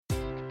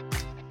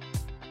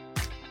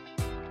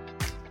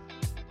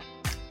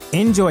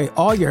Enjoy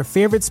all your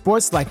favorite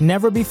sports like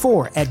never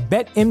before at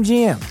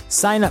BetMGM.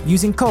 Sign up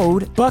using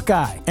code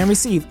Buckeye and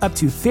receive up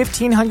to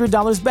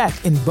 $1,500 back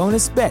in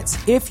bonus bets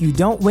if you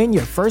don't win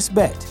your first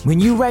bet. When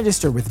you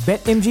register with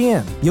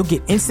BetMGM, you'll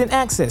get instant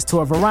access to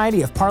a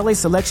variety of parlay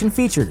selection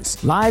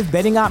features, live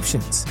betting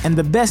options, and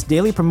the best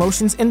daily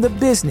promotions in the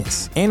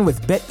business. And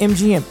with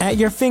BetMGM at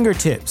your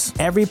fingertips,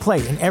 every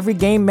play and every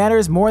game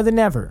matters more than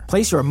ever.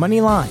 Place your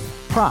money line,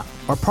 prop,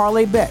 or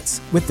parlay bets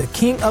with the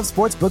king of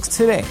sportsbooks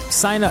today.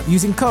 Sign up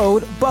using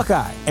code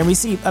Buckeye and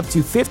receive up to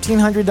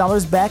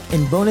 $1,500 back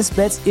in bonus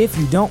bets if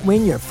you don't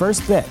win your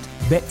first bet.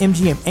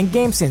 BetMGM and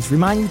GameSense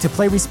remind you to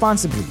play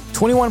responsibly.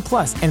 21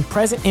 plus and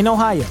present in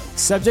Ohio,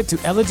 subject to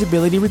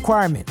eligibility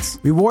requirements.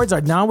 Rewards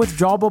are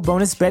non-withdrawable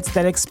bonus bets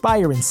that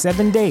expire in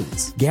 7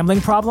 days. Gambling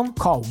problem?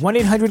 Call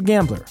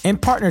 1-800-GAMBLER. In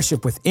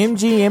partnership with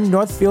MGM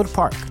Northfield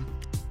Park.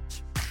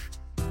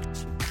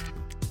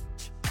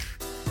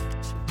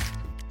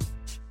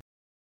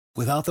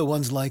 Without the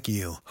ones like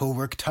you, who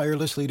work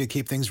tirelessly to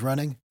keep things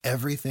running,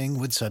 everything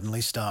would suddenly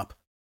stop.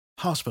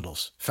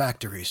 Hospitals,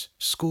 factories,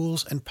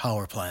 schools, and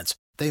power plants,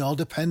 they all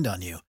depend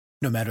on you.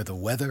 No matter the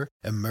weather,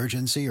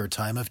 emergency, or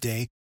time of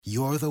day,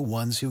 you're the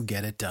ones who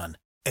get it done.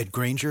 At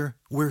Grainger,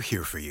 we're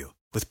here for you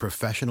with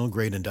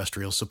professional-grade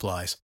industrial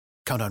supplies.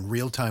 Count on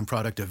real-time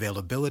product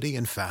availability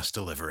and fast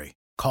delivery.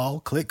 Call,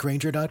 click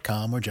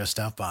Grainger.com, or just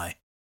stop by.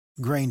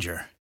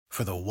 Grainger,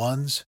 for the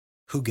ones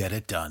who get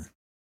it done.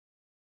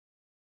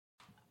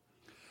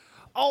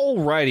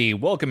 Alrighty,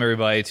 welcome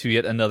everybody to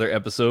yet another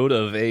episode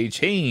of A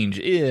Change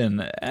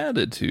in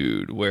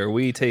Attitude, where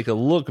we take a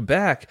look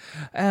back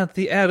at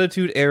the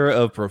Attitude Era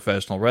of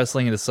professional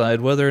wrestling and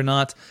decide whether or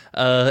not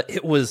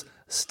it was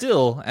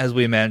still as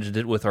we imagined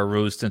it with our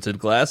rose-tinted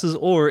glasses,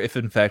 or if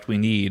in fact we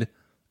need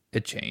a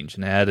change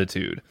in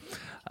attitude.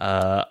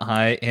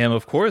 I am,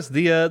 of course,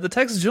 the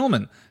Texas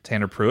gentleman,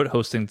 Tanner Pruitt,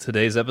 hosting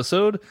today's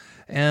episode,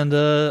 and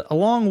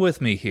along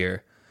with me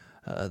here,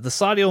 the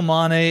Sadio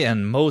Mane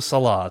and Mo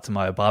Salah to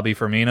my Bobby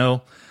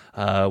Firmino.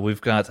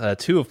 We've got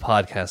two of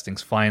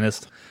podcasting's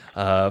finest.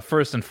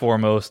 First and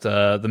foremost,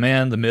 the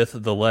man, the myth,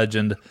 the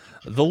legend,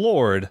 the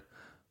Lord,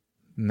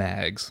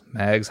 Mags.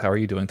 Mags, how are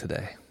you doing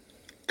today?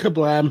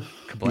 Kablam.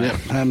 Kablam. Yep,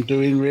 I'm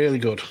doing really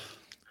good.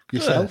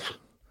 Yourself?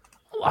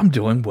 Well, I'm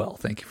doing well.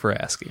 Thank you for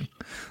asking.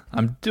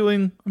 I'm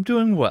doing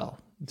well.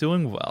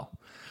 Doing well.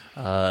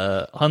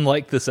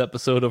 Unlike this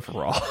episode of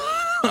Raw.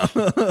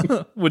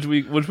 which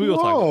we will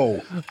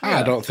talk about. Yeah.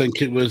 I don't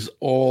think it was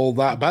all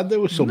that bad. There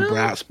were some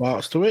bright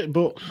spots to it,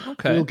 but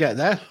we'll get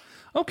there.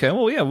 Okay,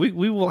 well, yeah,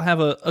 we will have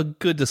a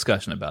good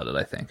discussion about it,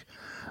 I think.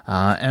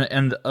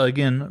 And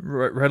again,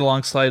 right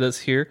alongside us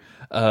here,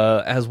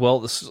 as well,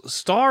 the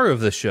star of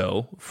the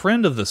show,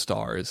 friend of the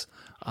stars,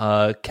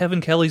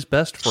 Kevin Kelly's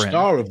best friend.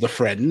 Star of the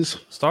friends.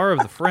 Star of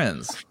the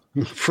friends.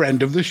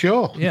 Friend of the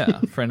show. Yeah,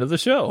 friend of the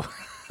show.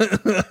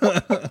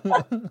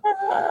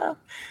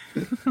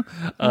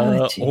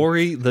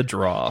 Ori the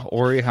Draw.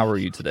 Ori, how are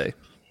you today?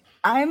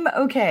 I'm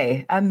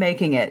okay. I'm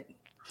making it.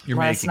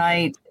 Last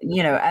night,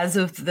 as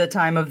of the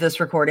time of this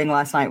recording,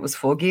 last night was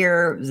Full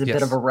Gear. It was a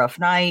bit of a rough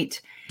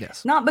night.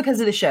 Yes. Not because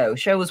of the show.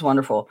 Show was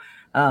wonderful.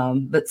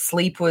 But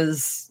sleep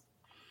was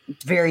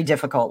very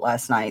difficult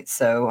last night.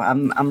 So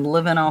I'm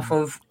living off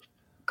of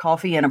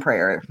coffee and a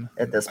prayer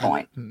at this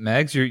point.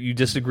 Mags, you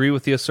disagree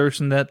with the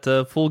assertion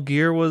that Full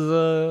Gear was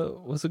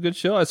a good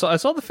show? I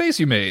saw the face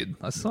you made.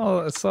 I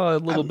saw a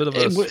little bit of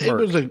a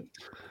smirk.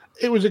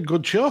 It was a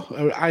good show.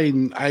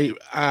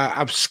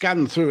 I've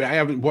scanned through it. I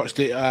haven't watched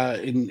it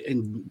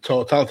in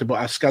totality, but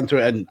I scanned through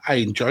it and I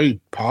enjoyed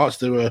parts.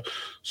 There were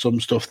some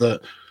stuff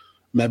that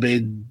maybe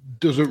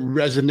doesn't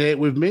resonate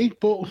with me,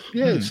 but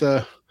yeah, it's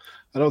I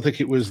don't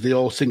think it was the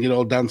all singing,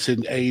 all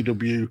dancing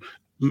AEW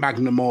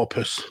magnum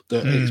opus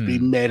that it's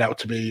been made out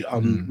to be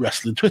on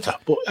wrestling Twitter,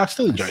 but I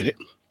still enjoyed it.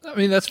 I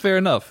mean, that's fair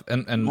enough,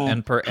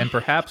 and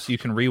perhaps you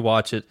can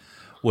rewatch it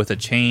with a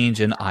change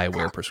in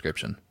eyewear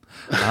prescription.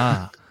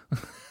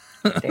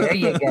 There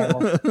you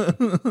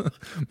go.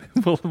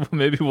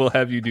 Maybe we'll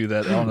have you do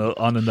that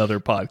on another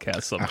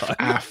podcast sometime.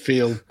 I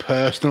feel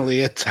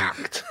personally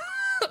attacked.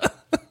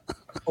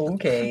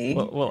 Okay.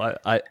 Well,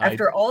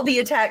 after all the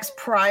attacks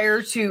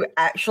prior to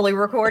actually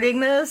recording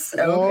this,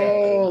 okay.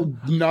 Oh,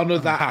 none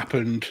of that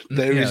happened.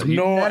 There is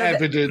no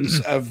evidence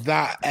of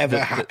that ever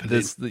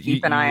happening.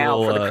 Keep an eye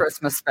out for the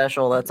Christmas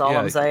special. That's all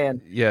I'm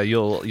saying. Yeah,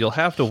 you'll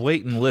have to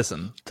wait and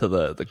listen to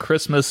the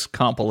Christmas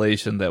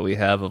compilation that we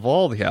have of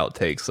all the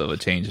outtakes of A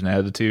Change in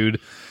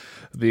Attitude,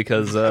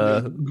 because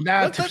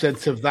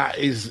 90% of that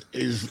is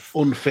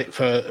unfit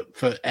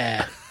for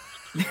air.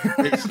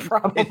 It's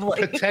Probably.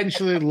 It's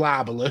potentially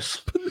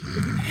libelous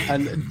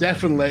and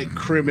definitely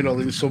criminal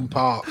in some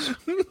parts.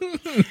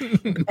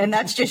 And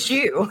that's just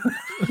you.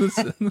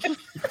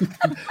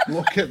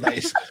 Look at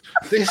this.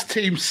 This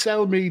team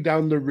sell me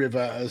down the river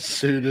as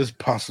soon as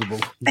possible.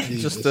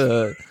 Just,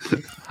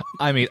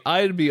 I mean,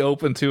 I'd be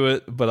open to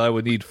it, but I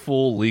would need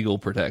full legal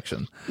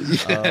protection.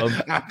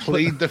 I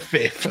plead the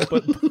fifth.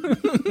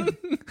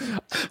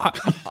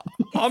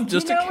 I'm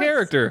just a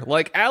character,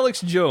 like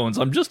Alex Jones.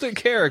 I'm just a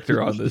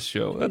character on this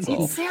show. That's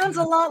all. It sounds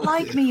a lot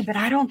like me, but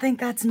I don't think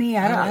that's me.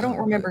 I don't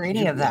remember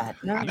any of that.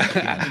 No.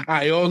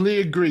 I only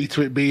agree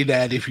to it being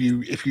Ed if you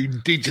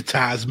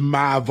digitize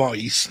my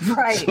voice.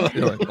 Right.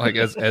 Like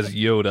as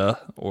Yoda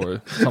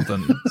or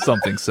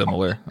something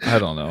similar. I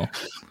don't know.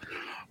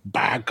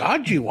 By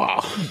God, you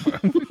are.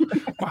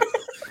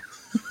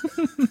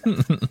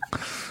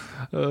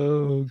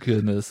 Oh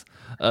goodness.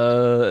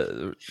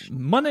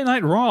 Monday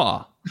Night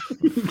Raw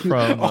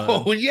from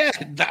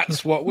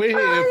that's what we're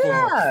here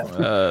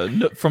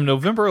for. From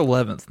November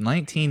 11th,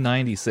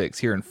 1996,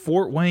 here in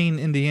Fort Wayne,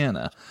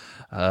 Indiana.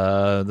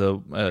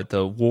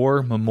 The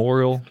War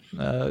Memorial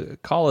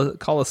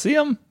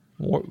Coliseum.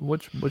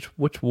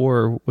 Which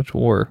war?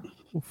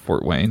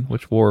 Fort Wayne.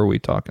 Which war are we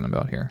talking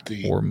about here?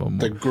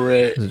 The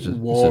Great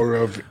War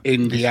of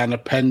Indiana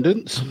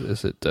Pendants.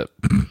 Is it?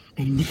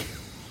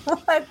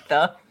 What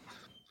the?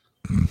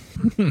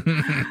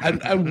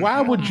 and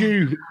why would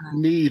you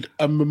need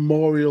a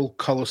memorial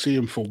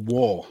coliseum for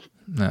war?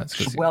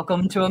 That's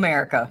Welcome to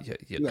America.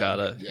 You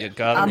gotta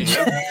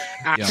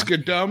ask a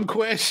dumb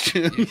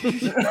question.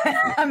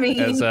 I mean,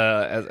 as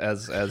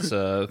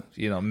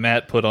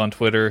Matt put on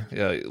Twitter,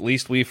 at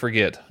least we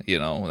forget.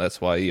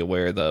 That's why you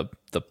wear the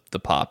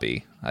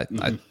poppy.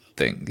 I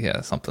think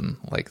something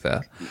like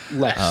that.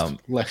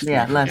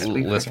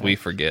 Lest we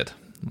forget.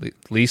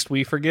 Least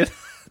we forget.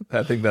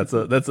 I think that's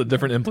a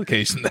different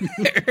implication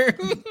there.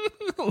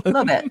 A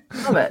little bit.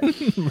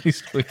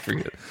 Least we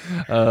forget.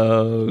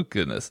 Oh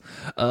goodness.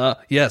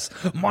 Yes,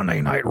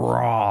 Monday Night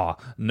Raw,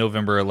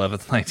 November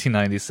 11th,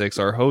 1996.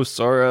 Our hosts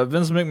are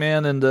Vince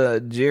McMahon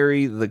and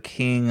Jerry the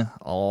King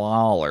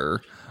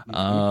Lawler.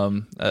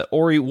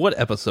 Ori, what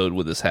episode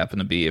would this happen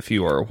to be if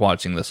you are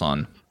watching this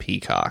on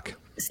Peacock?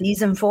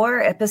 Season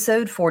 4,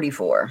 episode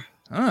 44.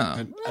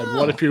 And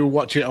what if you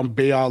watch it on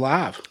BR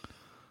Live?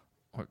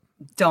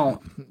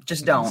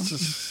 Just don't.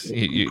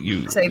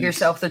 You save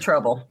yourself the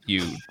trouble.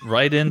 You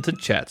write into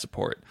chat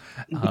support.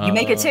 You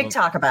make a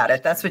TikTok about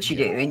it. That's what you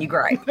do, and you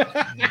gripe.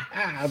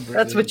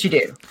 That's what you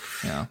do.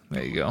 Yeah,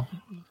 there you go.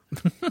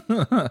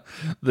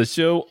 The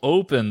show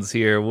opens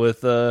here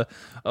with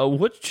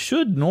what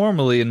should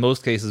normally, in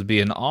most cases, be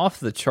an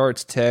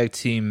off-the-charts tag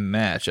team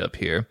match up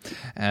here,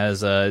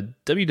 as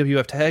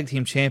WWF Tag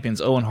Team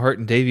Champions Owen Hart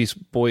and Davey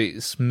Boy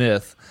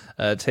Smith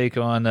take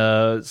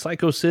on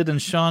Psycho Sid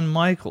and Shawn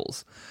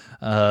Michaels.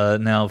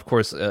 Now, of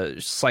course,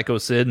 Psycho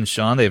Sid and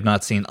Shawn, they have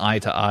not seen eye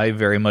to eye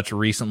very much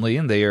recently,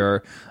 and they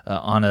are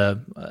on a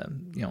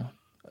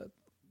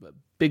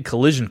big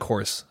collision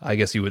course, I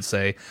guess you would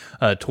say,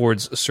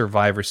 towards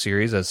Survivor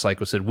Series, as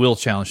Psycho Sid will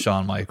challenge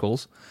Shawn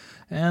Michaels.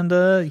 And,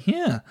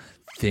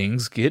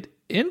 things get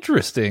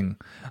interesting.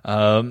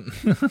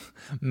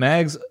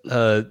 Mags,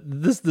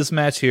 this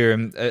match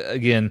here,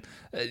 again,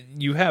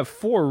 you have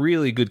 4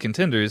 really good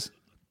contenders.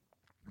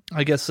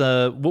 I guess,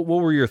 what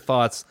were your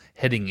thoughts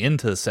heading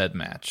into said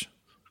match?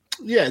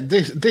 Yeah,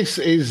 this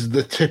is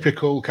the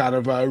typical kind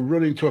of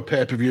run into a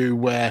pay-per-view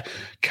where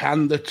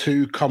can the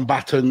two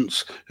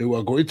combatants who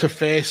are going to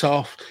face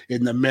off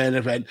in the main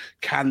event,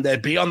 can they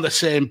be on the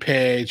same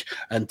page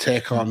and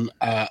take on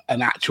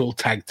an actual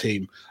tag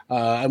team?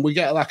 And we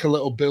get like a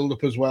little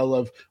build-up as well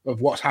of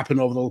what's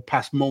happened over the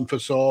past month or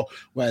so,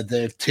 where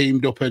they've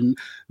teamed up and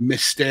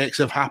mistakes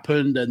have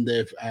happened and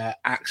they've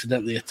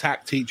accidentally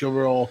attacked each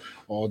other, or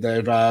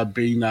they've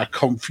been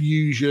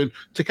confusion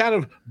to kind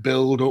of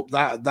build up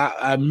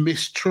that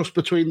mistrust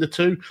between the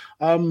two.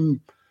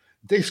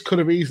 This could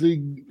have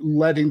easily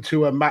led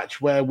into a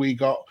match where we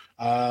got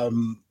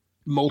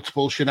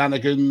multiple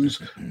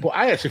shenanigans, but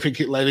I actually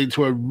think it led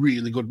into a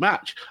really good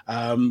match.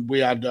 We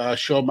had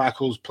Shawn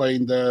Michaels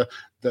playing the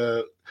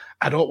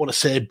I don't want to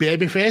say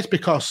babyface,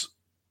 because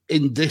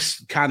in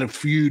this kind of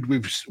feud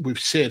with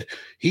Sid,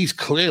 he's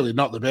clearly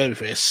not the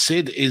babyface.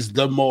 Sid is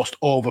the most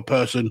over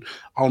person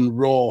on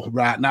Raw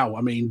right now.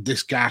 I mean,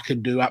 this guy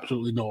can do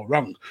absolutely no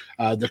wrong.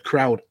 The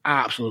crowd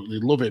absolutely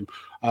love him.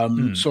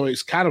 So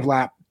it's kind of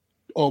like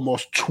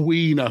almost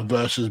tweener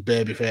versus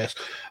babyface,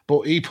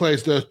 but he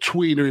plays the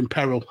tweener in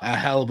peril a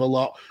hell of a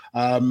lot.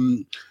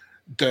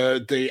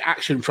 The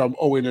action from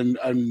Owen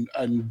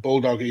and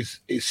Bulldog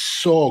is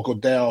so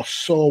good. They are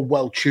so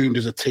well tuned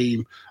as a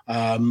team.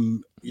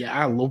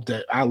 I loved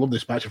it. I love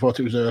this match. I thought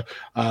it was a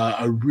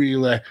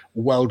really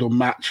well done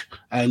match,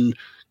 and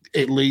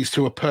it leads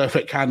to a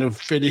perfect kind of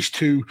finish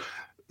to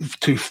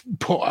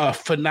put a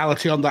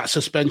finality on that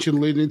suspension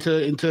leading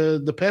into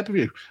the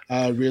pay-per-view.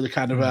 Really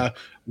kind of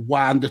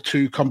wind the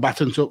two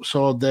combatants up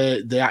so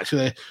they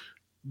actually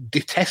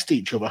detest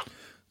each other.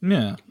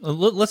 Yeah,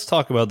 let's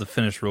talk about the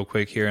finish real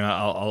quick here, and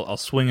I'll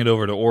swing it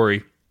over to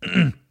Ori.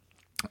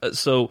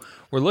 So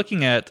we're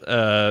looking at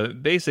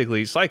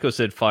basically Psycho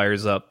Sid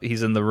fires up.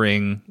 He's in the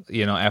ring,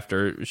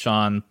 after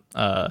Shawn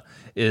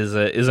is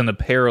in a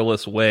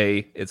perilous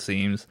way, it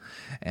seems,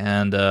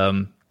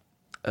 and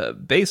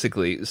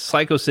basically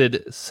Psycho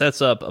Sid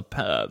sets up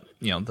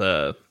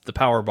the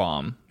power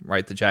bomb,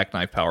 right? The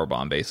jackknife power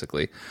bomb,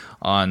 basically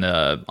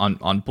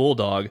on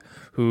Bulldog,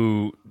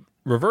 who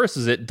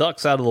reverses it,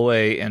 ducks out of the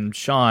way, and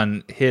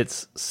Sean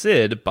hits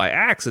Sid by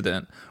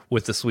accident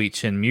with the Sweet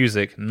Chin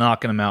music,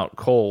 knocking him out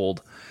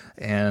cold.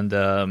 And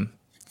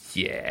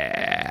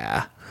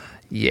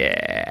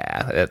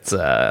it's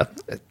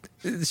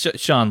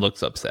Sean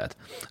looks upset.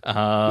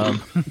 But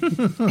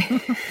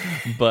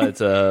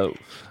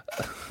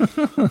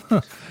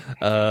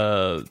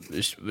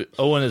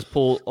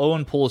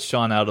Owen pulls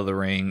Sean out of the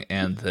ring,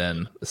 and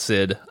then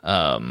Sid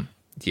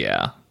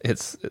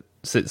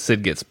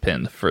Sid gets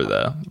pinned for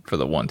the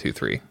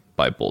 1-2-3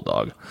 by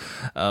Bulldog.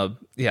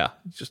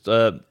 Just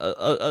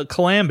a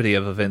calamity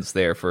of events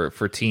there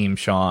for Team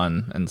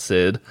Sean and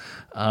Sid.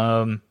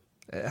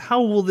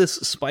 How will this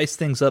spice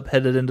things up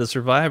headed into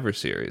Survivor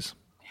Series?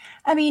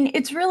 I mean,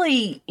 it's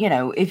really,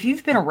 if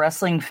you've been a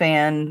wrestling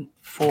fan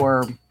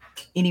for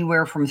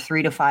anywhere from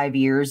 3 to 5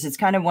 years, it's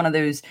kind of one of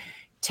those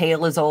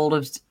tale as old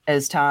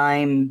as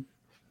time,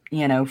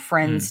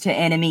 friends to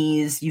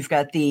enemies. You've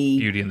got the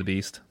Beauty and the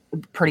Beast.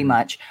 Pretty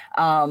much.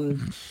 I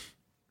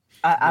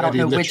don't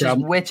know which is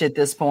which at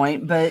this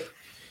point, but,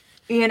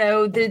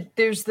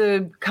 there's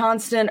the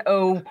constant,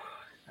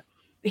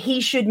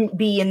 he shouldn't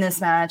be in this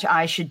match.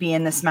 I should be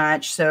in this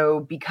match. So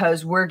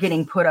because we're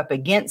getting put up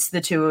against the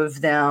two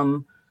of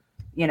them,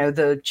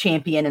 the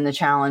champion and the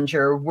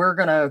challenger, we're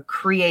going to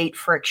create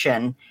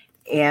friction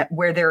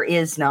where there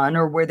is none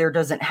or where there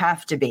doesn't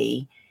have to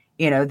be.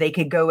 They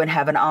could go and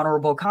have an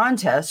honorable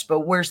contest, but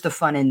where's the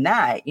fun in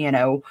that?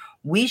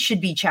 We should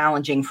be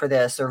challenging for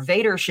this, or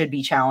Vader should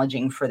be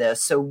challenging for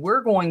this. So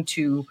we're going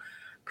to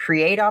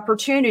create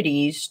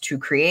opportunities to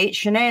create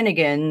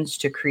shenanigans,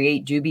 to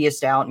create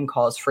dubious doubt and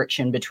cause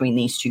friction between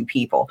these two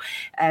people.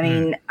 I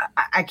mean,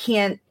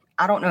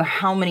 I don't know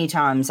how many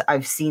times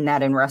I've seen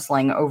that in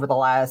wrestling over the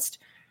last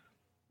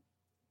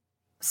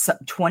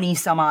 20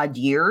 some odd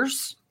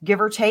years,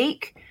 give or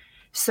take.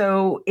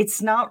 So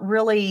it's not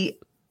really,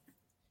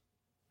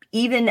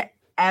 even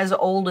as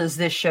old as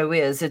this show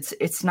is,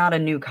 it's not a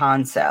new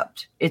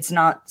concept. It's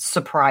not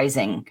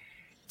surprising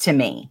to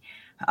me.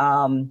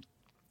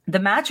 The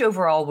match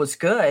overall was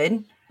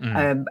good.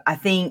 I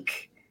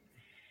think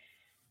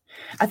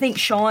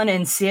Sean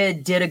and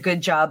Sid did a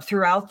good job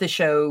throughout the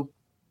show,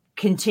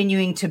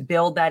 continuing to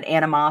build that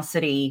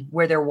animosity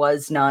where there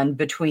was none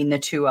between the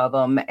two of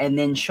them. And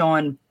then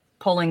Sean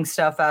pulling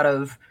stuff out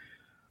of,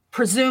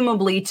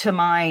 presumably to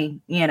my,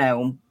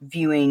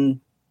 viewing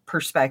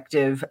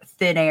perspective,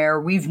 thin air.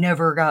 We've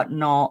never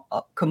gotten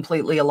all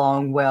completely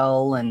along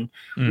well, and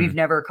we've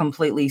never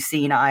completely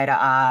seen eye to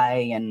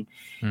eye. And,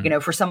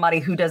 for somebody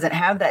who doesn't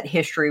have that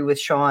history with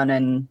Sean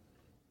and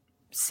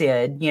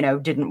Sid,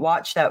 didn't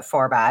watch that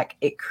far back,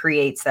 it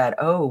creates that,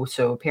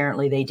 so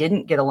apparently they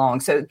didn't get along.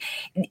 So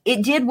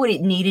it did what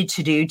it needed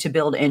to do to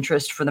build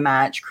interest for the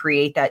match,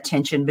 create that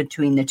tension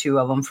between the two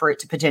of them for it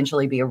to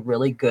potentially be a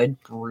really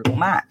good, brutal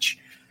match.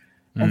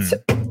 And so,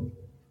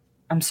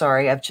 I'm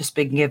sorry, I've just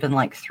been given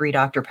like 3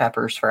 Dr.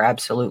 Peppers for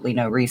absolutely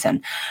no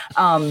reason.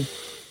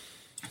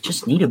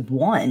 Just needed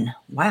one.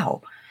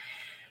 Wow.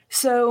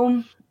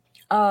 So,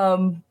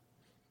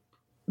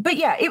 but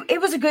yeah,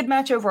 it was a good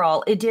match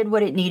overall. It did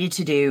what it needed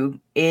to do.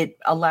 It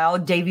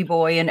allowed Davey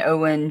Boy and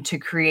Owen to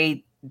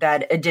create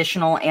that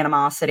additional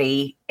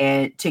animosity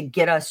and to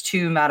get us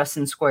to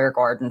Madison Square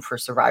Garden for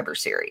Survivor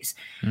Series.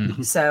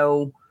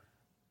 So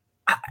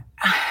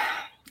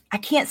I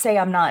can't say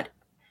I'm not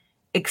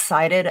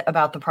excited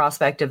about the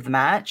prospect of the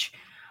match,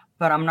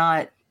 but I'm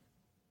not.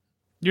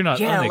 You're not.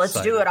 Yeah, let's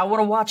do it. I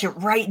want to watch it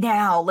right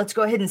now. Let's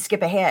go ahead and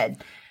skip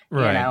ahead.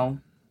 Right.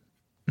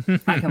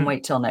 I can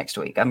wait till next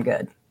week. I'm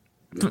good.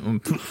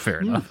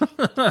 Fair enough.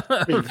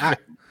 To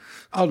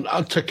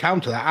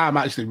counter that, I'm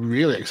actually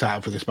really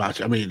excited for this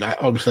match. I mean,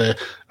 obviously,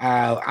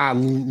 I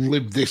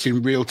lived this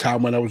in real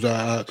time when I was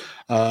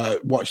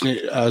watching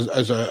it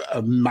as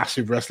a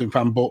massive wrestling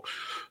fan. But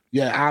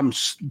yeah, I'm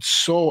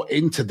so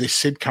into this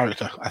Sid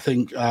character. I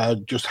think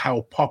just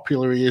how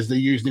popular he is. They're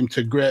using him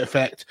to great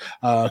effect,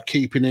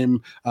 keeping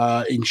him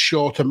in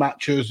shorter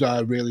matches,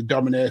 really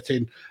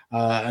dominating,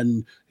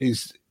 and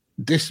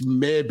this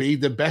may be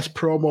the best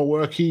promo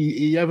work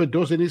he ever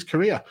does in his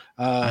career.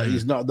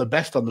 He's not the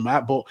best on the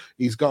mat, but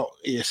he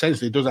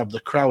essentially does have the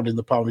crowd in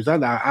the palm of his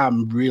hand.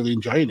 I'm really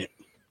enjoying it.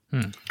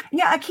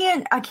 Yeah, I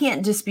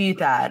can't dispute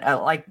that.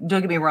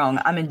 Don't get me wrong.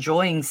 I'm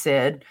enjoying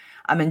Sid.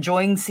 I'm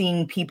enjoying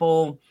seeing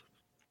people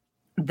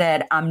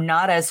that I'm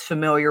not as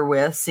familiar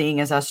with,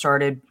 seeing as I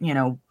started,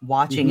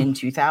 watching in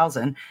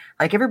 2000.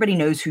 Like, everybody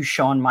knows who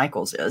Shawn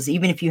Michaels is,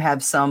 even if you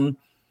have some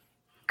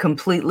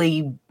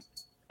completely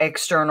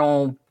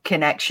external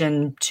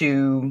connection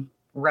to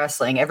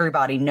wrestling.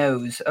 Everybody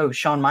knows,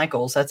 Shawn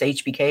Michaels, that's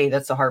HBK,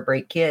 that's the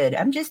Heartbreak Kid.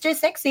 I'm just a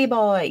sexy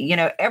boy.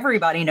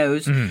 Everybody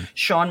knows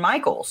Shawn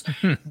Michaels.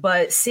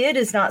 But Sid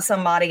is not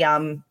somebody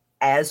I'm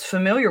as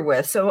familiar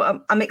with.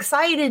 So I'm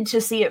excited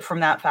to see it from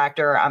that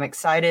factor. I'm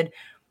excited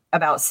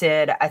about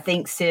Sid. I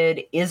think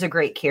Sid is a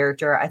great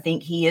character. I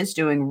think he is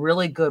doing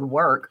really good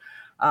work.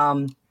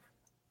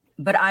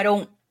 But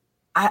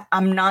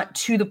I'm not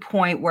to the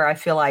point where I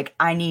feel like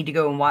I need to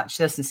go and watch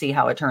this and see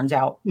how it turns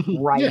out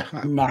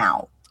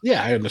now.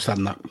 Yeah, I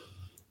understand that.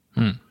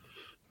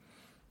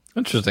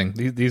 Interesting.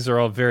 These are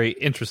all very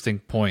interesting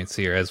points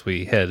here as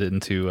we head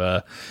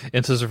into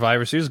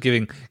Survivor Series,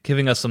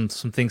 giving us some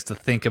things to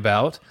think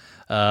about.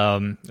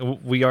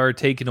 We are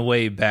taken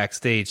away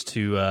backstage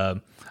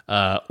to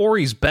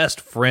Ori's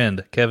best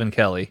friend, Kevin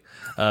Kelly,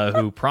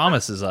 who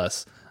promises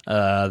us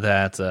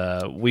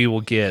that we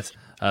will get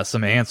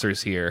some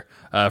answers here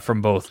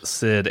from both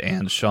Sid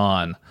and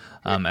Sean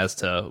as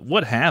to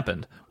what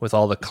happened with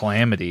all the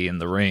calamity in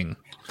the ring.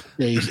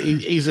 Yeah,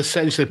 he's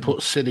essentially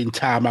put Sid in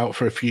timeout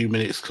for a few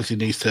minutes because he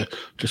needs to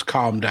just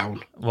calm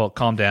down. Well,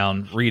 calm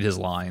down, read his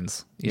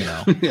lines,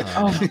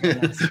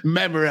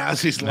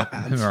 Memorize his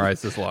lines.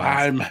 Memorize his lines.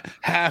 I'm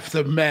half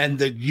the man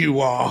that you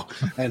are,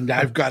 and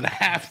I've got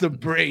half the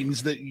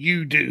brains that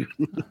you do.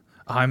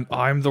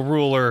 I'm the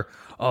ruler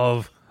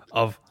of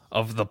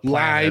the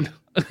planet.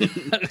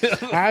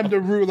 I'm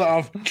the ruler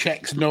of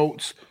checks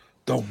notes,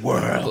 the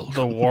world.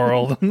 The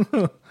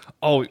world.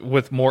 Oh,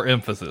 with more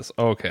emphasis.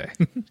 Okay.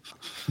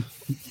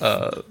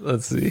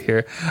 Let's see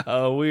here.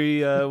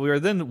 We are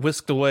then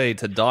whisked away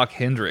to Doc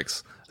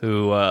Hendricks,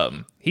 who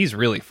he's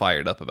really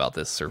fired up about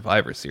this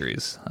Survivor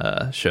Series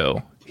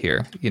show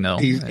here.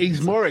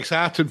 He's more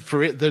excited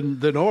for it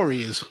than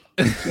Ori is.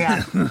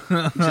 Yeah,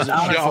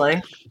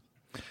 honestly.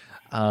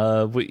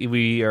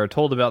 We are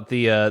told about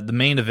the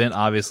main event,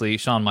 obviously,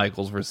 Shawn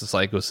Michaels versus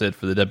Psycho Sid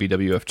for the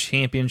WWF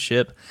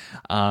Championship.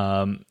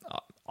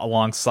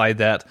 Alongside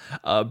that,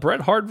 Bret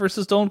Hart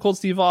versus Stone Cold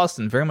Steve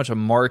Austin, very much a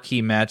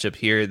marquee matchup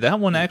here. That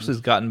one actually has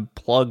gotten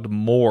plugged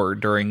more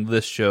during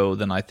this show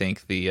than I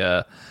think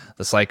the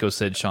Psycho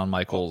Sid Shawn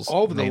Michaels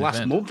over the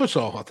last month or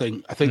so. I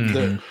think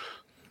that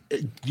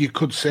you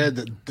could say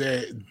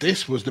that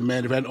this was the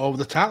main event over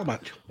the title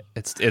match.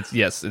 It's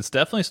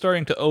definitely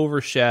starting to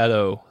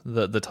overshadow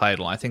the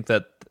title. I think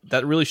that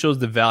really shows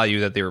the value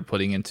that they were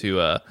putting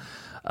into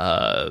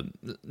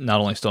not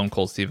only Stone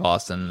Cold Steve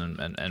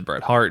Austin and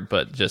Bret Hart,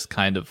 but just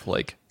kind of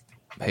like,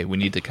 hey, we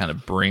need to kind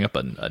of bring up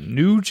a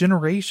new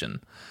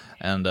generation,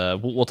 and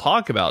we'll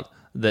talk about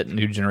that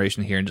new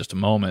generation here in just a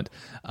moment.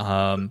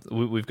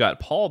 We've got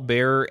Paul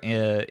Bearer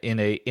in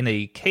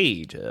a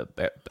cage, a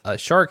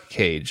shark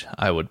cage,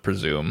 I would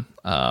presume.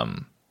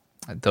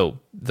 Though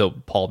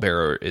Paul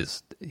Bearer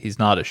he's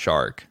not a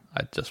shark.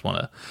 I just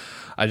want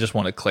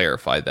to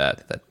clarify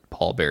that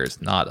Paul Bearer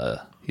is not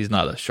a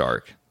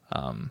shark.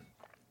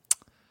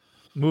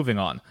 Moving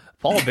on.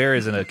 Paul Bearer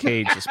is in a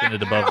cage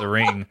suspended above the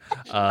ring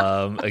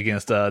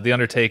against The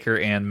Undertaker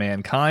and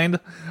Mankind.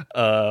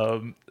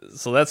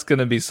 So that's going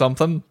to be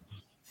something.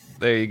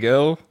 There you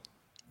go.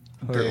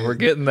 We're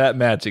getting that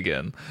match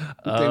again.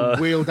 They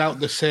wheeled out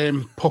the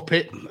same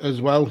puppet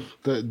as well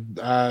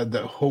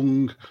that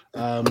hung.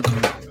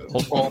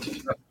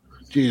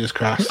 Jesus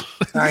Christ!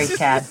 Sorry,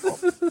 Chad.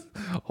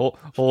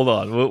 Hold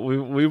on.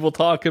 We will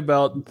talk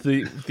about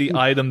the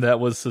item that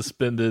was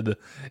suspended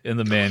in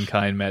the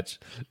Mankind match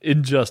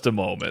in just a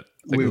moment.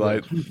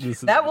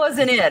 That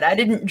wasn't it. I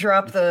didn't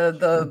drop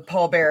the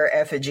Paul Bearer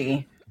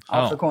effigy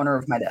off the corner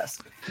of my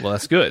desk. Well,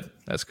 that's good.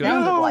 That's good.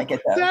 Sounded like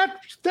it, though.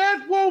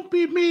 That won't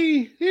be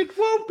me. It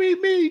won't be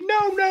me. No.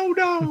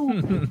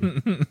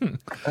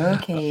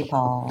 Okay,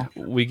 Paul.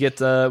 We get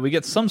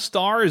some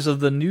stars of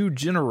the new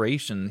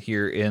generation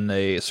here in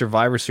a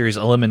Survivor Series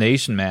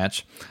elimination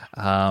match.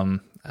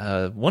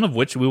 One of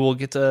which we will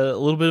get a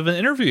little bit of an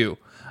interview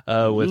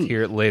with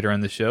here later in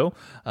the show.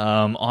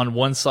 On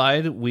one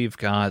side, we've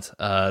got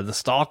the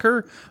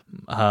Stalker,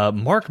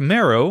 Mark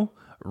Marrow,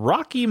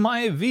 Rocky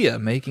Maivia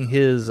making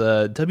his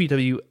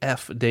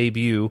WWF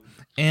debut,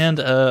 and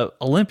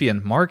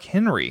Olympian Mark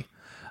Henry.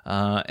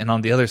 And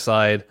on the other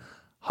side,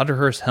 Hunter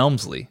Hearst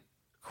Helmsley,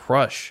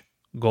 Crush,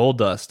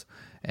 Goldust,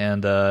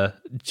 and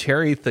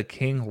Jerry the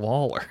King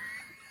Lawler.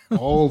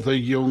 All the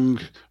young,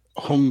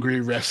 hungry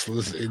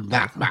wrestlers in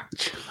that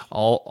match.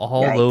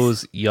 All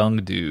those young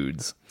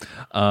dudes.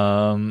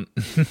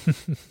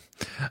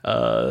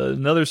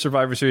 Another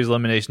Survivor Series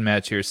elimination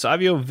match here.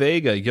 Savio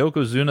Vega,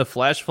 Yokozuna,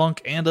 Flash Funk,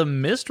 and a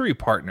mystery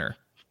partner.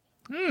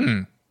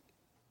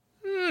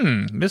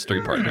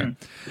 Mystery partner.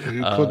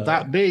 Who could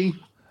that be?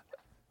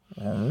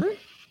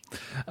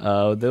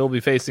 They'll be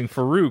facing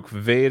Farouk,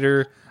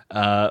 Vader,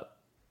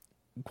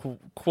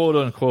 quote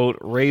unquote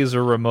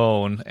Razor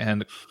Ramon,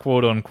 and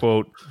quote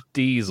unquote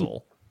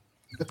Diesel.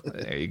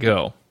 There you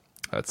go.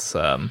 That's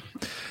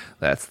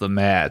the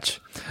match.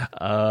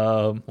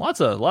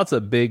 Lots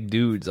of big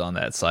dudes on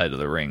that side of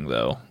the ring,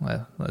 though.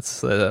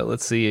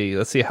 Let's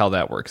see how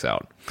that works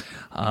out.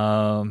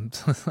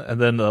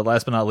 And then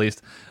last but not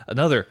least,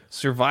 another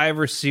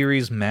Survivor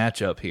Series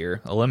matchup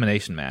here,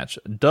 elimination match.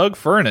 Doug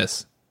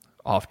Furnas,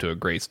 off to a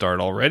great start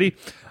already.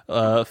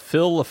 Phil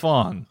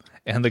LaFon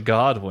and the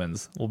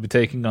Godwins will be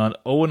taking on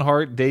Owen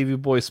Hart, Davey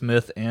Boy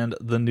Smith, and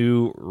the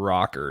New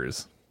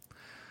Rockers.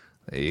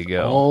 There you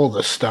go. All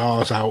the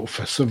stars out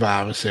for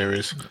Survivor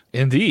Series.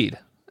 Indeed.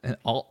 And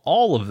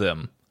all of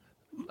them,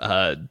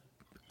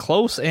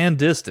 close and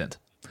distant.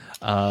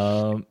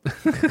 Here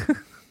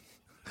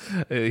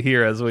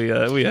as we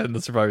head into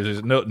Survivor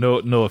Series.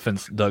 No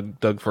offense, Doug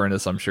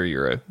Furnas. I'm sure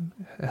you're a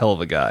hell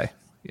of a guy.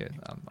 Yeah,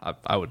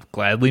 I would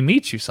gladly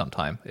meet you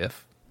sometime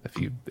if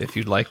if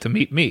you'd like to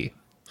meet me.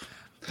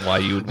 Why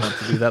you would want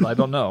to do that, I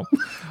don't know.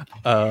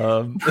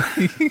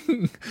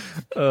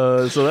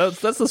 So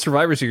that's the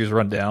Survivor Series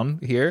rundown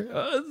here.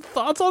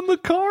 Thoughts on the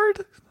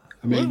card?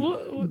 I mean,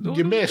 what you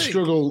do may think?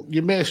 struggle.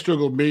 You may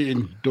struggle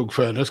meeting Doug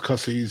Furness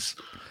because he's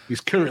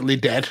currently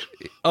dead.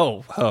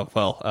 Oh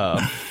well.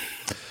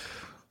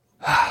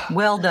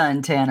 Well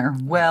done, Tanner.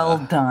 Well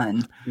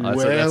done.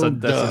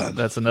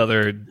 That's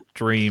another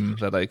dream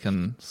that I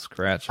can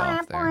scratch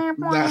off there.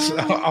 That's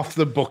off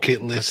the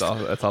bucket list.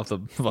 That's off the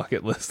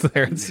bucket list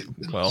there.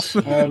 Well,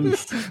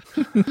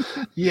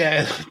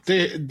 Yeah,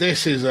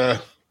 this is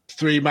a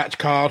 3-match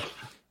card.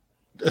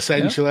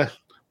 Essentially,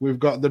 we've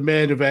got the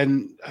main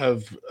event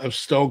of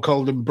Stone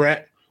Cold and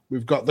Brett.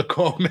 We've got the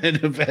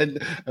co-main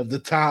event of the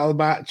title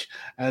match,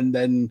 and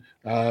then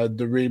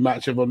the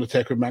rematch of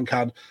Undertaker and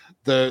Mankind.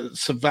 The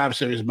Survivor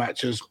Series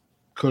matches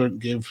couldn't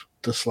give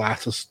the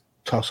slightest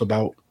toss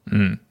about.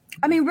 I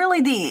mean,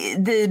 really,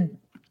 the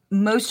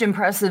most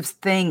impressive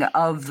thing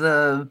of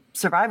the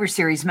Survivor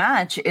Series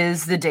match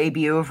is the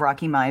debut of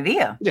Rocky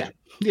Maivia.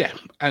 Yeah,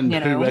 and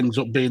who ends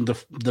up being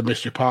the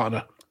mystery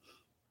partner?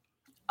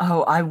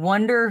 Oh, I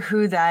wonder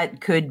who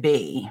that could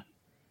be.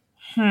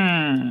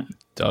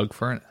 Doug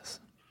Furness.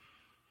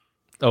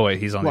 Oh wait,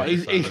 he's on. Well,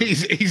 the other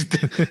side. he's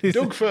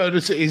Doug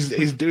Furness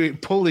is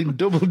pulling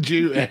double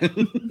duty.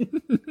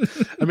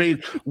 I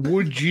mean,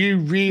 would you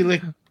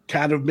really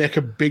kind of make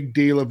a big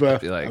deal of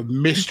a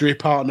mystery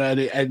partner and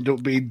it end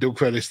up being Doug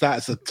Furness?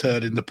 That's a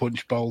turn in the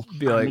punch bowl.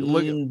 Be like,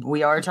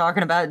 We are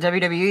talking about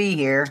WWE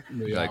here.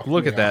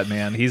 look at that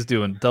man. He's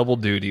doing double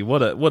duty.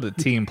 What a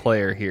team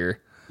player here,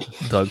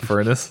 Doug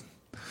Furness.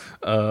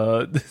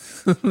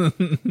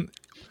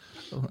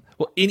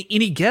 Well,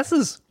 any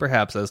guesses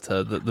perhaps as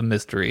to the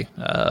mystery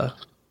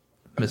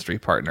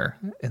partner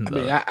in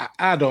the? I mean,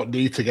 I don't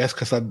need to guess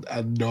because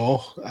I know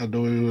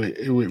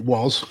who it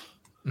was.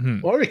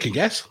 Or you can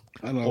guess.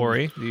 I don't know.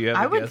 Ori, do you have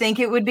I a would guess? think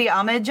it would be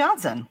Ahmed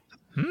Johnson.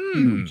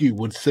 You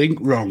would think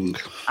wrong.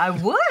 I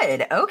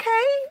would.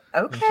 Okay.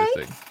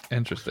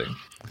 Interesting.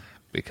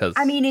 Because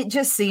I mean, it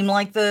just seemed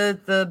like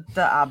the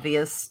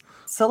obvious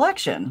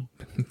selection.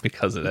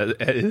 because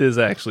it is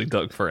actually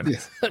Doug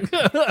Furness.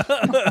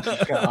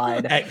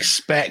 God.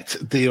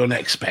 Expect the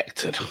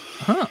unexpected.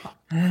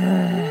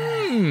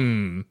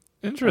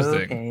 Interesting.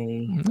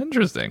 Okay.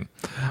 Interesting.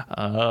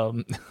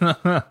 Over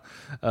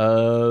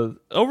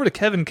to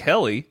Kevin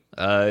Kelly.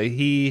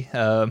 He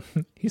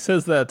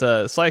says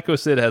that Psycho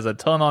Sid has a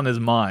ton on his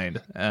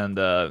mind, and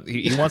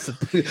he wants to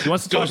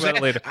talk about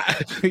it later.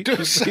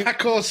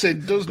 Psycho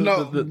Sid does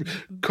not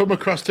come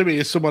across to me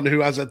as someone who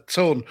has a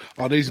ton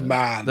on his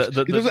mind.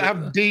 He doesn't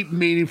have deep,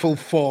 meaningful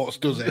thoughts,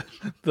 does he?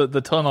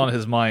 The ton on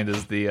his mind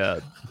is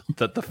the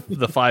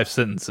 5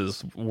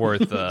 sentences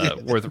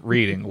worth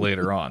reading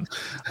later on.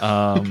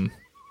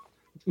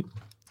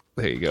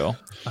 There you go.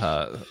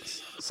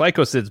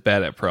 Psycho Sid's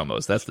bad at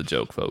promos. That's the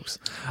joke, folks.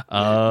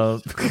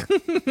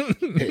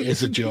 It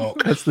is a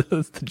joke. That's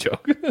the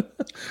joke.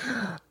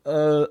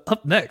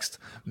 Up next,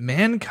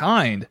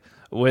 Mankind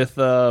with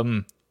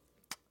the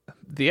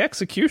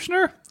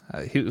Executioner,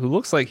 who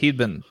looks like he'd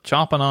been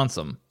chomping on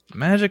some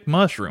magic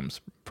mushrooms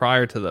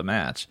prior to the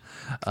match.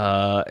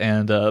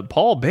 And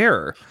Paul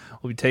Bearer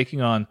will be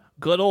taking on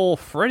good old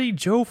Freddie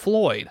Joe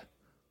Floyd.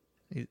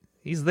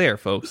 He's there,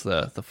 folks.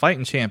 The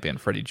fighting champion,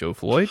 Freddie Joe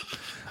Floyd.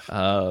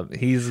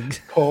 He's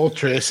Paul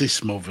Tracy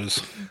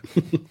Smothers.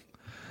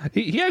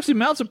 he actually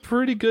mounts a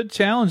pretty good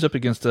challenge up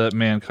against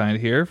Mankind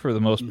here for the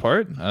most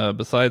part.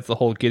 Besides the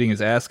whole getting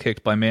his ass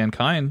kicked by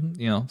Mankind,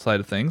 side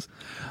of things.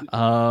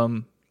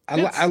 I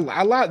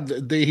like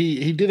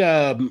he did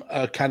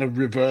a kind of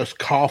reverse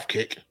calf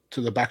kick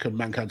to the back of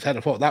Mankind's head. I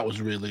thought that was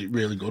really,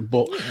 really good.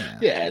 But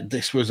yeah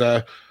this was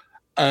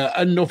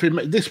enough.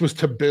 This was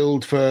to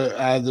build for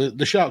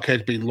the shark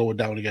cage being lowered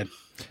down again.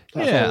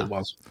 That's all it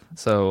was.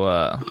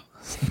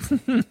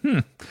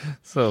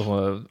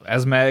 So,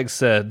 as Mag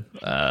said,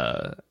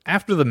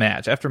 after the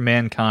match, after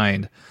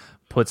Mankind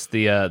puts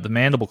the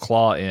mandible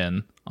claw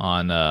in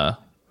on the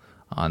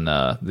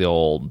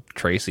old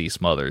Tracy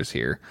Smothers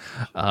here,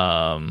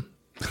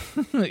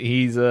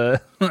 he's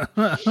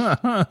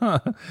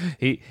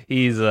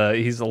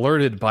he's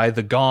alerted by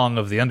the gong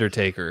of the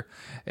Undertaker,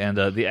 and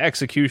the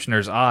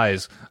Executioner's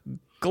eyes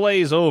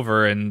glaze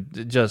over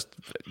and just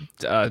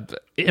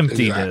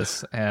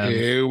emptiness. And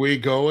here we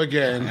go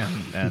again.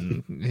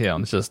 And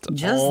it's just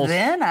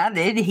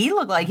then he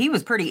looked like he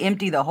was pretty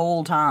empty the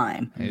whole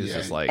time. He's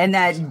just like, and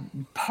that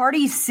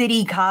Party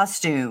City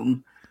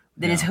costume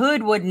that his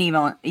hood wasn't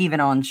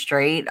even on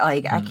straight.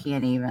 Like I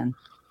can't even.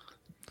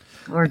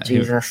 Lord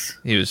Jesus.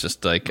 He was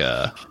just like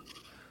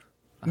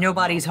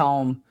nobody's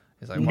home.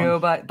 He's like,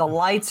 nobody. The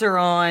lights are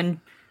on.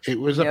 It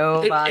was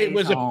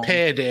a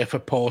payday for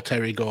poor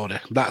Terry Gordy.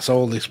 That's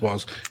all this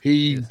was.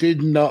 He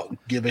did not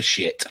give a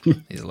shit.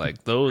 He's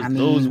like,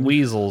 those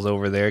weasels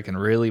over there can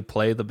really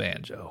play the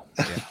banjo.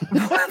 Yeah.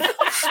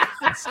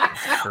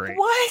 That's great.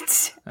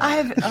 What?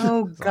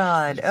 Oh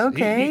God.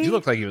 Okay. He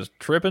looked like he was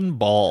tripping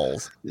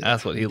balls.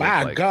 That's what he looked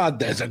My like. God,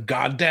 there's a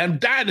goddamn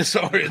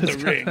dinosaur in the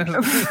ring.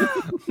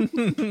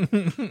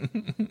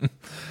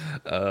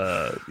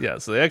 Yeah,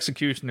 so the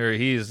executioner,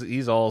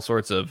 he's all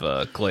sorts of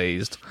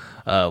glazed,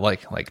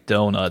 like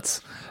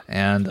donuts,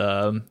 and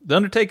the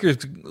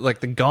Undertaker's like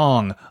the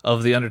gong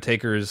of the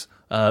Undertaker's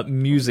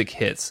music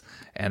hits,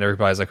 and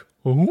everybody's like,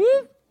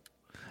 "Ooh?"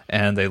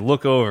 And they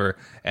look over,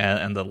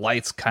 and the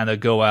lights kind of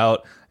go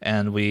out,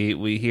 and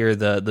we hear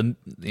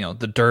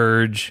the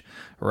dirge,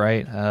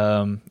 right?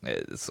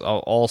 It's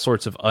all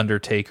sorts of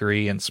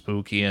Undertakery and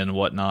spooky and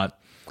whatnot,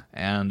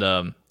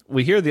 and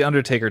we hear the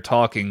Undertaker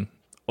talking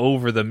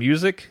over the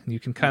music. You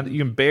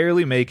can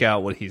barely make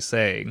out what he's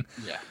saying.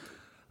 Yeah.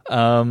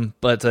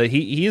 But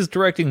he is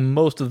directing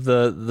most of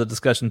the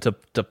discussion to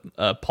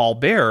Paul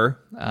Bearer,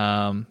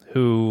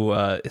 who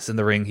is in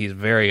the ring. He's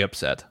very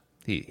upset.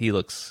 He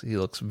looks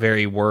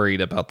very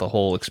worried about the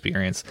whole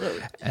experience.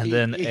 And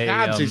then he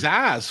has his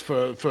eyes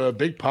for a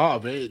big part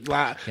of it.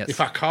 Like, yes.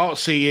 If I can't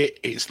see it,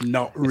 it's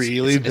not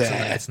really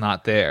there. It's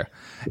not there.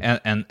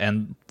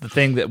 And the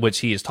thing that which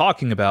he is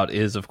talking about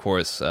is, of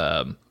course,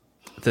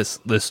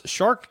 this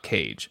shark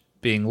cage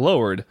being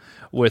lowered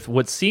with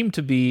what seemed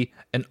to be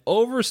an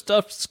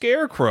overstuffed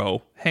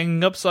scarecrow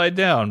hanging upside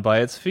down by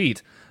its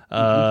feet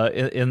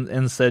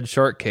in said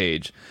shark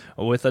cage,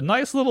 with a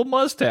nice little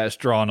mustache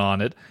drawn on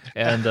it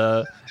and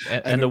a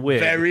wig.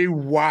 Very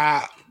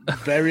white,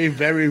 very,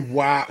 very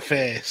white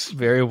face.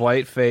 Very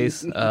white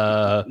face,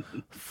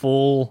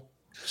 full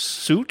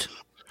suit.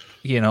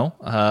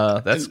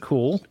 That's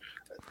cool.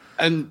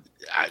 And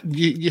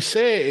you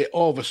say it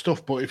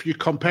overstuffed, but if you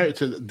compare it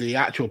to the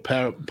actual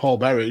Paul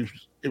Bearer,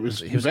 he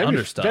was very,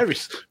 understuffed.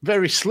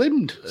 very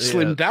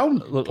slimmed down.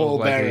 Paul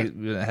Bearer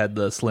he had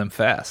the slim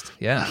fast.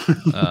 Yeah.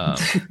 Oh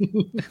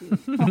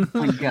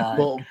my God.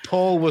 But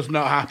Paul was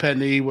not happy,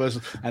 and he was.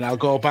 And I'll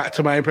go back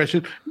to my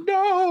impression.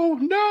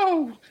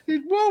 No,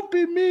 it won't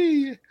be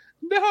me.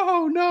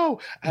 No.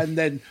 And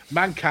then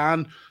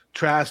Mankind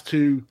tries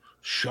to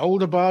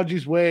shoulder barge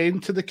his way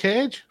into the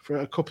cage for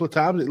a couple of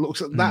times. It looks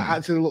that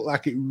actually looked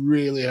like it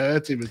really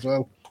hurt him as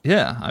well.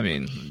 Yeah, I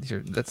mean,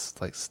 that's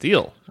like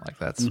steel. Like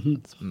that's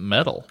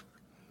metal.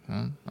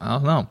 I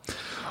don't know.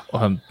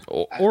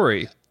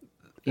 Ori.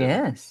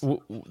 Yes.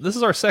 This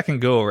is our second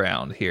go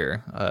around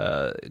here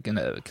in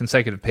a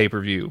consecutive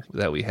pay-per-view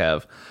that we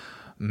have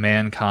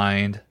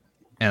Mankind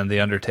and The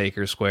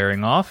Undertaker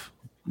squaring off.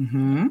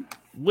 Mm-hmm.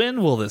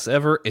 When will this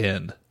ever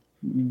end?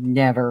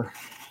 Never.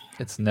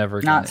 It's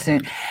never not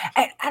soon.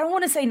 I don't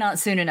want to say not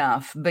soon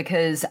enough,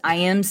 because I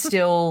am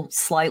still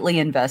slightly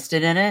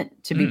invested in it,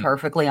 to be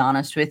perfectly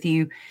honest with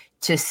you,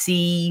 to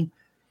see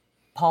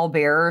Paul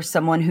Bearer,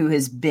 someone who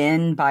has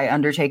been by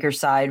Undertaker's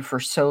side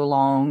for so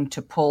long,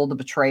 to pull the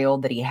betrayal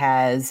that he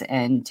has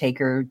and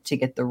Taker to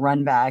get the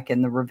run back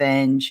and the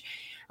revenge.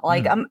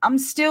 Like I'm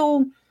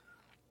still,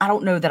 I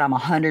don't know that I'm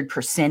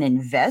 100%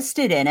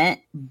 invested in it,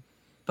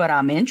 but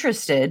I'm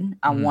interested.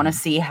 I want to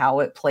see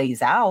how it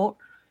plays out.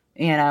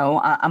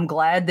 I'm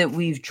glad that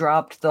we've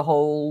dropped the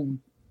whole,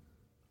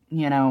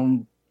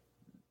 Marlena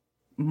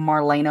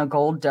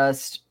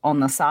Goldust on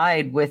the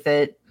side with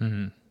it,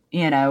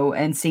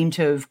 and seem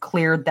to have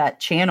cleared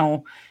that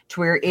channel to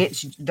where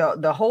it's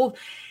the whole,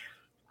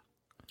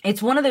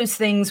 it's one of those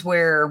things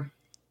where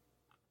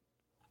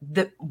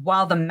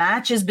while the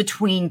match is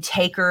between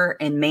Taker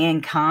and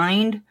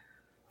Mankind,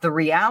 the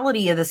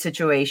reality of the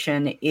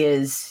situation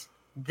is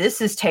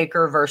this is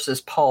Taker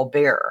versus Paul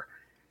Bearer.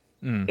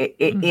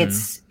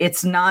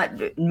 It's not,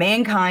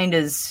 Mankind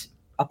is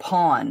a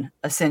pawn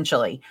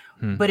essentially,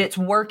 but it's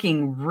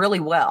working really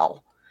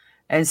well.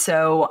 And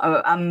so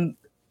I'm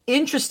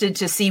interested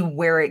to see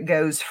where it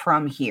goes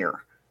from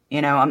here.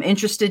 I'm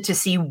interested to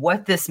see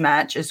what this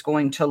match is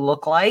going to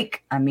look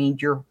like. I mean,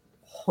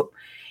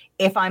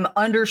 if I'm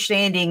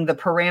understanding the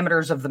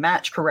parameters of the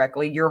match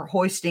correctly, you're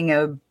hoisting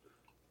a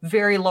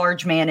very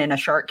large man in a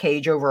shark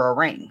cage over a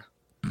ring.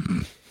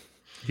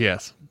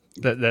 Yes.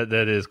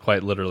 That is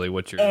quite literally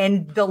what you're.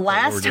 And the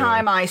last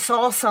time I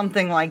saw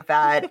something like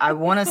that, I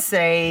want to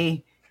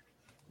say,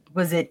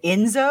 was it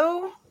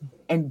Enzo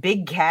and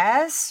Big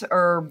Cass,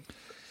 or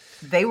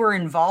they were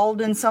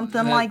involved in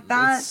something like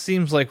that? It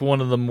seems like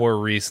one of the more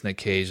recent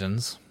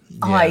occasions.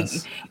 Like,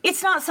 Yes.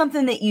 it's not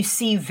something that you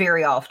see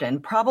very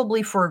often,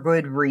 probably for a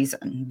good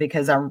reason,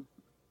 because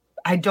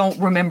I don't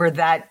remember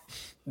that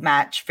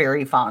match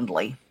very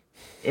fondly.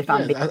 If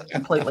I'm being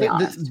completely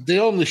honest. The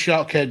only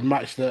shark cage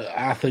match that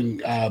I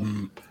think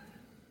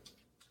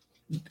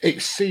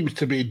it seems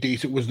to be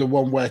decent was the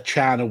one where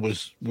China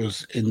was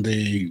in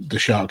the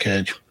shark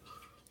cage.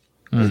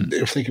 I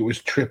think it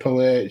was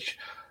Triple H.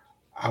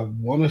 I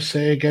want to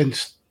say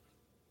against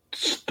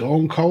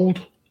Stone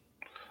Cold,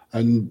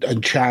 and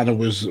China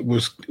was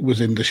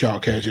in the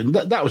shark cage, and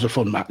that was a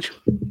fun match.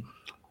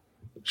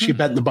 She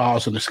bent the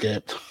bars and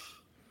escaped.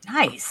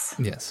 Nice.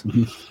 Yes.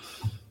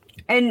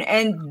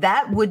 And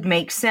that would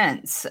make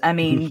sense. I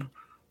mean,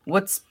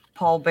 what's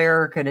Paul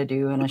Bearer going to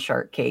do in a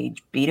shark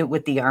cage? Beat it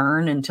with the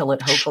urn until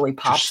it hopefully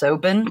pops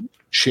open?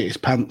 shit his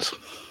pants.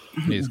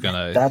 He's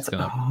gonna. Let's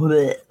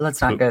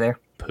not go there.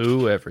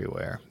 Poo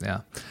everywhere.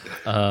 Yeah.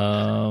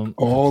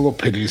 All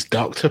up in his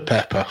Dr.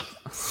 Pepper.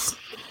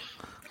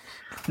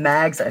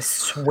 Mags, I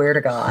swear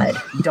to God,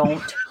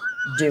 don't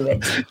do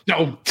it.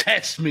 Don't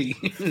test me.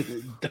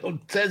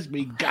 Don't test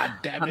me, God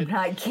damn I'm it.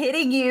 not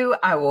kidding you.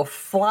 I will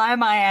fly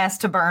my ass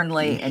to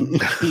Burnley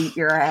and beat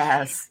your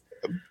ass.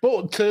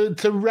 But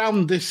to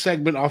round this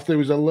segment off, there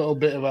was a little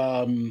bit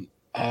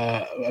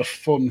of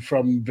fun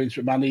from Vince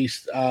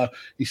McMahon.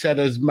 He said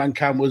as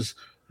Mankind was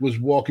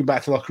walking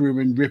back to the locker room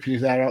and ripping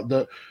his hair out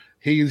that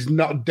he is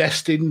not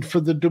destined for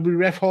the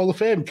WWF Hall of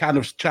Fame, kind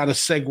of trying to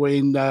segue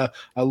in a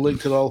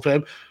link to the Hall of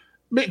Fame.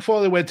 Mick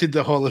Foley went into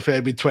the Hall of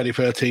Fame in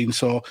 2013,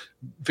 so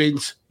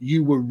Vince,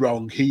 you were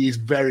wrong. He is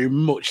very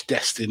much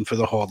destined for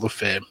the Hall of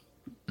Fame.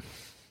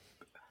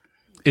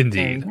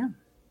 Indeed.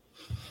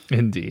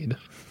 Indeed.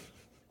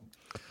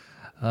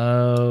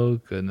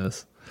 Oh,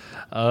 goodness.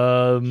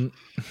 After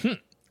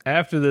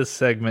this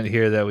segment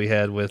here that we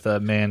had with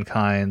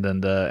Mankind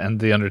and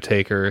The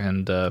Undertaker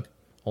and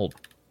old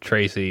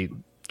Tracy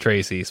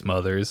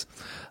Smothers,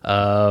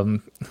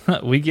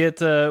 we do get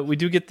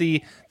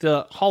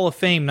the Hall of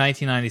Fame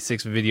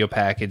 1996 video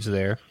package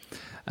there.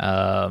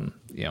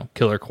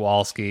 Killer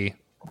Kowalski,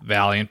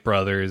 Valiant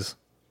Brothers,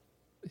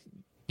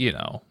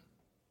 the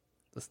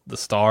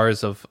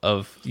stars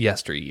of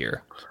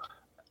yesteryear.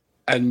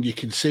 And you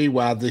can see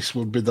why this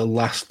would be the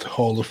last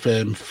Hall of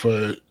Fame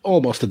for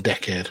almost a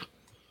decade.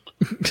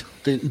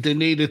 They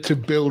needed to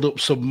build up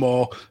some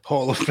more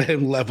Hall of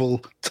Fame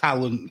level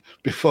talent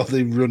before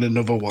they run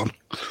another one.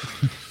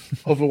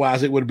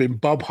 Otherwise, it would have been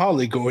Bob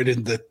Holly going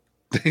in the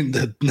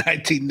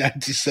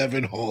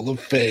 1997 Hall of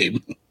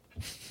Fame.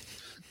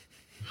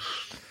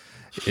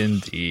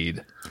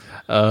 Indeed.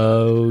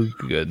 Oh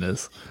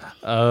goodness.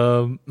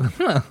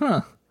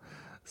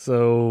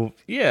 So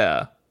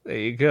yeah, there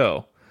you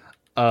go.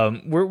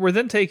 We're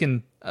then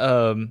taken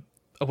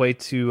away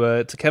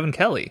to Kevin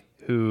Kelly,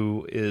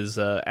 who is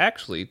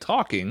actually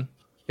talking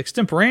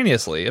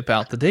extemporaneously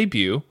about the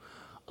debut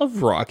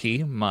of Rocky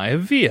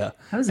Maivia.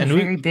 That was a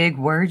very big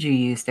word you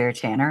used there,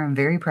 Tanner. I'm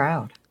very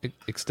proud.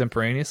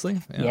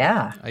 Extemporaneously?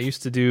 Yeah. I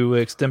used to do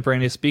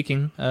extemporaneous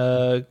speaking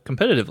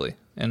competitively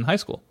in high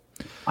school.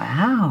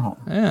 Wow.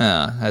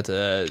 Yeah, I had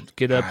to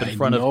get up in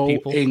front of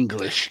people.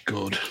 English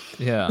good.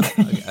 Yeah,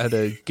 I had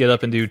to get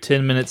up and do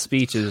 10-minute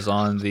speeches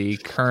on the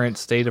current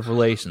state of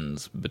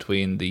relations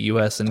between the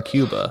U.S. and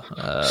Cuba.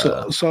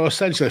 So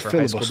essentially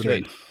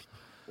filibustering.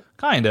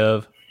 Kind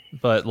of,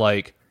 but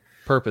like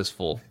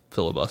purposeful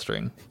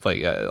filibustering.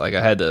 Like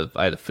I had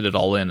to fit it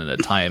all in a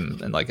time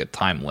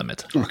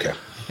limit. Okay.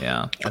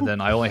 Yeah, and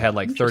then I only had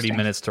like 30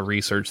 minutes to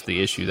research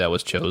the issue that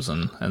was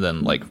chosen, and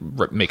then like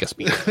make a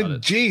speech about it.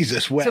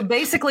 Jesus, so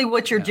basically,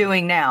 what you're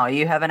doing now,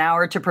 you have an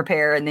hour to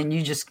prepare, and then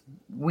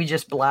we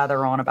just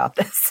blather on about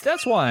this.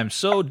 That's why I'm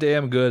so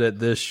damn good at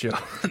this show.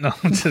 No,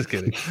 I'm just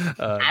kidding.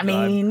 I'm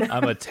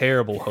a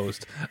terrible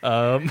host.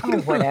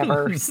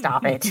 Whatever.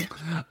 Stop it.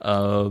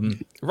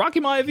 Rocky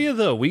Maivia,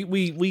 though,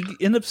 we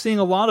end up seeing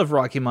a lot of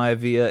Rocky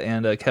Maivia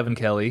and Kevin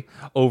Kelly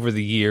over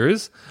the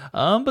years.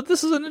 But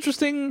this is an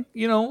interesting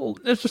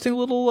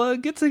little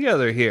get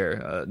together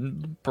here.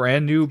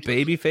 Brand new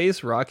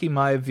babyface Rocky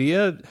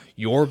Maivia,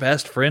 your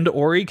best friend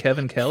Ori,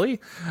 Kevin Kelly.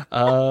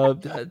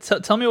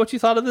 Tell me what you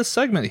thought of this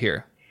segment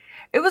here.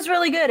 It was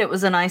really good. It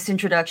was a nice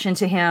introduction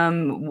to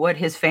him, what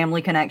his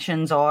family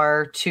connections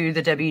are to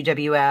the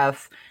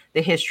WWF,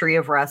 the history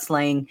of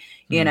wrestling,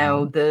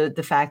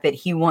 the fact that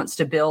he wants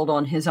to build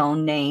on his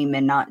own name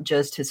and not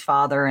just his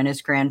father and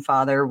his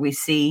grandfather. We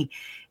see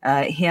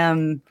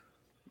him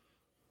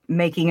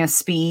making a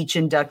speech,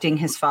 inducting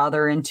his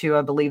father into,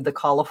 I believe, the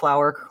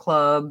Cauliflower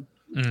Club.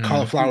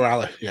 Cauliflower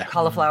Alley, yeah.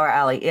 Cauliflower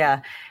Alley,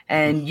 yeah.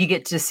 And you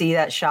get to see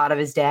that shot of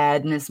his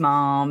dad and his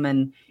mom,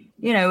 and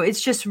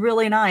it's just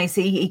really nice.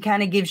 He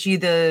kind of gives you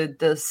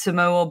the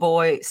Samoan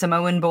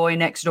boy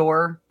next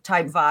door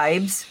type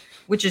vibes,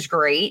 which is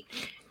great,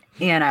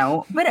 But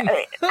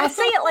I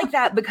say it like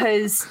that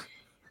because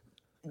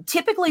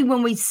typically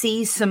when we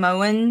see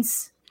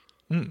Samoans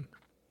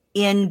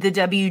in the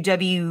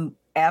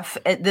WWF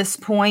at this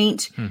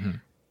point,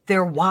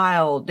 they're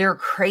wild, they're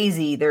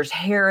crazy, there's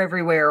hair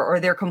everywhere, or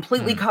they're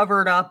completely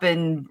covered up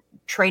and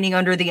training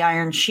under the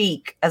Iron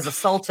Sheik as a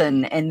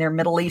sultan, and they're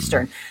Middle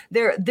Eastern.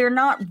 They're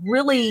not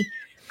really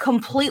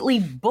completely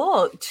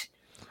booked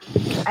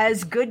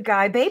as good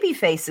guy baby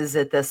faces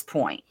at this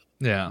point.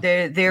 Yeah.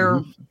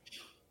 They're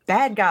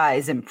bad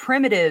guys and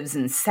primitives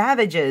and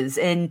savages,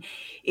 and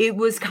it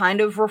was kind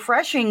of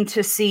refreshing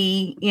to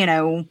see,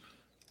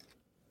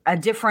 a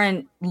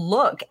different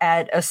look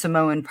at a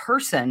Samoan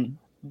person,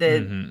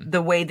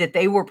 the way that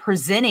they were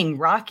presenting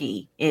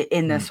Rocky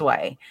in this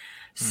way.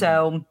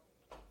 So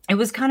it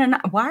was kind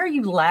of why are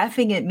you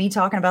laughing at me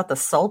talking about the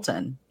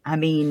Sultan? I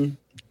mean,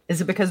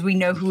 is it because we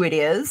know who it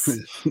is?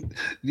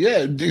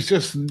 Yeah, it's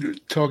just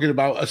talking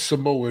about a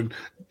Samoan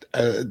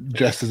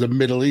dressed as a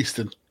Middle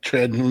Eastern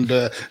trained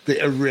under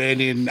the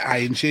Iranian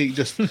Iron Sheik.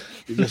 It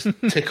just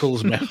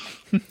tickles me.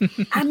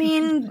 I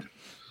mean,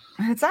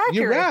 It's accurate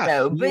You're right.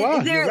 though, You but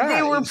are. they You're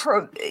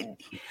right.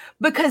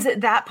 Because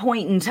at that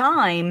point in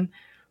time,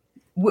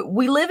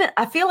 we live in.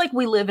 I feel like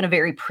we live in a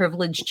very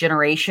privileged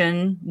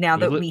generation now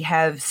that we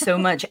have so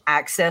much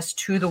access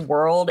to the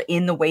world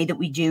in the way that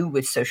we do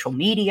with social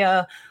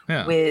media,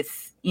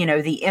 with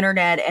the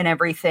internet and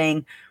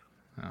everything.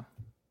 Yeah.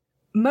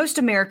 Most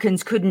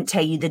Americans couldn't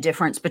tell you the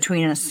difference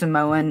between a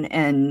Samoan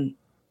and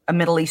a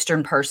Middle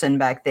Eastern person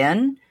back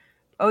then.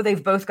 Oh,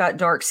 they've both got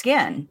dark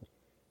skin.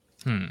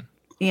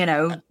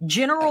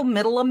 General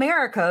middle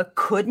America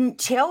couldn't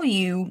tell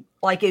you,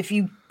 like, if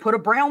you put a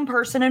brown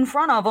person in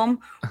front of them,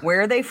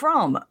 where are they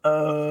from?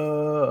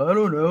 I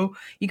don't know.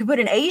 You could put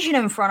an Asian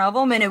in front of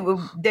them and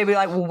they'd be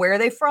like, well, where are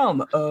they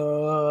from?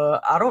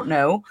 I don't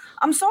know.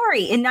 I'm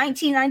sorry. In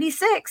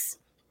 1996,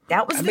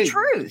 that was the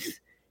truth.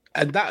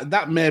 And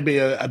that may be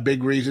a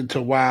big reason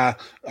to why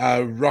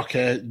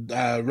Rocky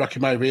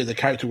Maivia, the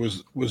character,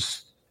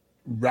 was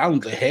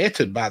roundly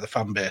hated by the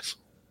fan base.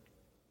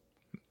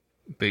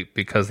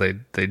 Because they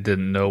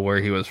didn't know where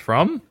he was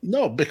from?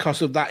 No,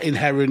 because of that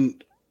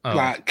inherent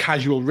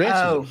casual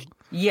racism. Oh,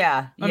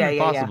 yeah.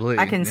 Possibly.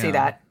 I can see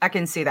that. I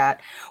can see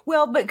that.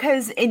 Well,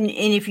 because and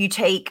if you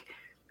take,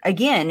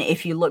 again,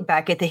 if you look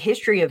back at the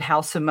history of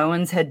how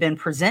Samoans had been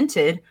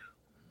presented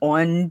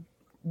on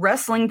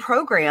wrestling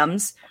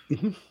programs,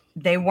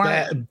 they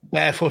weren't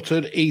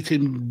barefooted,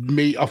 eating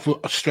meat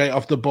straight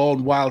off the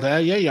bone, wild hair.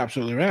 Yeah, you're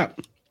absolutely right.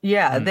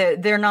 Yeah,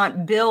 they're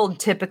not billed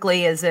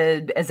typically as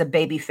a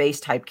baby face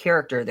type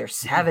character. They're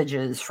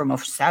savages from a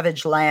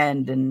savage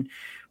land, and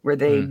where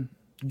they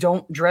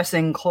don't dress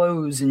in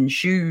clothes and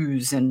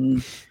shoes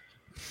and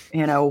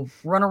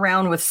run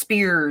around with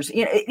spears.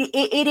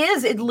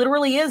 It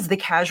literally is the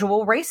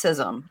casual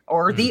racism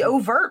or the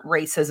overt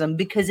racism,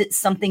 because it's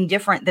something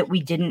different that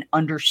we didn't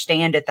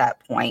understand at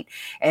that point.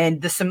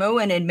 And the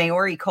Samoan and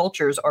Maori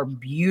cultures are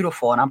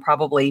beautiful, and I'm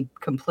probably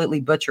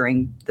completely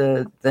butchering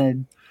the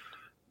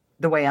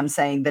way I'm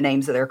saying the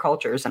names of their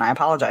cultures, and I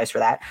apologize for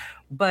that.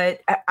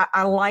 But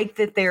I like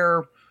that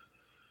they're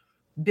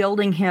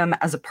building him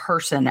as a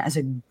person, as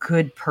a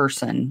good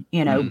person,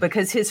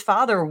 because his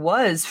father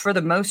was, for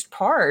the most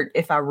part,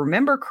 if I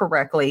remember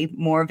correctly,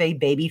 more of a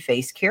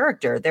babyface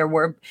character.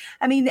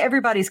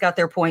 Everybody's got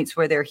their points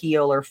where they're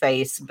heel or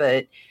face,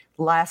 but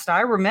last I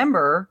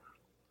remember,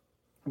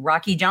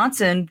 Rocky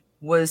Johnson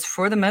was,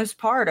 for the most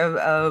part,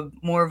 of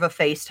more of a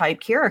face type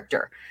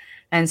character.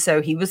 And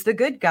so he was the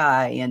good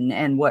guy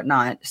and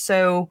whatnot.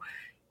 So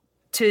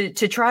to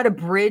try to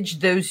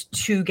bridge those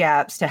two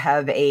gaps, to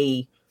have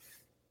a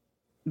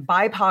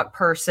BIPOC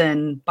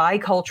person,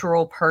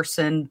 bicultural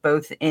person,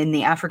 both in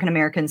the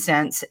African-American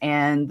sense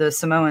and the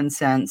Samoan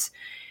sense,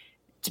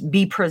 to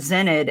be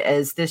presented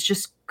as this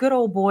just good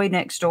old boy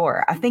next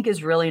door, I think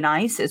is really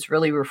nice. It's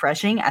really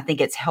refreshing. I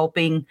think it's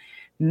helping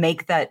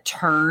make that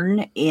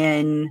turn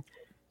in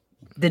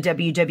the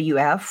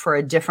WWF for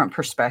a different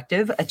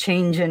perspective, a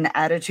change in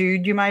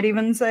attitude, you might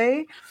even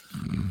say.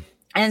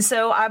 And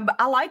so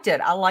I liked it.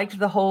 I liked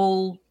the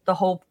whole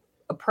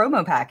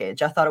promo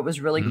package. I thought it was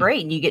really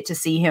great. And you get to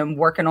see him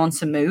working on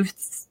some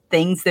moves,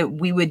 things that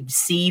we would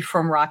see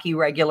from Rocky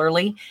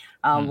regularly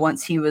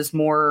once he was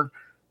more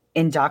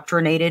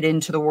indoctrinated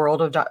into the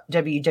world of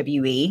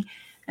WWE.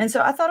 And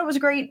so I thought it was a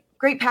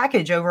great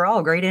package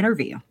overall, great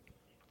interview.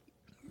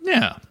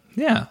 Yeah.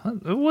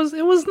 It was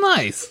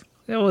nice.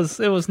 It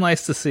was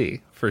nice to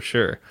see, for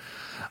sure.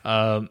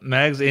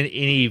 Mags,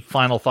 any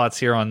final thoughts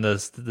here on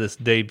this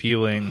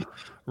debuting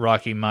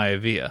Rocky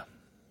Maivia?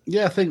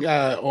 Yeah, I think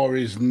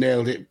Ori's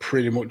nailed it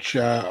pretty much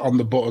on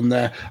the button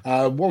there.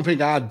 One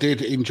thing I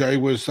did enjoy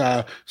was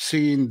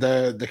seeing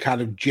the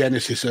kind of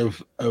genesis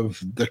of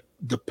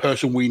the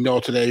person we know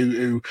today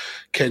who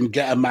can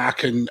get a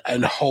mark and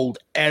hold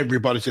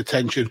everybody's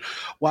attention.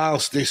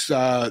 Whilst this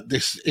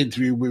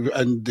interview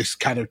and this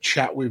kind of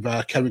chat with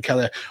Kevin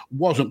Kelly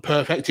wasn't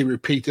perfect, he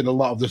repeated a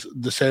lot of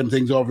the same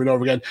things over and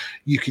over again.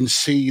 You can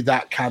see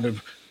that kind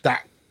of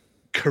that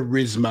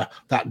charisma,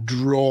 that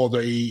draw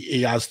that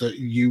he has, that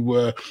you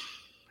were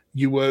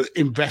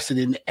invested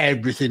in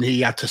everything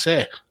he had to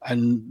say,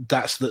 and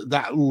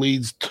that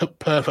leads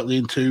perfectly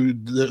into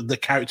the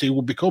character he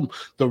will become.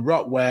 The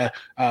Rock, where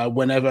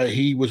whenever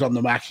he was on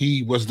the mic,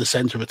 he was the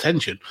center of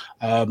attention.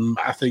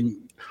 I think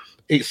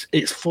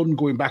it's fun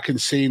going back and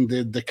seeing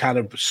the kind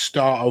of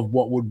start of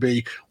what would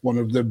be one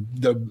of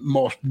the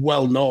most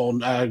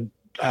well-known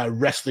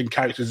wrestling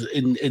characters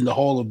in the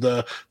whole of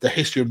the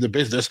history of the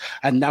business,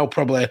 and now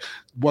probably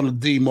one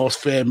of the most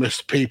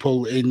famous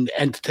people in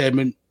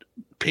entertainment,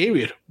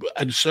 period,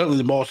 and certainly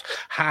the most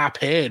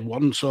high-paid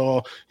one.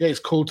 So yeah, it's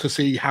cool to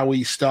see how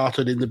he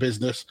started in the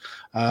business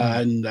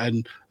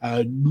and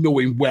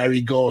knowing where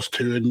he goes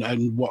to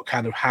and what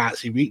kind of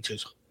heights he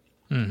reaches.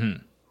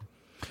 Mm-hmm.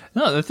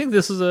 No, I think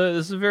this is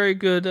a very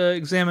good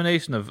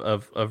examination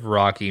of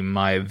Rocky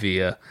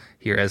Maivia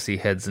here as he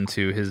heads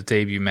into his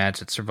debut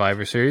match at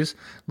Survivor Series.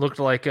 Looked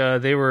like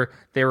they were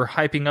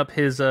hyping up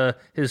his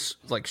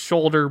like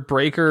shoulder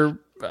breaker,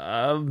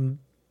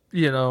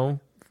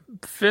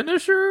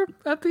 finisher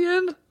at the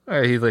end.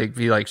 He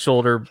did a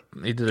shoulder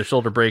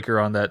breaker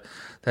on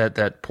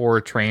that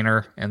poor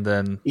trainer, and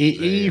then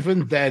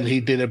even then he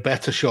did a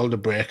better shoulder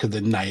breaker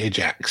than Nia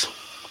Jax.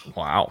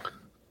 Wow.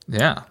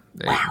 Yeah.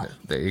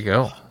 There you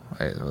go.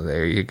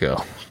 There you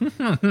go.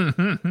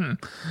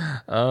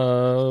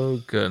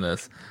 Oh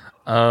goodness.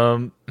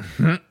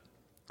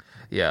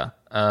 Yeah.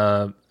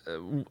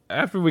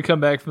 After we come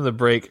back from the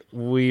break,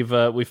 we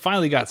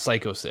finally got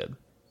Psycho Sid.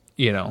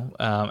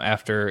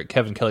 After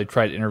Kevin Kelly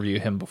tried to interview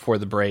him before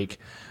the break,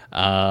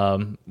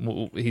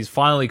 he's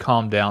finally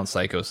calmed down,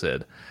 Psycho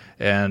Sid,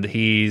 and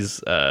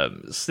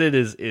Sid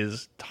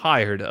is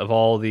tired of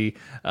all the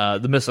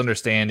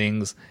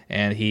misunderstandings,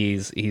 and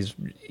he's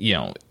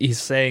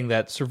saying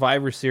that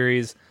Survivor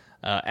Series,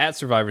 at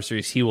Survivor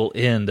Series, he will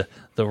end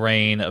the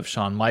reign of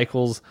Shawn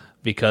Michaels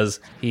because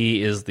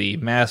he is the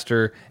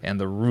master and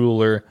the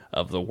ruler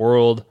of the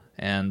world.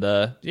 And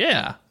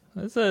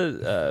it's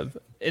an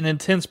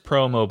intense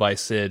promo by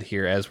Sid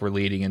here as we're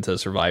leading into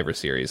Survivor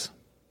Series.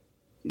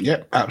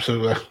 Yep,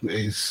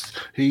 absolutely.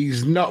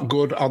 He's not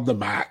good on the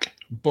mic,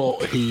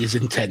 but he is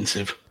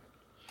intensive.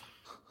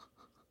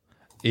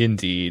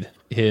 Indeed.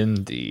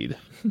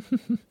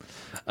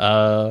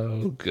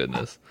 Oh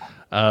goodness.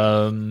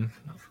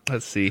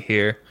 Let's see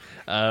here.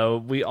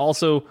 We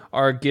also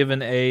are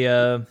given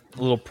a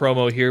little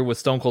promo here with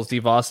Stone Cold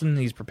Steve Austin.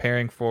 He's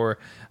preparing for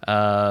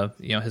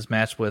his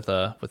match with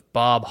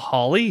Bob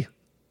Holly.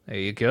 There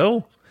you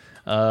go.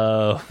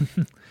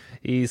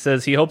 He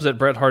says he hopes that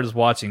Bret Hart is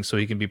watching so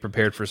he can be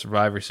prepared for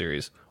Survivor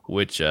Series,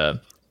 which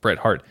Bret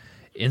Hart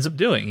ends up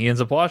doing. He ends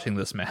up watching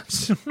this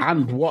match.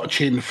 And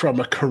watching from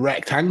a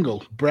correct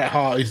angle. Bret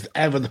Hart is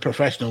ever the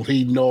professional.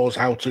 He knows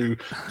how to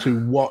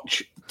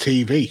watch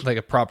TV. Like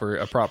a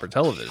proper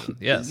television,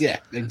 yes. Yeah,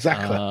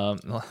 exactly.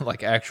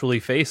 Like actually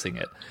facing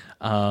it.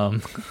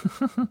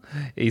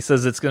 He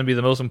says it's going to be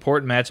the most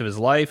important match of his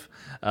life.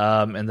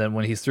 And then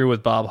when he's through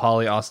with Bob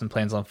Holly, Austin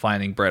plans on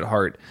finding Bret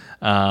Hart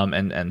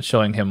and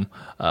showing him,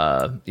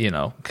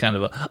 kind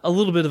of a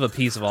little bit of a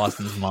piece of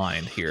Austin's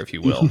mind here, if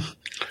you will.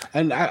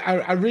 And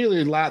I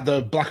really like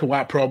the black and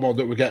white promo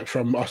that we get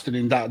from Austin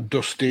in that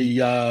dusty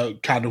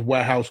kind of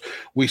warehouse.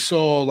 We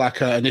saw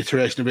like an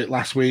iteration of it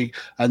last week,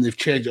 and they've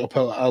changed it up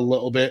a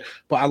little bit.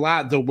 But I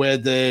like the way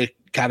they're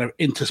kind of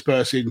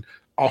interspersing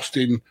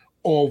Austin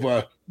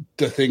over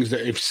the things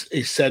that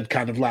he said,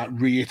 kind of like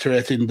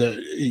reiterating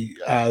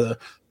the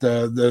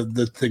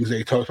things that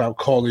he talked about,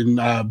 calling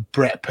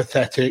Bret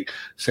pathetic,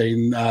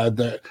 saying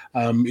that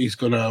he's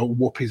going to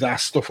whoop his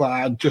ass, stuff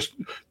like that. Just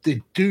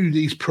they do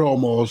these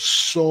promos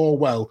so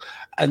well,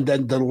 and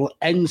then the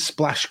end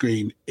splash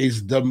screen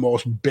is the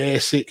most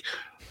basic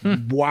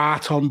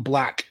white on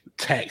black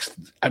text.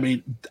 I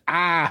mean,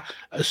 as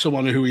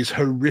someone who is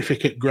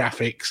horrific at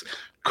graphics,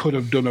 could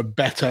have done a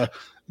better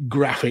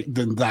graphic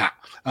than that.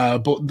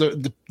 But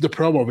the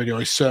promo video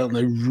is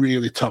certainly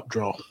really top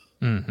draw.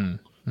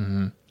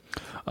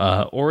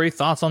 Ori,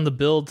 thoughts on the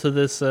build to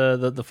this,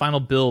 the final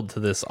build to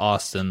this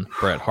Austin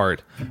Bret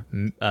Hart?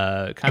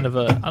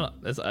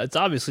 It's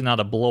obviously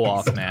not a blow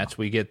off match.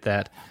 We get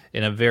that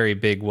in a very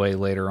big way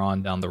later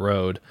on down the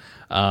road.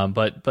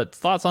 But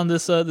thoughts on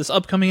this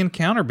upcoming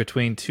encounter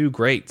between two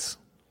greats?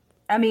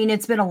 I mean,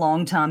 it's been a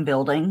long time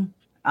building,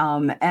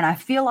 and I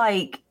feel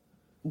like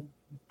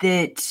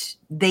that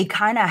they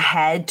kind of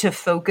had to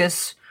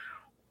focus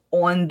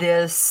on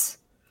this,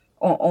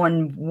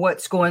 on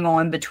what's going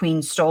on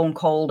between Stone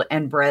Cold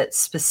and Bret,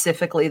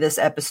 specifically this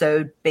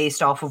episode,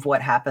 based off of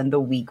what happened the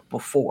week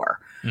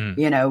before.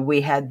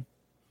 We had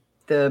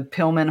the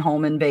Pillman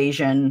home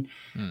invasion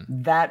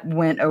that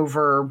went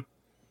over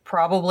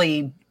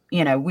probably,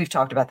 we've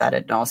talked about that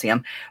ad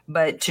nauseum,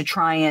 but to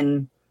try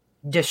and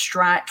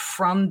distract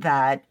from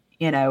that,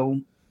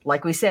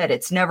 like we said,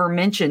 it's never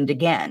mentioned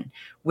again,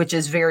 which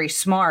is very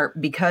smart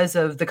because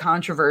of the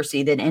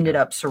controversy that ended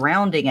up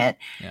surrounding it.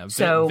 Yeah,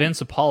 so Vince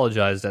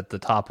apologized at the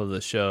top of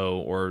the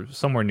show, or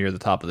somewhere near the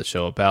top of the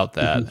show, about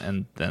that,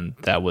 and then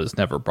that was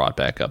never brought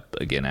back up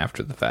again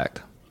after the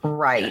fact.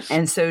 Right. Yes.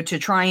 And so to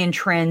try and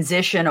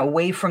transition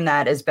away from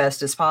that as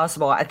best as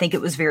possible, I think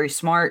it was very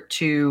smart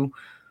to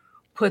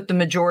put the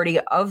majority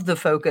of the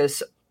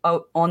focus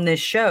on this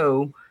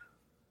show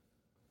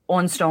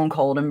on Stone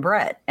Cold and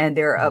Bret and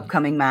their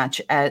upcoming match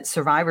at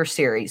Survivor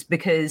Series.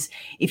 Because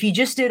if you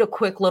just did a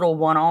quick little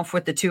one-off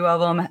with the two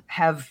of them,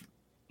 have,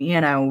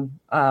 Stone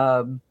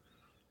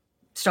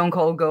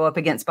Cold go up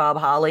against Bob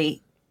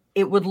Holly,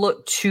 it would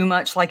look too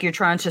much like you're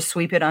trying to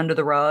sweep it under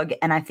the rug.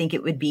 And I think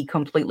it would be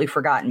completely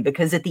forgotten,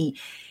 because at the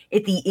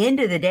end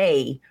of the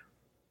day,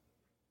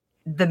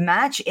 the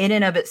match in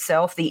and of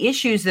itself, the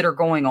issues that are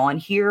going on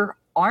here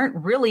aren't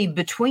really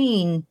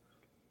between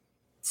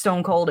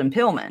Stone Cold and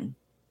Pillman.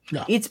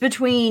 No. It's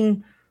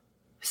between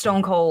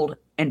Stone Cold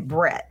and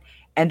Bret.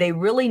 And they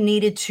really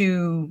needed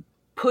to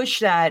push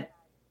that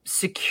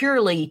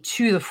securely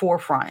to the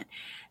forefront.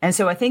 And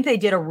so I think they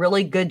did a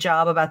really good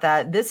job about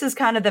that. This is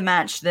kind of the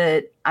match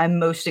that I'm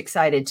most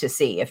excited to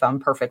see, if I'm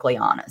perfectly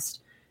honest.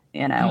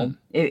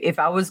 If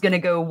I was going to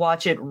go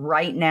watch it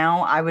right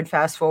now, I would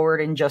fast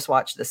forward and just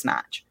watch this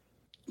match.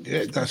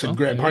 Yeah, that's a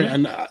great point.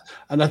 And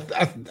I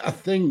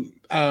think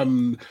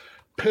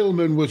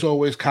Pillman was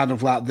always kind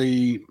of like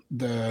the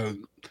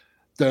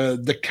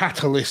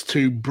catalyst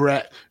to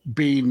Bret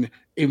being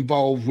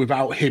involved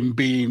without him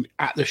being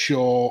at the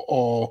show,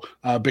 or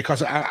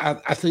because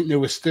I think there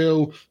were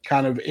still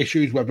kind of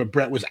issues whether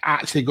Bret was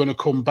actually going to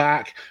come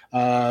back.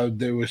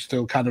 There was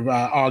still kind of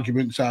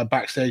arguments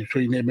backstage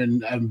between him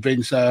and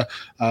Vince to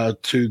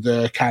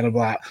the kind of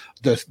like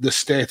the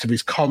state of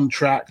his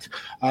contract.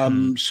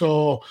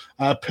 So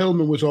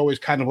Pillman was always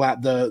kind of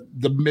like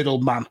the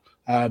middleman.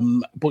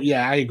 But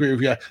yeah, I agree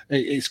with you.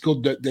 It's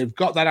good that they've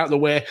got that out of the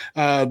way.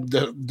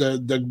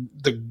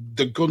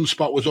 The gun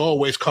spot was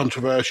always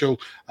controversial,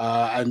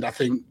 and I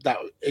think that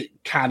it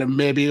kind of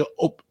maybe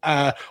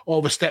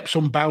overstepped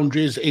some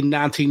boundaries in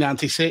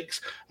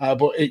 1996.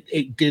 But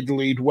it did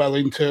lead well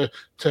into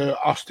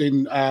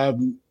Austin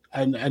and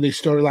his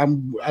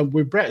storyline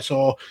with Bret.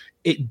 So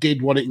it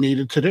did what it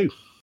needed to do.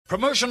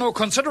 Promotional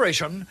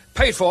consideration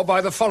paid for by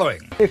the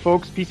following. Hey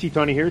folks, PC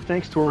Tony here.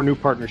 Thanks to our new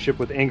partnership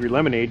with Angry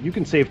Lemonade, you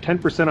can save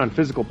 10% on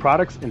physical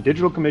products and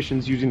digital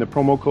commissions using the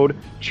promo code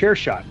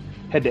ChairShot.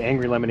 Head to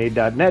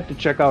angrylemonade.net to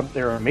check out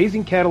their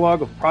amazing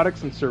catalog of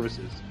products and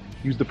services.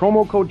 Use the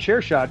promo code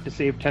ChairShot to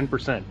save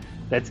 10%.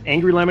 That's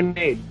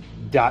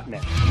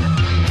angrylemonade.net.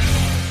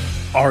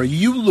 Are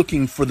you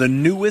looking for the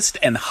newest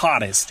and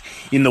hottest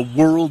in the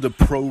world of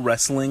pro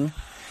wrestling?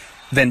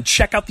 Then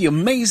check out the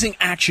amazing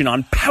action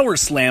on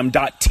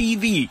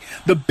Powerslam.tv,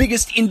 the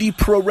biggest indie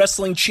pro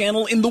wrestling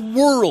channel in the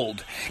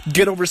world.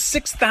 Get over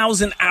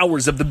 6,000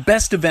 hours of the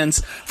best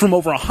events from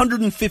over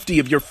 150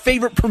 of your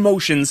favorite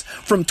promotions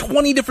from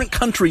 20 different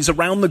countries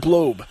around the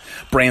globe.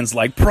 Brands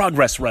like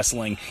Progress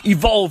Wrestling,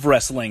 Evolve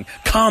Wrestling,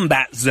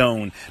 Combat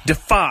Zone,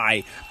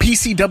 Defy,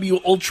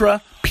 PCW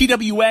Ultra,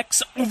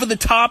 PWX, Over the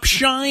Top,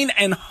 Shine,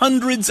 and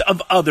hundreds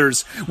of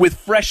others with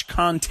fresh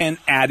content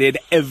added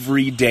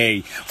every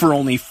day for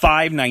only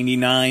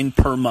 $5.99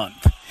 per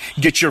month.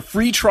 Get your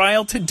free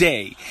trial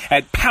today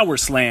at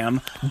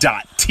Powerslam.tv.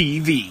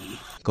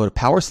 Go to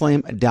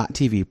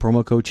Powerslam.tv,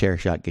 promo code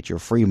ChairShot, get your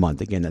free month.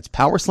 Again, that's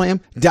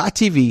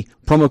Powerslam.tv,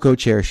 promo code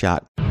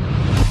ChairShot.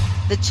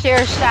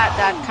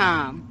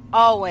 TheChairShot.com.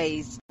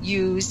 Always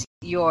use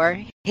your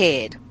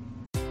head.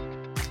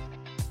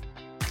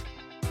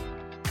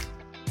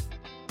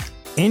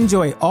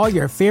 Enjoy all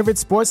your favorite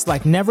sports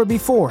like never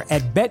before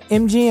at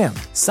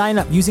BetMGM. Sign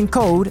up using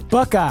code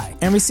Buckeye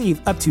and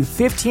receive up to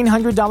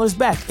 $1,500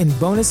 back in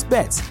bonus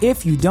bets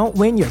if you don't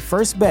win your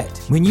first bet.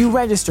 When you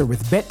register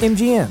with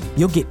BetMGM,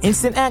 you'll get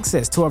instant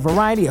access to a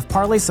variety of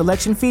parlay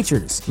selection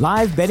features,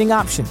 live betting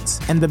options,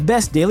 and the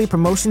best daily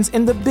promotions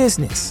in the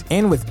business.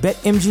 And with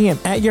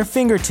BetMGM at your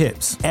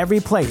fingertips, every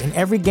play and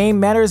every game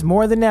matters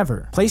more than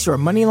ever. Place your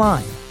money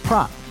line,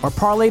 prop, or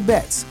parlay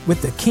bets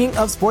with the king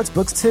of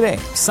sportsbooks today.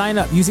 Sign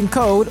up using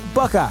code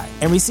Buckeye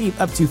and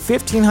receive up to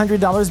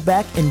 $1,500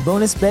 back in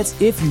bonus bets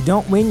if you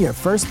don't win your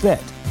first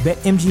bet.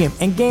 BetMGM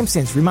and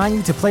GameSense remind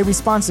you to play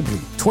responsibly.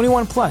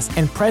 21 plus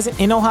and present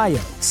in Ohio,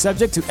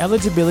 subject to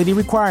eligibility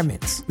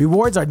requirements.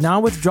 Rewards are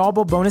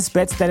non-withdrawable bonus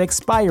bets that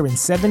expire in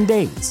 7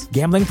 days.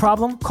 Gambling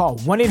problem? Call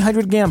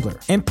 1-800-GAMBLER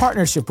in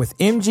partnership with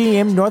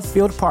MGM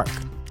Northfield Park.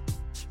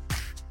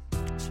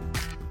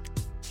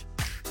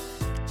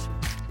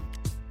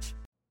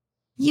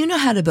 You know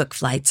how to book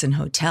flights and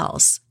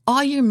hotels.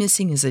 All you're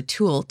missing is a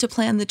tool to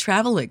plan the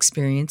travel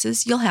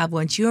experiences you'll have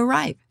once you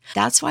arrive.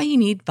 That's why you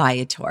need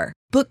Viator.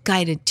 Book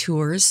guided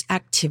tours,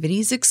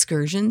 activities,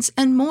 excursions,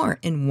 and more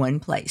in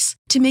one place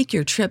to make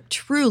your trip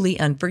truly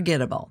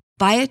unforgettable.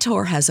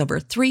 Viator has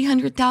over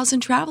 300,000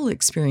 travel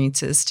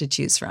experiences to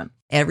choose from.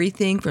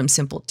 Everything from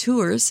simple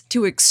tours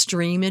to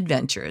extreme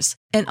adventures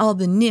and all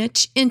the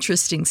niche,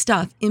 interesting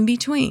stuff in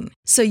between.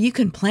 So you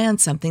can plan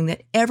something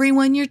that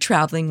everyone you're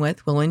traveling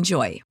with will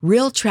enjoy.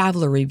 Real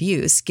traveler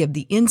reviews give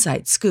the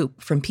inside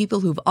scoop from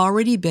people who've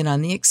already been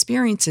on the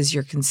experiences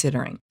you're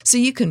considering. So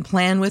you can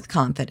plan with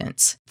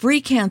confidence.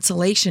 Free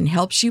cancellation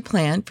helps you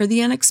plan for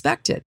the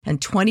unexpected.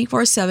 And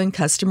 24/7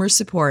 customer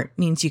support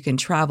means you can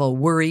travel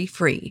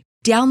worry-free.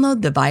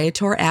 Download the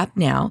Viator app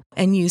now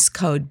and use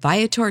code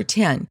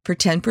Viator10 for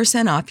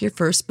 10% off your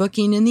first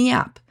booking in the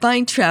app.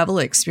 Find travel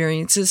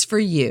experiences for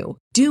you.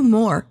 Do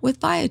more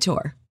with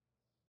Viator.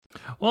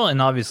 Well,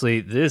 and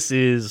obviously this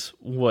is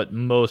what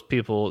most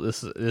people,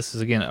 this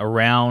is again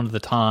around the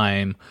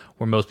time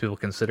where most people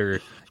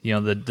consider,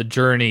 the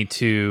journey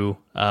to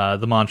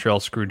the Montreal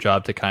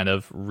Screwjob to kind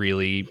of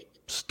really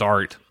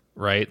start,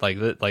 right? Like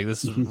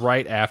this is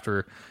right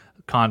after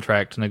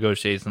contract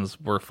negotiations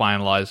were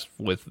finalized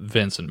with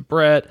Vince and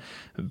Bret,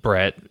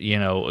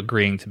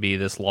 agreeing to be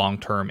this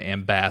long-term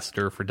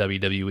ambassador for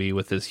WWE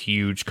with this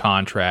huge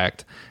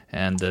contract,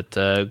 and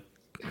that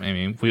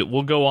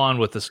we'll go on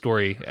with the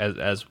story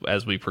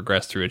as we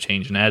progress through a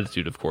change in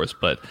attitude, of course,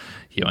 but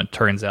it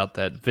turns out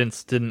that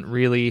Vince didn't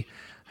really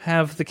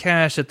have the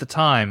cash at the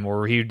time,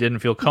 or he didn't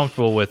feel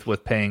comfortable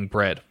with paying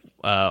Bret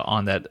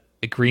on that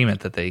agreement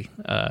that they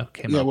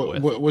came up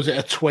with. Was it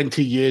a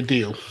 20-year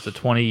deal? It's a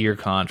 20-year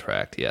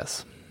contract,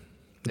 yes.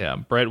 Yeah,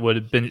 Bret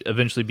would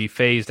eventually be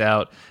phased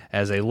out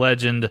as a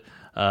legend,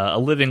 a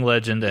living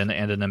legend and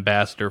an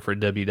ambassador for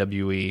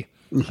WWE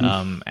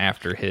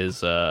after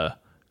his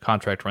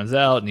contract runs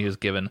out, and he was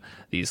given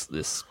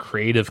this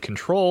creative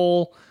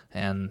control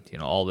and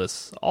all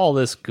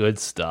this good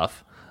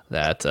stuff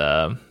that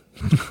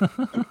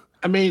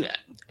I mean,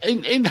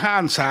 in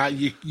hindsight,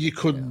 you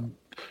could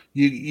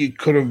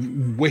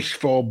have wished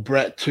for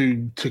Bret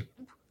to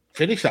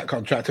finish that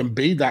contract and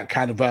be that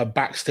kind of a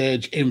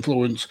backstage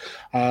influence.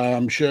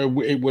 I'm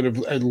sure it would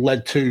have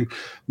led to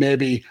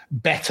maybe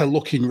better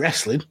looking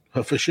wrestling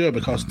for sure,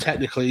 because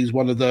technically he's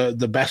one of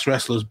the best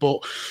wrestlers. But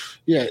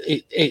yeah,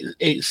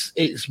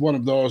 it's one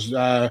of those.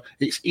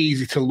 It's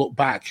easy to look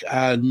back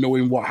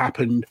knowing what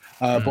happened,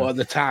 but at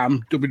the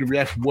time,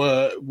 WWF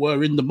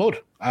were in the mud.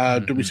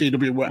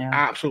 WCW were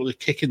absolutely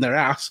kicking their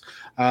ass,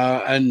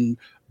 and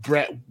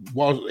Bret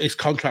his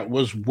contract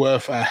was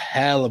worth a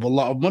hell of a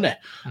lot of money.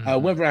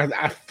 Whether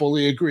I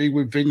fully agree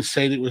with Vince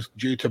saying it was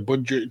due to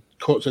budget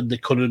cuts and they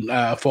couldn't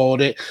afford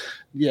it,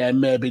 yeah,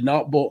 maybe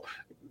not. But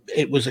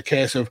it was a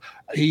case of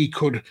he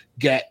could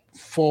get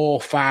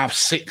 4, 5,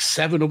 6,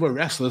 7 other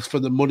wrestlers for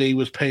the money he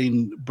was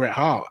paying Bret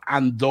Hart,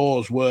 and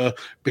those were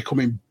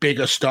becoming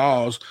bigger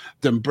stars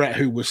than Bret,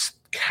 who was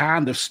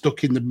kind of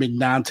stuck in the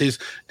mid-90s,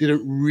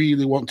 didn't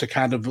really want to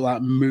kind of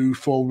like move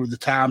forward with the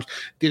times,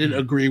 didn't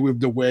agree with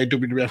the way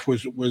WWF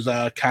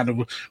was kind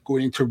of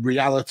going into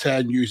reality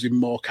and using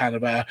more kind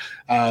of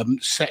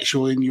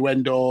sexual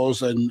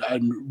innuendos and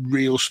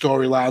real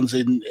storylines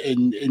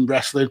in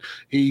wrestling.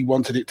 He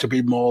wanted it to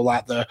be more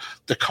like the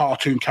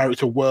cartoon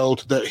character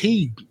world that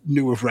he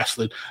knew of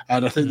wrestling,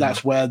 and I think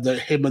that's where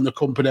him and the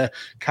company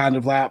kind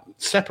of like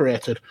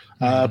separated.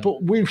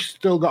 But we've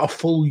still got a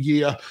full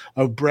year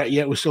of Bret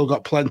yet. We've still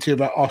got plenty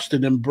of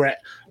Austin and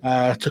Bret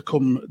to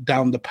come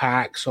down the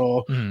park.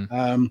 So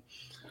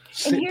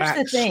sit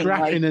back,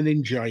 strap in and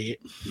enjoy it.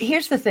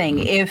 Here's the thing.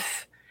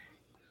 If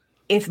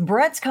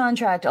Bret's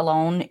contract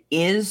alone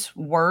is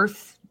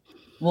worth,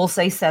 we'll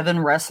say 7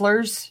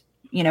 wrestlers,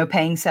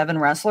 paying 7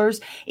 wrestlers.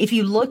 If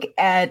you look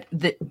at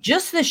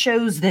just the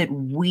shows that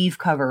we've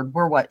covered,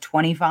 we're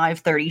 25,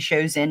 30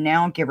 shows in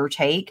now, give or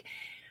take.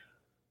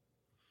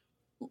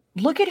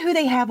 Look at who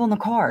they have on the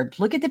card.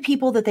 Look at the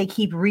people that they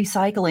keep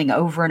recycling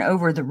over and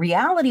over. The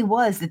reality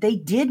was that they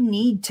did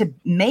need to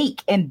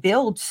make and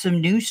build some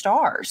new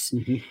stars.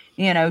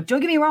 Don't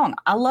get me wrong.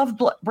 I love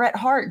Bret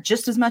Hart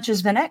just as much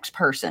as the next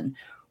person,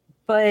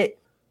 but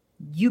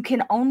you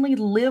can only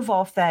live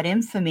off that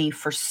infamy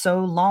for so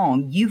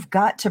long. You've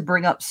got to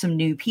bring up some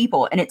new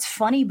people. And it's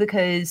funny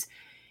because,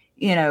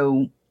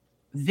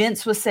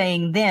 Vince was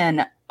saying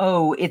then,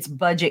 oh, it's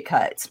budget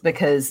cuts,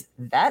 because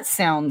that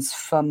sounds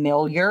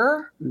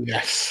familiar.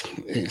 Yes.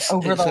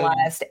 Over the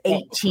last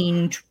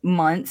 18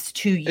 months,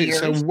 2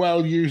 years. It's a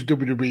well-used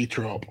WWE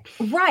trope.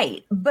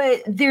 Right.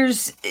 But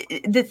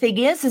the thing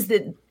is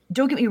that,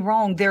 don't get me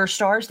wrong, there are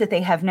stars that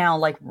they have now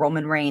like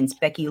Roman Reigns,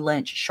 Becky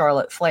Lynch,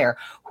 Charlotte Flair,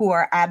 who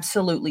are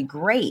absolutely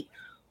great.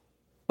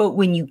 But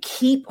when you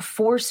keep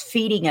force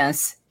feeding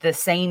us the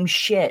same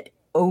shit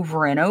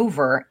over and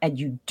over, and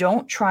you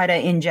don't try to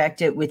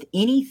inject it with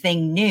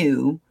anything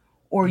new,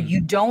 or you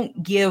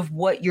don't give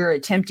what you're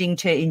attempting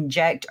to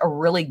inject a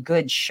really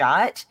good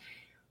shot,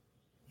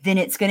 then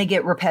it's going to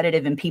get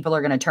repetitive and people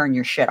are going to turn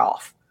your shit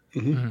off.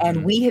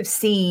 And we have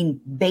seen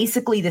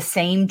basically the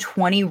same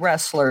 20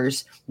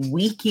 wrestlers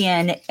week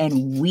in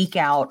and week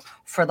out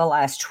for the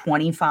last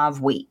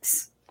 25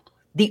 weeks.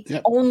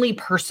 The only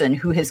person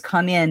who has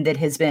come in that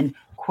has been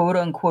quote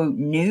unquote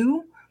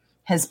new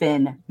has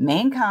been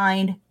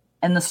Mankind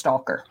and the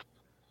Stalker.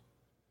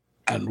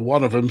 And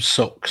one of them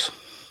sucks.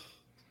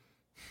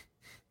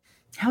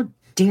 How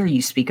dare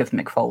you speak of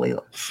Mick Foley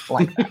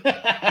like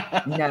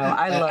that? No,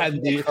 I love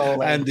Mick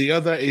Foley. And the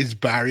other is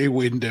Barry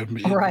Windham.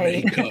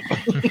 Right.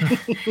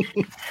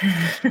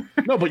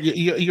 No, but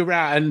you're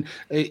right. And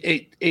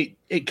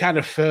it kind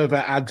of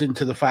further adds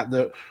into the fact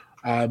that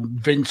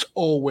Vince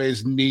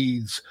always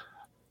needs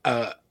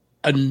a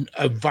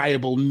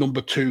viable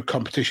number 2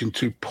 competition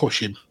to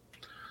push him.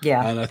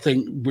 Yeah. And I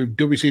think with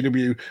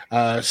WCW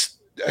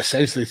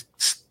essentially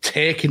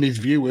taking his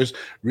viewers,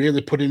 really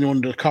putting him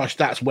under the cosh,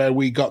 that's where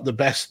we got the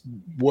best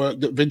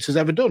work that Vince has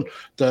ever done.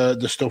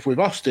 The stuff with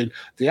Austin,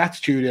 the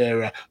Attitude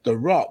Era, The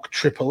Rock,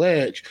 Triple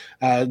H,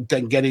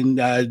 then getting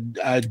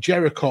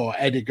Jericho,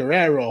 Eddie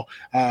Guerrero,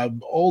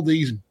 all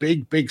these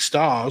big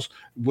stars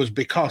was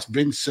because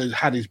Vince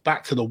had his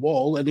back to the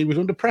wall and he was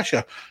under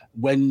pressure.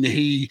 When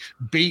he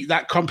beat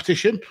that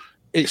competition,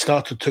 it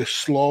started to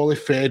slowly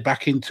fade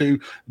back into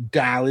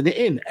dialing it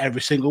in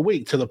every single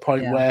week, to the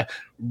point where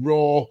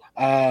Raw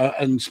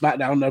and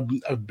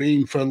SmackDown have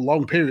been for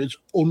long periods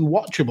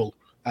unwatchable.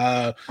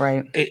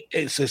 Right.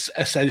 It's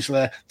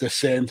essentially the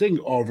same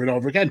thing over and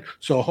over again.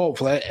 So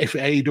hopefully if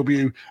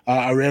AEW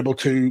are able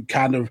to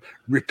kind of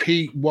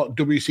repeat what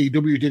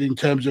WCW did in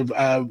terms of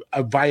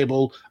a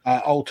viable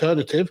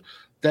alternative,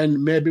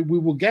 then maybe we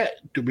will get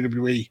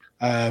WWE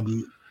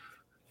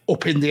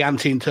up in the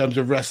ante in terms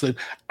of wrestling.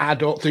 I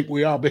don't think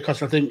we are,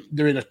 because I think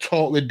they're in a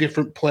totally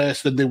different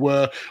place than they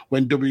were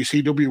when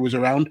WCW was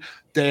around.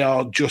 they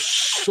are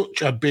just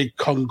such a big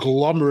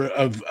conglomerate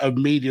of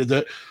media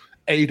that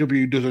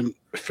AEW doesn't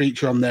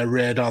feature on their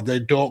radar. They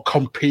don't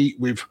compete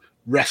with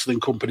wrestling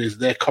companies.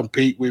 They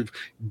compete with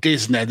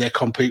Disney. They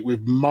compete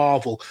with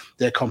Marvel.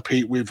 They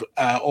compete with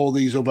all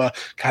these other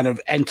kind of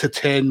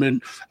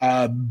entertainment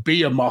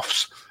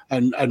behemoths.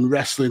 And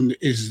wrestling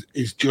is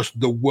just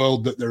the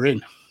world that they're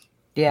in.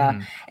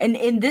 Yeah.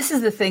 And this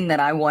is the thing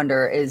that I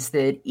wonder is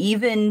that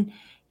even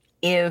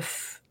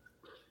if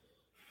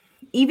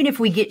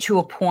we get to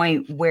a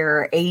point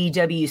where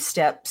AEW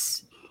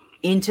steps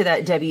into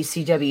that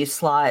WCW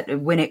slot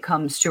when it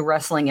comes to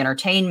wrestling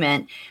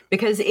entertainment,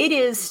 because it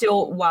is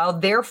still, while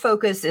their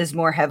focus is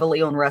more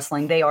heavily on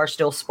wrestling, they are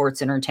still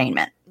sports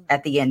entertainment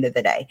at the end of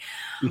the day.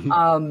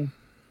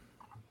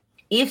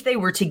 If they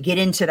were to get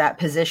into that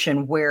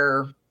position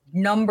where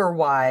number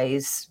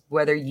wise,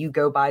 whether you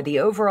go by the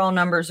overall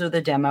numbers or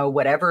the demo,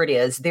 whatever it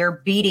is, they're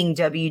beating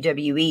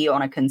WWE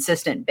on a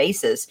consistent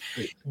basis.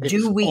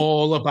 It's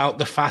all about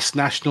the Fast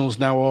Nationals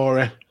now,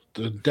 Ori.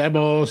 The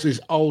demos is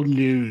old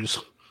news.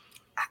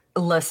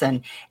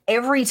 Listen,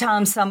 every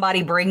time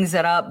somebody brings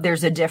it up,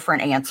 there's a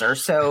different answer.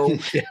 So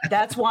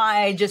that's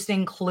why I just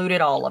included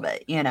all of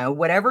it. You know,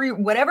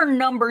 whatever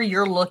number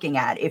you're looking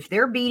at, if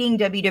they're beating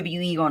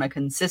WWE on a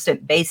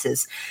consistent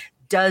basis,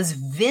 does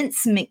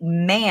Vince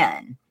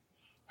McMahon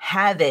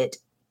have it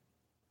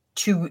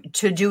to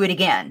do it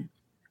again?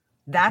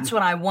 That's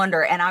what I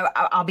wonder. And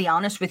I'll be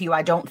honest with you,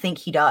 I don't think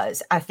he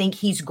does. I think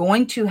he's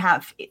going to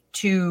have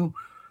to,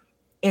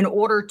 in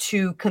order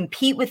to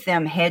compete with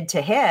them head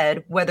to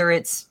head, whether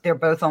it's they're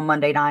both on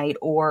Monday night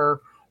or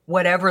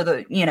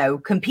whatever,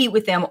 compete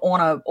with them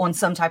on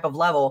some type of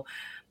level.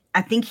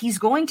 I think he's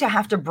going to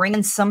have to bring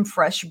in some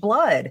fresh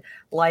blood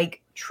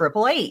like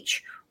Triple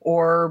H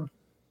or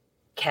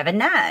Kevin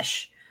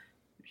Nash.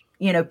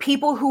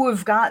 People who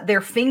have got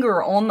their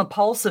finger on the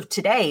pulse of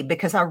today,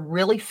 because I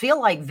really feel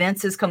like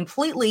Vince is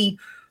completely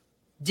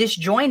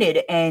disjointed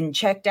and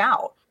checked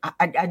out.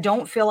 I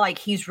don't feel like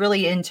he's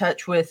really in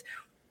touch with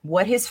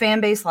what his fan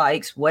base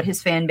likes, what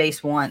his fan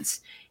base wants.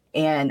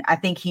 And I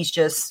think he's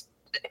just,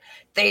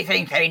 they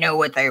think they know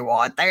what they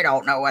want. They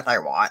don't know what they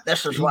want.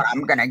 This is what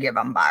I'm going to give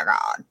them, by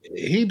God.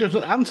 He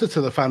doesn't answer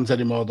to the fans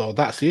anymore, though.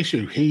 That's the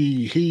issue.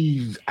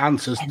 He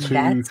answers to...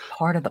 that's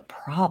part of the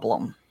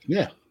problem.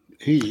 Yeah.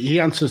 He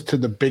answers to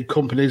the big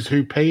companies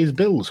who pay his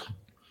bills.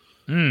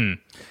 And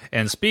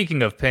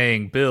speaking of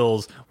paying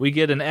bills, we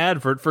get an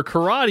advert for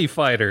Karate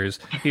Fighters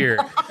here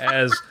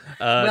as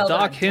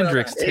Doc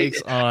Hendricks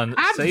takes on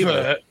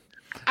Sable.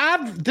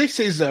 This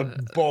is a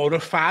bona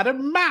fide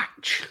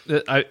match.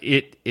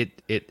 It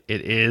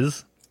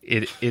is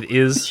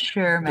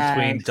sure, Mags.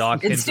 Between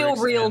Doc Hendricks. It's still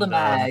real to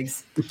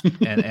Mags.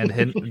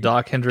 And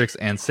Doc Hendricks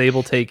and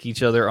Sable take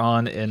each other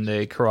on in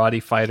a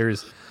Karate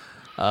Fighters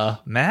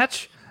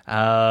match.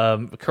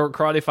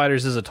 Karate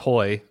Fighters is a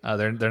toy.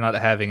 They're not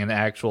having an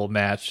actual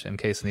match, in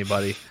case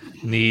anybody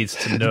needs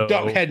to know.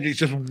 Doc Hendricks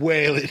just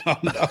wailing on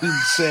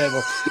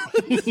Sable.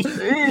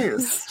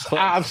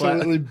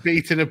 Absolutely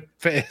beating a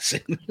face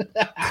in.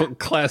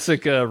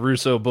 Classic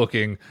Russo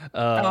booking.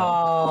 Yeah,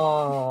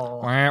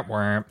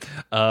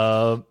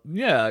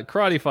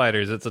 Karate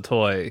Fighters, it's a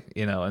toy,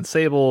 and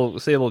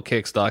Sable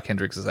kicks Doc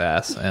Hendricks'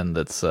 ass, and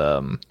it's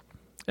fun.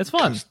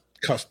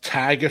 Because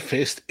Tiger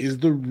Fist is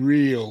the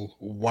real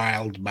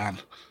wild man.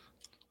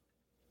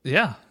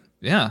 Yeah.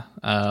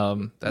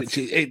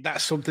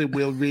 That's something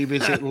we'll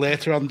revisit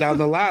later on down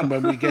the line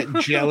when we get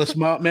jealous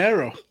Mark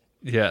Mero.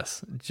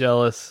 Yes,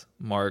 jealous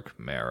Mark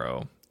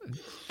Mero.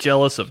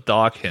 Jealous of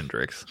Doc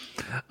Hendricks.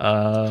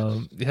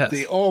 Yes.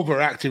 The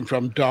overacting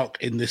from Doc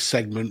in this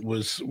segment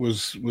was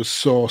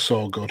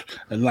so good.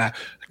 And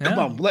come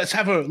on, let's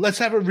have a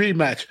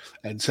rematch.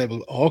 And say,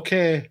 well,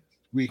 okay,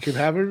 we can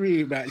have a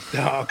rematch,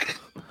 Doc.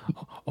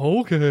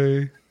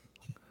 Okay.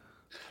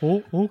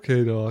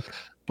 Okay, Doc.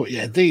 But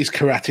yeah, these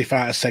Karate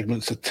Fighter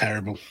segments are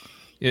terrible.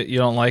 You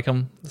don't like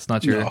them? It's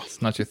not your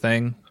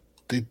thing.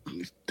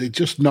 They're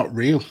just not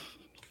real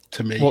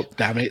to me. Well,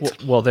 damn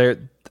it. Well, they're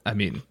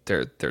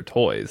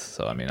toys.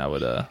 So I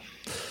would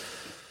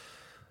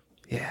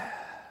yeah.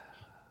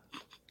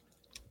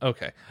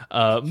 Okay.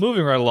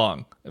 Moving right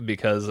along,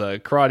 because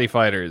Karate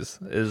Fighters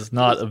is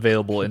not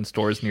available in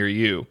stores near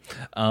you.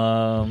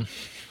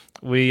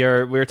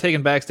 We're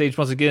taken backstage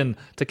once again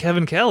to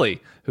Kevin Kelly,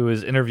 who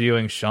is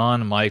interviewing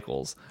Shawn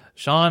Michaels.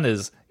 Shawn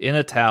is in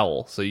a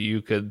towel, so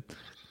you could,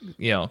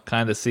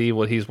 kind of see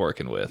what he's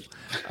working with.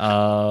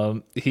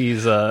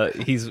 He's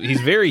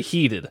very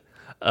heated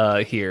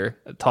here,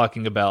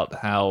 talking about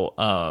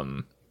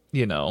how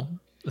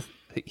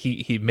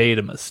he made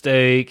a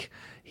mistake.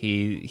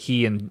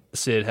 He and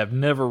Sid have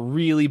never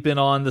really been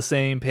on the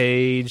same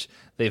page.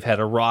 They've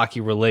had a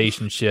rocky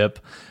relationship,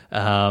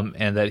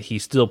 and that he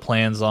still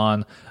plans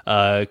on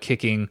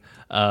kicking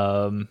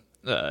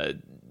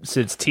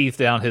Sid's teeth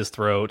down his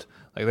throat.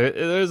 Like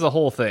there's a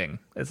whole thing.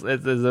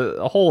 There's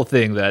a whole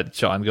thing that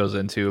Shawn goes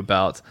into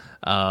about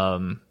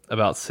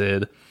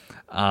Sid,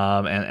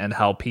 and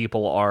how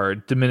people are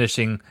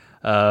diminishing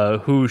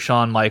who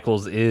Shawn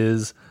Michaels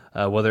is.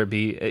 Whether it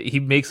be, he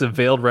makes a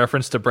veiled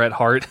reference to Bret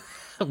Hart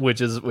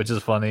which is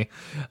funny.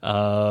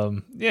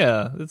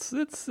 Yeah, it's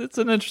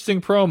an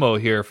interesting promo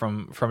here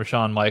from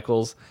Shawn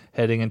Michaels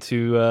heading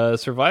into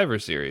Survivor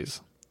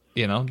Series.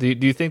 You know, do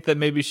you think that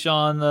maybe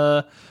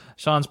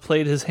Shawn's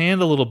played his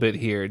hand a little bit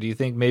here? Do you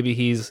think maybe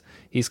he's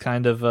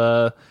kind of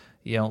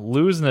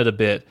losing it a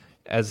bit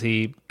as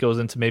he goes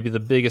into maybe the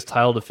biggest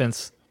title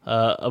defense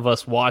of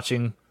us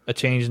watching a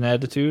change in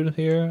attitude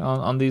here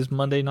on these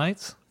Monday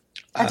nights?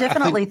 I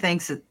definitely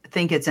think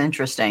it's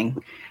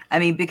interesting. I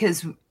mean,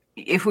 because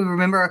if we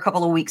remember a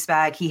couple of weeks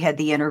back, he had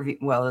the interview.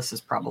 Well, this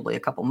is probably a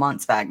couple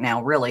months back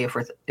now, really,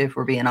 if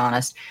we're being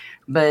honest.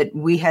 But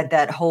we had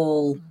that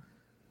whole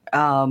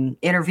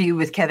interview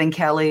with Kevin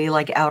Kelly,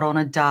 like out on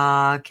a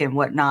dock and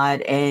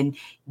whatnot. And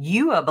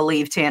you, I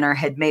believe, Tanner,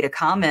 had made a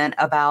comment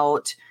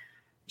about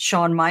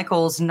Shawn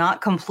Michaels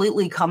not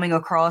completely coming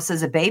across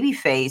as a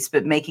babyface,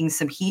 but making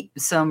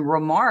some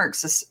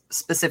remarks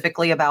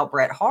specifically about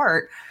Bret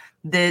Hart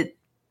that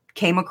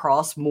came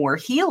across more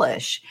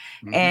heelish.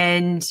 Mm-hmm.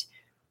 And,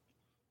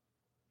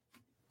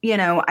 you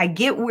know, I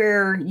get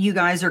where you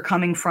guys are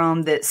coming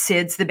from, that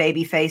Sid's the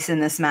babyface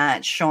in this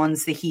match,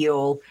 Shawn's the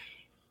heel.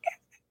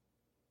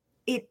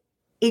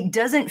 It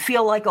doesn't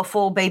feel like a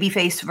full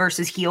babyface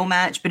versus heel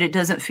match, but it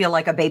doesn't feel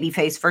like a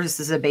babyface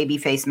versus a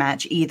babyface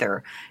match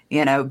either.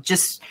 You know,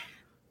 just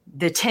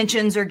the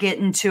tensions are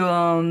getting to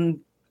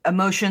them,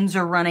 emotions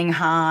are running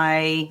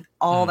high,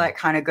 all that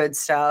kind of good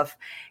stuff.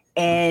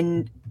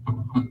 And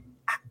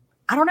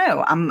I don't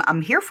know.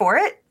 I'm here for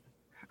it.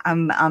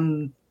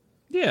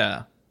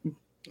 Yeah.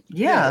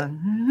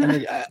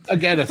 And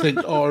again, I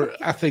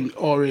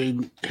think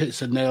Ori hits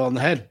the nail on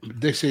the head.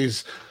 This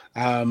is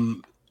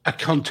a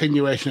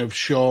continuation of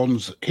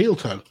Shawn's heel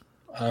turn.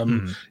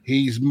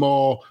 He's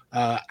more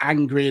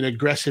angry and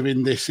aggressive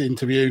in this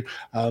interview,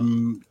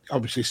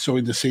 obviously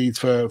sowing the seeds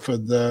for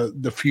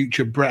the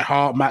future Bret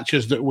Hart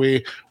matches that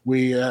we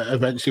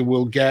eventually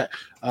will get.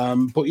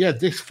 But yeah,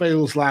 this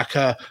feels like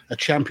a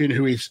champion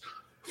who is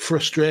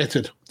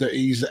frustrated that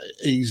he's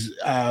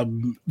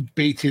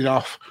beating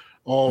off.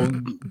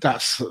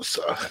 That's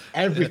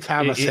every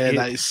time I say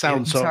that, it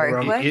sounds so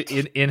wrong.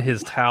 In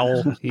his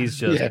towel, he's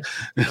just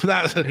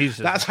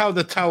that's how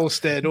the towel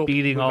stayed up,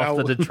 beating off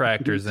the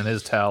detractors in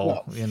his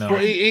towel. You know,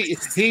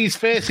 he's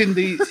facing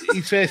these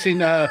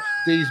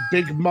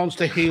big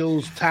monster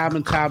heels time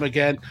and time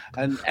again,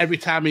 and every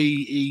time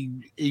he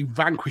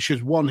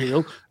vanquishes one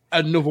heel,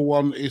 another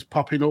one is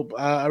popping up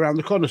around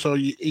the corner. So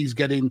he's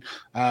getting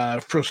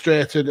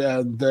frustrated,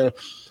 and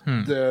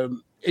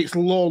it's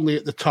lonely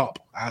at the top.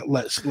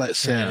 Let's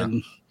say,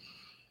 and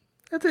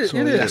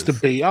he has to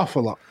beat off a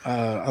lot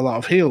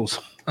of heels.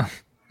 You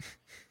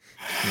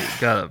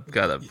gotta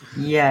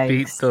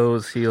beat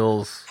those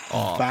heels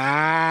off.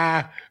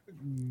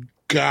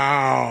 Go!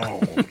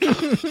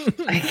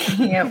 I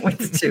can't with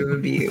the two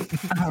of you.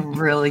 I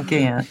really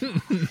can't.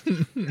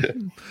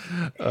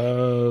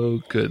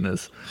 Oh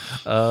goodness.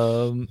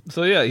 So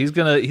yeah, he's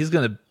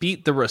gonna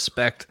beat the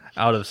respect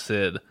out of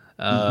Sid.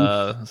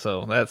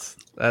 So that's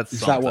is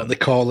something. That what they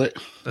call it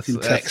in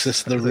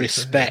Texas? The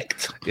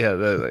respect.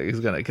 Yeah, he's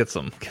gonna get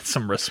some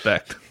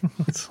respect.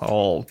 It's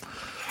all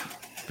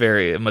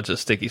very much a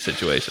sticky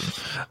situation.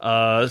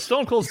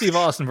 Stone Cold Steve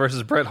Austin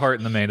versus Bret Hart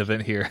in the main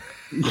event here.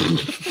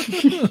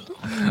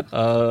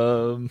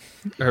 Or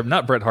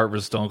not Bret Hart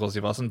versus Stone Cold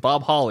Steve Austin.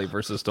 Bob Holly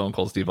versus Stone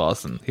Cold Steve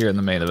Austin here in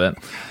the main event.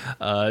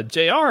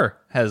 JR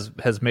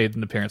has made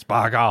an appearance.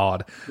 By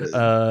God,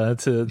 to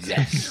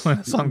join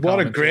us on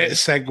what a great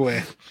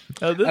segue.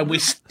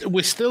 And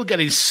we're still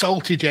getting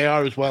salty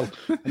JR as well.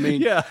 I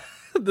mean, yeah.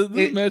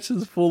 This match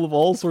is full of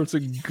all sorts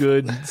of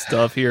good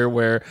stuff here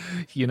where,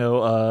 you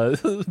know,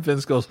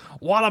 Vince goes,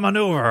 "What a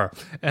maneuver!"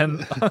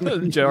 And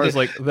JR's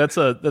like, that's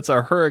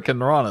a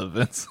Hurricane Rana,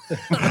 Vince.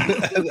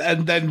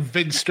 And then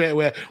Vince straight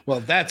away,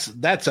 well, that's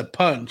a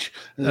punch.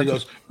 And he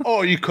goes,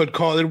 "Oh, you could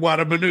call it what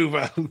a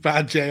maneuver."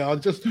 Bad JR.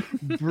 Just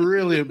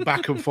brilliant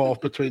back and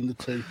forth between the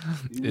two.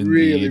 Indeed.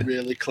 Really,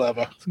 really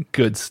clever.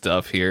 Good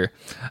stuff here.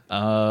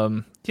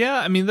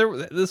 Yeah, I mean,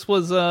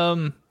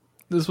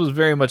 this was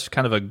very much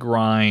kind of a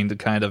grind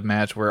kind of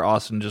match where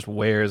Austin just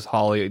wears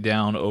Holly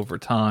down over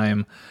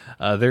time.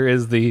 There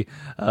is the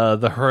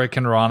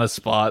Hurricane Rana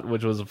spot,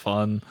 which was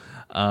fun.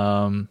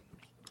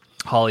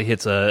 Holly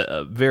hits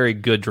a very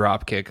good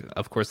drop kick.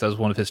 Of course, that was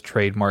one of his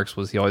trademarks,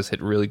 was he always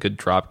hit really good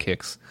drop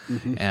kicks.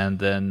 Mm-hmm. And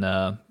then,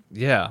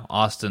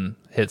 Austin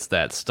hits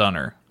that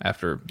stunner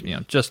after, you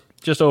know, just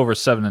over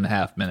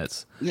 7.5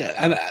 minutes.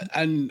 Yeah,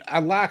 and I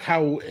like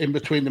how in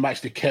between the match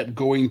they kept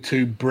going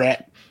to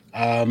Bret.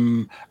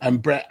 And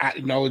Bret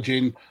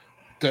acknowledging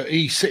that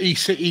he'd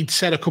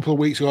said a couple of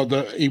weeks ago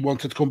that he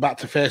wanted to come back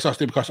to face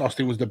Austin because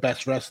Austin was the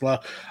best wrestler.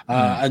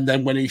 And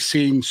then when he's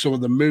seen some of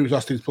the moves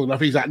Austin's pulling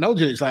off, he's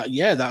acknowledging it. It's like,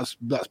 yeah, that's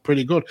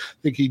pretty good.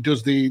 I think he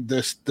does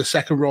the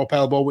second rope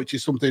elbow, which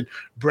is something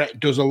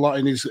Bret does a lot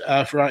in his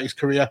throughout his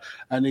career.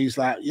 And he's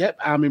like, yep,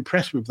 I'm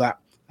impressed with that.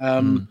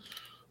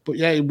 But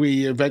yeah,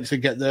 we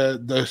eventually get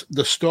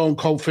the Stone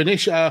Cold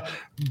finish.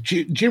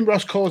 Jim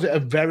Ross calls it a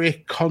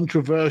very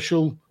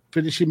controversial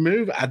finishing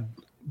move.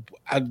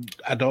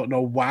 I don't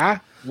know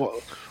why.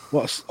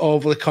 what's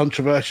overly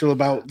controversial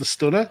about the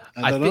stunner?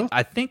 I don't know.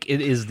 I think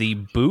it is the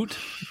boot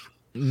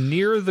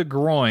near the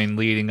groin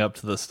leading up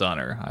to the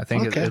stunner. I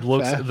think it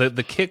looks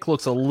the kick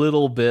looks a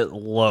little bit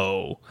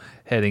low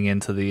heading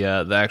into the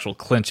actual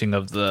clinching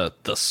of the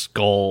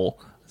skull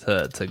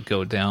to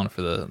go down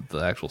for the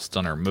actual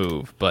stunner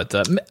move. But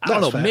I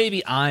don't know. Fair.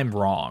 Maybe I'm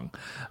wrong.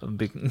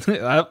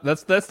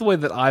 That's the way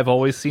that I've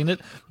always seen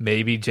it.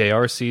 Maybe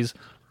JR sees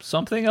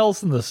something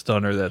else in the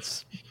stunner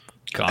that's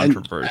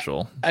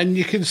controversial. And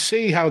you can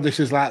see how this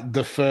is like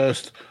the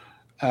first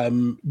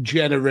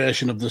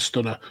generation of the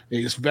stunner.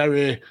 It's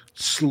very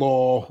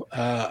slow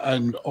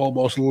and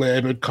almost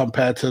laboured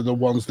compared to the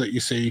ones that you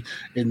see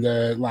in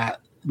the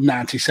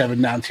 97,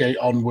 98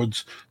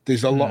 onwards.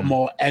 There's a lot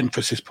more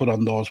emphasis put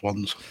on those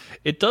ones.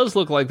 It does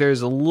look like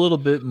there's a little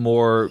bit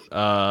more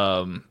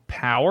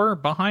power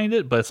behind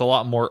it, but it's a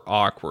lot more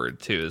awkward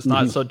too. It's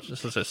not such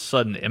a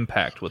sudden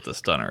impact with the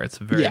stunner. It's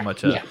very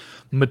much a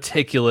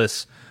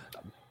meticulous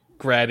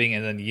grabbing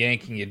and then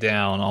yanking you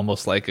down,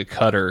 almost like a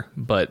cutter.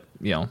 But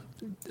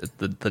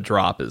the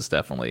drop is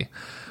definitely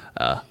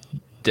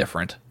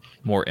different,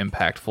 more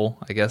impactful,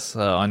 I guess,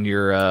 on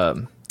your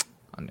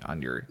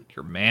on your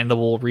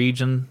mandible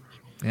region.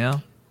 Yeah.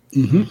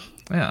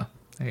 Yeah.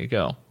 There you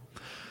go.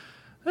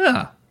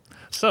 Yeah.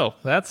 So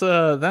that's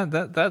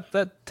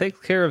that takes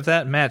care of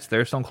that match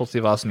there. Stone Cold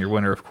Steve Austin, your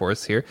winner, of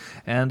course, here.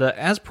 And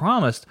as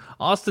promised,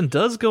 Austin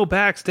does go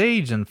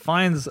backstage and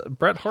finds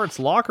Bret Hart's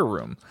locker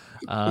room.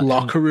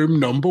 Locker room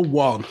number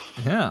 1.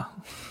 Yeah.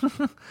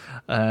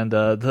 And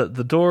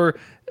the door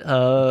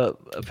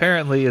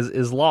apparently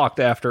is locked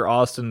after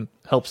Austin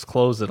helps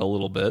close it a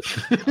little bit.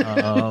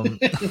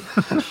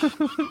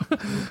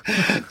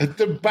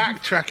 The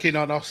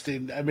backtracking on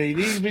Austin. I mean,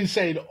 he's been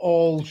saying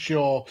all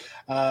show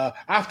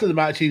after the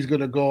match he's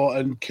going to go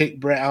and kick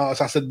Bret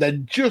Hart's ass, and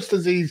then just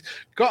as he's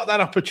got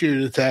that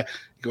opportunity, he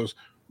goes,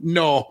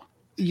 "No,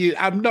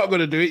 I'm not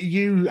going to do it.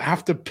 You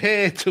have to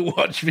pay to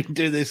watch me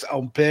do this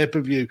on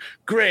pay-per-view."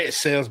 Great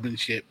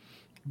salesmanship.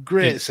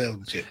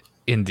 Salesmanship.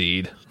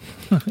 Indeed.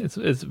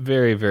 It's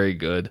very, very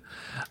good.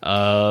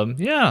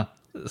 Yeah.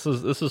 This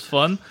was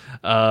fun.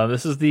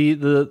 This is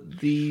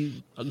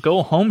the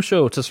go home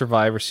show to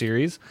Survivor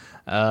Series,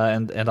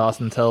 and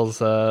Austin tells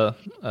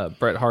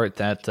Bret Hart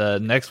that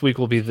next week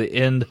will be the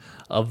end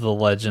of the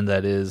legend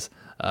that is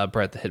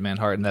Bret the Hitman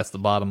Hart, and that's the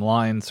bottom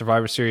line.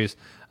 Survivor Series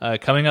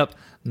coming up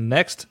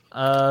next,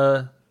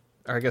 or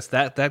I guess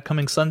that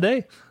coming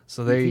Sunday.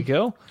 So there you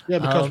go. Yeah,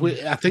 because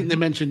I think they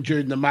mentioned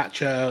during the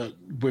match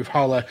with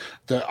Holler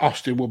that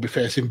Austin will be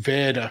facing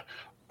Vader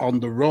on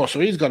the Raw. So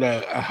he's got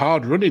a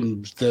hard run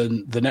in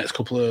the next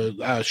couple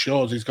of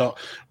shows. He's got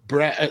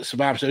Bret at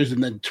Survivor Series,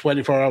 and then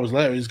 24 hours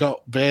later, he's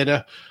got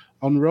Vader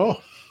on Raw.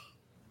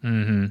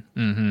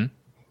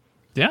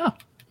 Yeah.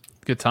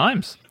 Good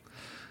times.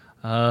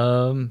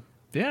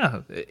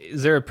 Yeah.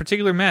 Is there a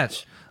particular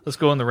match? Let's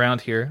go on the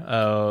round here.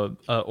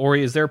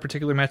 Ori, is there a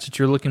particular match that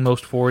you're looking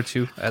most forward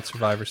to at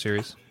Survivor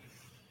Series?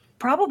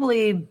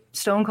 Probably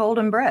Stone Cold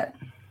and Bret.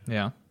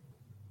 Yeah.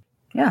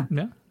 Yeah.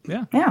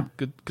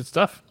 Good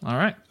stuff. All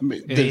right. I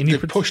mean, they've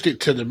pushed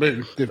it to the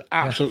moon. They've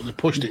absolutely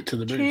pushed it to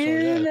the moon.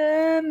 To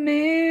the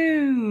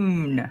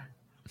moon.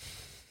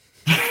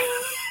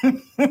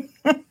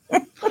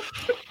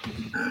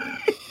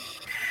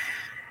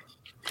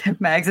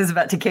 Max is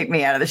about to kick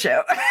me out of the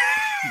show.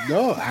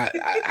 No,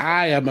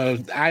 I am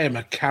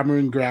a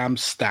Cameron Graham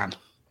stan.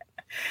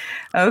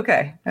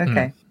 Okay.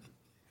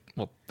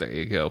 Well, there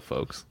you go,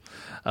 folks.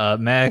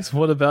 Max,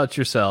 what about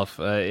yourself?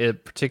 A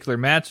particular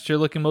match that you're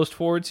looking most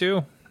forward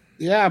to?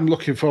 Yeah, I'm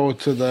looking forward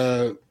to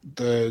the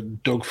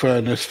Doug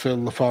Furnas, Phil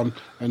LaFon,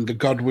 and the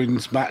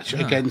Godwins match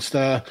against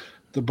the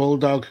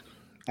Bulldog,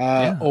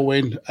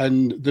 Owen,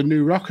 and the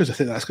New Rockers. I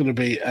think that's going to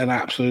be an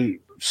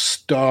absolute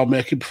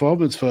star-making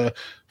performance for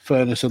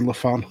Furnas and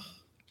LaFon.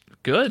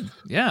 Good.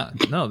 Yeah.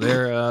 No,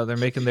 they're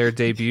making their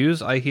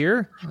debuts, I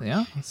hear.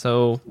 Yeah.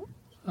 So,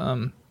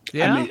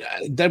 yeah. I mean,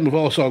 then we've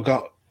also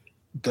got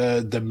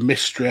the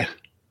mystery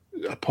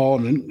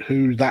opponent,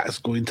 who that's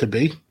going to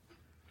be.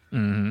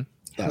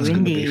 That's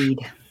Indeed.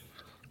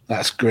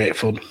 That's great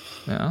fun.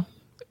 Yeah.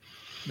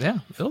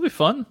 It'll be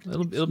fun.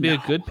 It'll be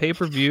a good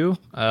pay-per-view.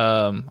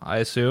 I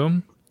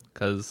assume,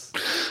 because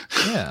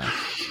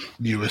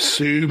you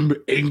assume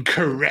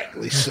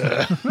incorrectly,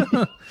 sir.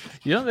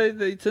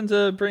 They tend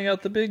to bring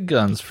out the big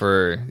guns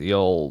for the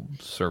old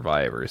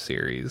Survivor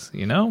Series.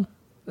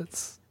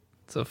 It's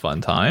a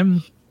fun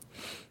time.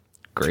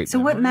 Great. So,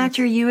 what match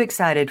are you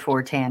excited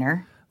for,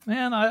 Tanner?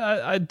 Man,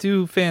 I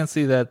do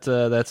fancy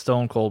that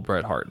Stone Cold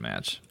Bret Hart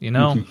match.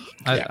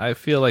 I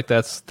feel like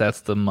that's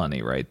the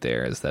money right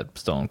there. Is that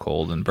Stone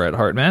Cold and Bret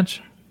Hart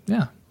match?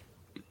 Yeah,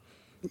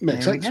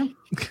 makes sense.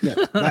 Yeah,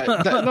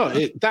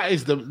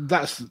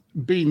 that's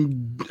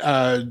being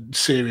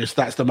serious.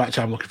 That's the match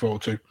I'm looking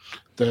forward to.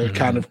 The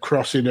kind of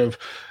crossing of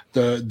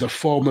the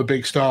former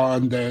big star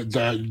and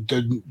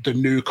the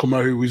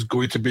newcomer who is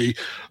going to be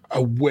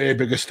a way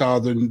bigger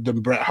star than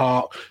Bret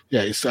Hart.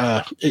 Yeah, it's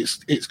going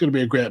to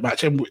be a great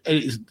match, and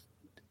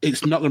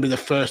it's not going to be the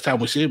first time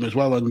we see them as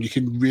well, and you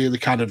can really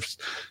kind of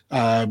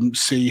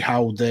see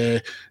how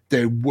they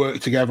work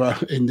together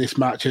in this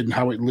match and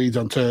how it leads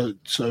on to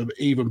sort of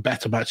even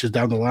better matches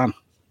down the line.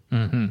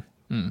 Mm-hmm.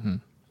 Mm-hmm.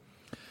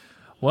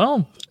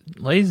 Well,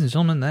 ladies and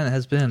gentlemen, that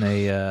has been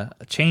a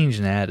change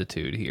in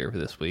attitude here for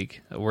this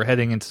week. We're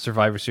heading into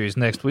Survivor Series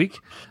next week,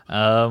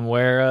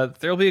 where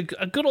there'll be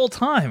a good old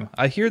time.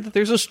 I hear that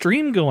there's a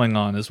stream going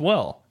on as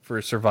well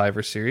for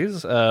Survivor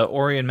Series.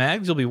 Ori and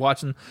Mags, you'll be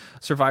watching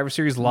Survivor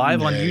Series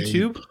live on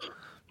YouTube.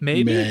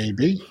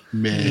 Maybe.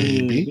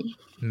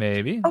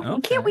 Oh,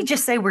 okay. Can't we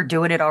just say we're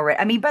doing it already?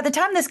 I mean, by the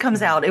time this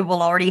comes out, it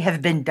will already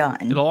have been done.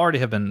 It'll already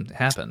have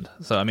happened.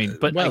 So, I mean,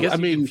 but I guess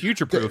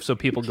future-proof so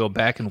people go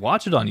back and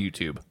watch it on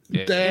YouTube.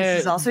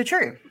 This is also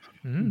true.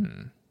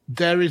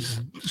 There is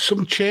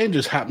some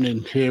changes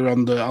happening here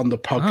on the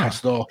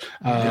podcast, though.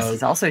 This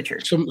is also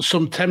true.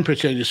 Some temporary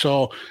changes,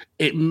 so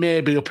it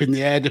may be up in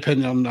the air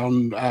depending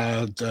on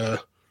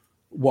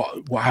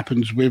what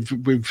happens with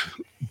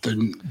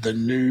the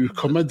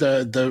newcomer,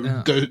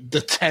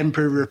 the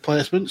temporary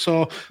replacement.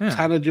 So,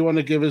 Tanner, do you want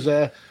to give us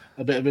a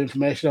bit of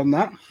information on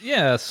that?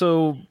 Yeah.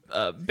 So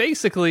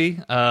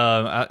basically,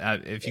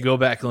 if you go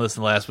back and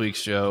listen to last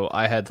week's show,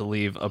 I had to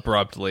leave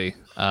abruptly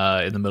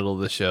in the middle of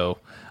the show.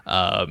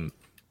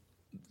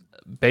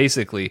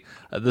 Basically,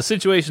 the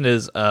situation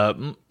is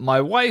my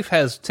wife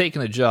has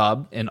taken a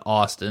job in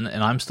Austin,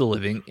 and I'm still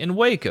living in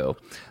Waco.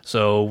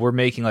 So we're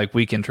making like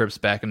weekend trips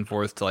back and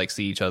forth to like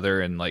see each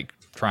other and like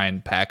try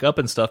and pack up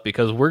and stuff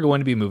because we're going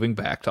to be moving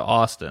back to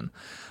Austin,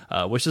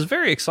 which is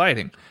very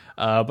exciting.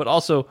 But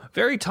also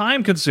very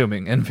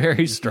time-consuming and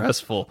very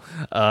stressful.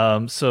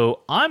 So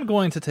I'm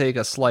going to take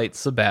a slight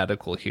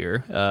sabbatical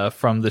here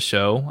from the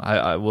show.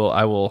 I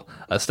will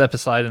step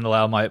aside and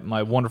allow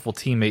my wonderful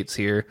teammates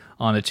here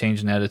on A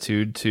Change in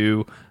Attitude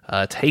to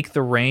take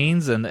the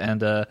reins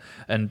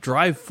and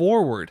drive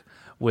forward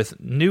with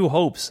new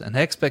hopes and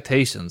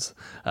expectations,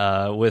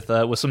 with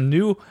some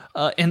new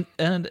and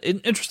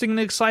interesting and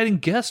exciting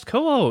guest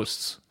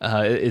co-hosts.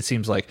 It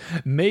seems like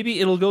maybe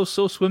it'll go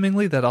so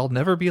swimmingly that I'll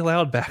never be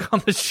allowed back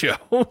on the show.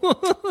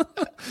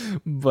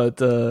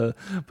 but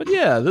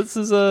yeah, this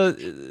is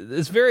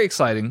it's very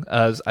exciting.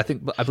 I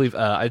believe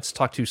I just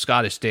talked to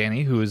Scottish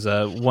Danny, who is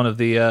one of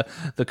the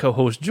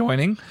co-hosts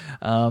joining,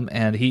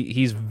 and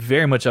he's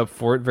very much up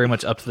for it, very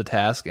much up to the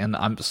task, and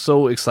I'm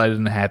so excited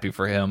and happy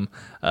for him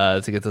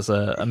to get this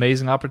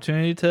amazing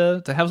opportunity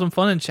to have some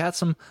fun and chat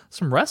some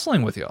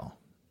wrestling with y'all.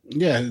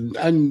 Yeah,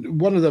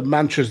 and one of the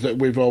mantras that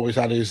we've always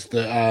had is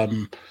that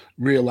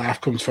real life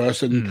comes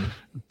first, and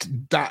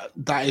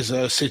that is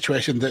a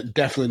situation that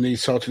definitely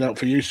needs sorting out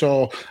for you.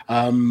 So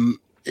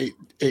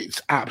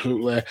it's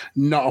absolutely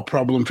not a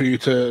problem for you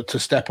to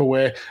step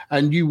away,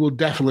 and you will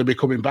definitely be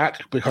coming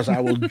back because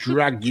I will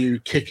drag you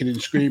kicking and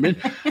screaming.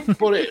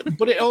 But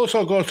it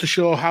also goes to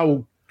show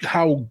how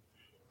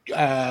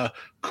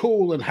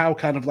cool and how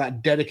kind of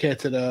like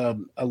dedicated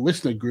a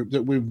listener group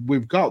that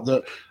we've got,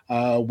 that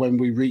when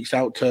we reached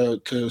out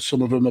to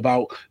some of them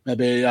about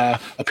maybe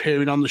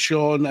appearing on the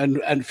show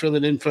and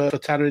filling in for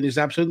Tanner in his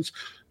absence,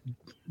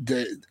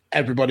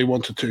 everybody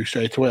wanted to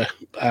straight away.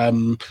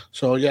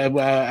 So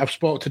yeah, I've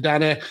spoke to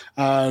Danny,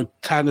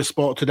 Tanner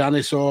spoke to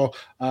Danny, so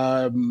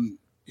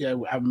yeah,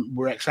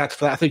 we're excited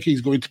for that. I think he's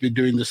going to be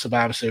doing the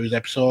Survivor Series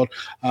episode,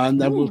 and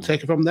then we'll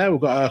take it from there.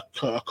 We've got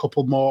a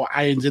couple more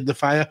irons in the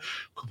fire,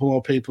 a couple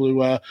more people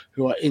who are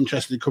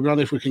interested in coming on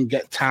if we can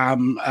get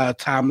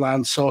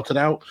timelines sorted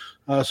out.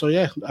 So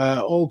yeah,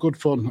 all good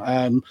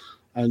fun.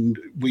 And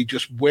we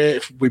just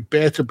wait with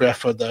bated breath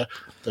for the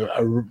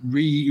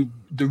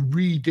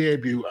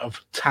re-debut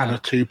of Tanner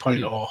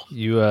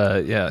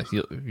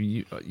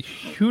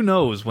 2.0. Who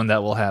knows when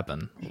that will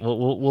happen?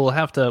 We'll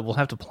have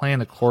to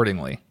plan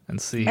accordingly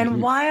and see.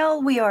 And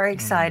while we are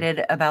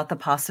excited about the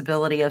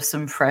possibility of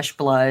some fresh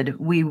blood,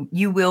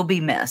 you will be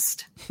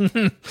missed.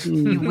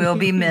 You will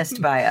be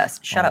missed by us.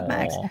 Shut up,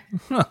 Max.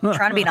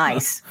 Trying to be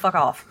nice. Fuck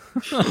off.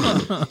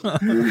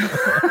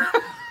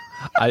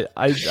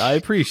 I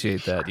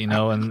appreciate that,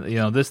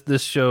 and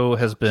this show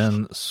has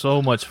been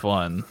so much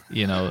fun,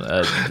 getting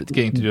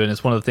to do it. And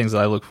it's one of the things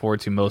that I look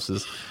forward to most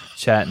is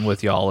chatting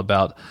with y'all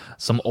about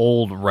some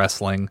old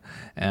wrestling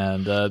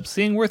and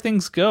seeing where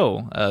things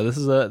go. This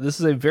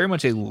is a very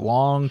much a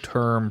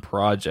long-term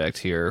project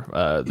here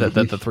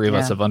that the three of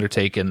us have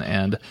undertaken,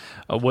 and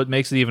what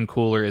makes it even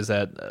cooler is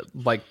that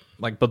like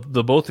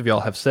the both of y'all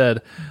have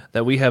said,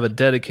 that we have a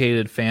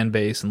dedicated fan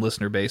base and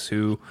listener base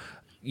who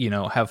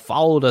have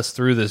followed us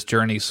through this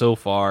journey so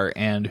far,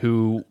 and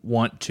who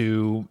want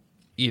to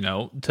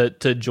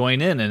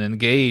join in and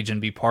engage and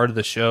be part of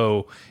the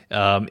show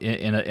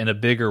in a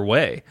bigger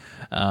way.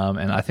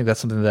 And I think that's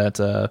something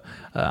that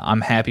I'm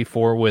happy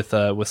for with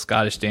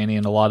Scottish Danny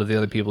and a lot of the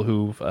other people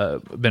who've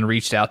been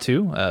reached out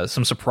to.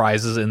 Some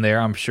surprises in there,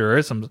 I'm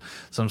sure. Some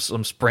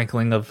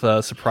sprinkling of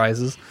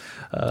surprises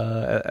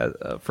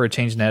for a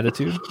change in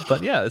attitude.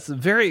 But yeah, it's a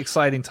very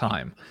exciting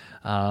time.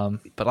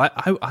 But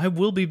I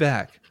will be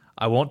back.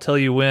 I won't tell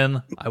you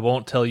when, I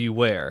won't tell you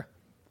where,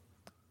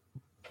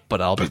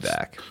 but I'll be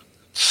back.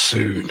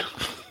 Soon.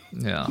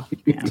 Yeah.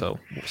 So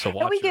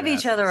watch we give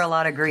each other a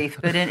lot of grief,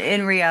 but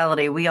in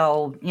reality, we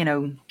all,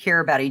 care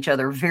about each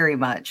other very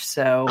much.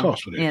 So, of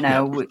course we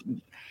do.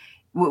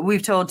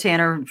 We've told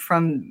Tanner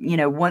from,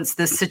 once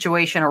this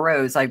situation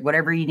arose, like,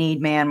 whatever you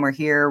need, man, we're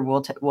here.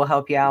 We'll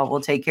help you out.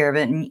 We'll take care of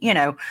it. And,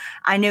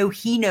 I know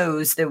he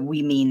knows that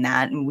we mean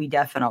that, and we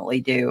definitely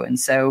do. And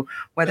so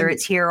whether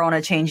it's here on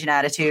A Change in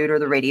Attitude or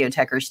the Radio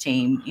Techers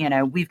team,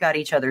 we've got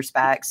each other's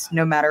backs,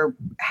 no matter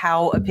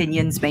how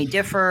opinions may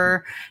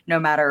differ, no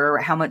matter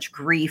how much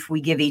grief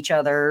we give each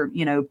other,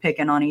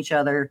 picking on each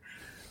other,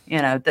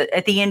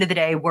 at the end of the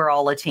day, we're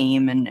all a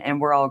team and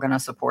we're all going to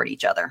support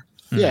each other.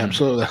 Yeah,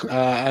 absolutely.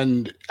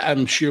 And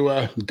I'm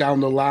sure down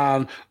the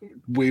line,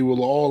 we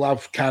will all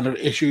have kind of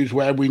issues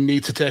where we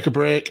need to take a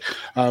break.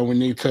 We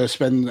need to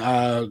spend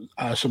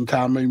some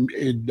time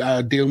in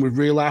dealing with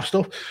real life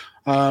stuff.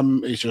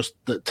 It's just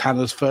that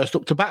Tanner's first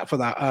up to bat for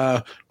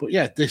that. But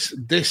yeah,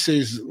 this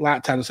is,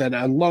 like Tanner said,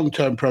 a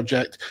long-term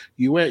project.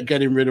 You ain't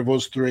getting rid of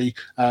us three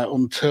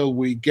until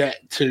we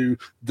get to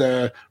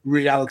the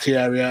reality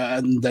area,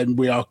 and then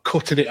we are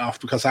cutting it off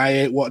because I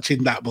ain't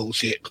watching that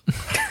bullshit.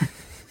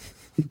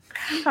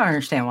 I don't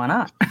understand why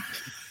not.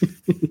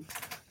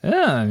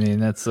 Yeah, I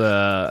mean, it's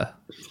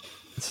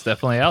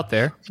definitely out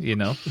there,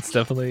 it's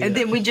definitely. And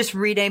then we just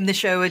rename the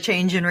show A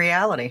Change in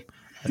Reality.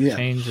 A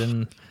change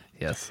in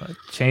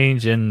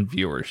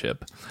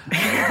viewership.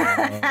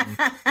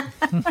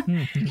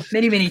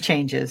 Many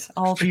changes.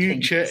 All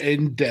future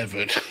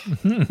endeavored.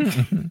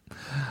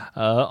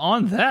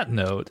 On that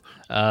note,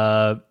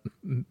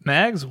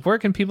 Mags, where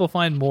can people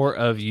find more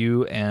of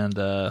you and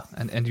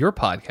your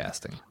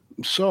podcasting?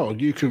 So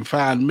you can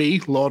find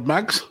me, Lord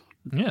Mags.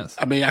 Yes.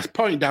 I mean, I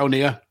point down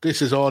here.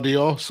 This is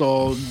audio,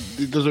 so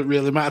it doesn't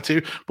really matter to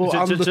you.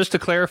 But just to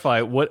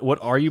clarify, what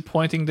are you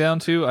pointing down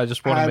to? I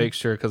just want to make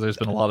sure, because there's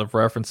been a lot of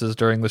references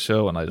during the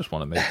show, and I just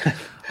want to make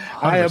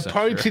I am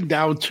pointing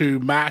down to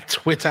my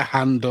Twitter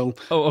handle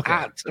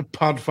at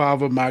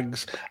Podfather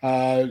Mags.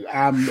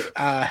 I'm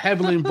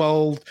heavily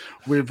involved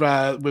with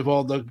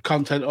all the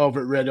content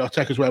over at Radio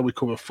Techers, where we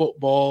cover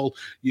football,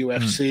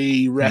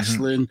 UFC,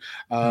 wrestling,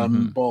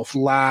 both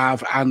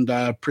live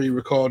and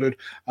pre-recorded.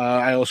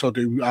 I also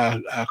do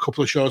a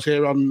couple of shows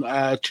here on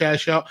Chair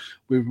Shot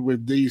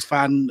with these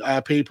fan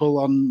people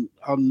on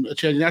A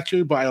Change in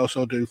Attitude, but I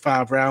also do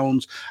 5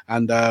 rounds,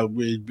 and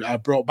we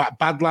brought back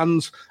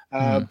Badlands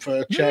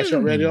for Chair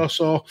Shot Radio.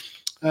 So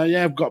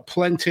I've got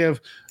plenty of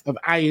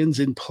irons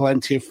in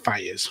plenty of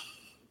fires.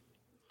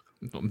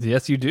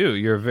 Yes, you do.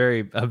 You're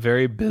a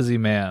very busy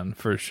man,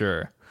 for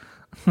sure.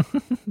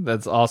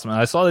 That's awesome. And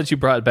I saw that you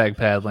brought back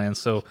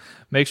Badlands, so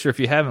make sure, if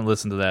you haven't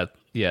listened to that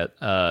yet,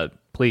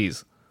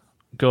 please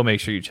go make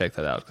sure you check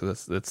that out,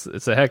 because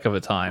it's a heck of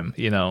a time,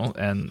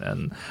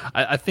 and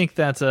I think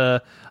that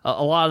a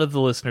lot of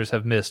the listeners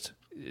have missed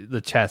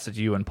the chats that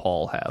you and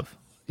Paul have.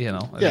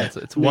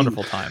 It's a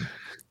wonderful time.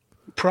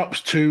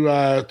 Props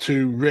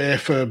to Ray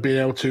for being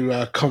able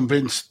to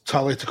convince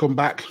Tolly to come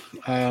back.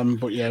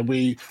 But yeah,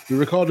 we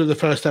recorded the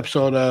first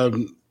episode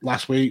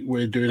last week.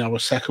 We're doing our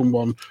second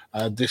one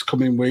this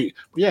coming week.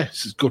 But yeah,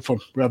 it's good fun.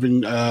 We're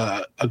having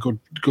a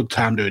good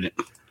time doing it.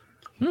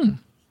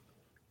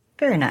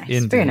 Very nice.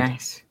 Indeed. Very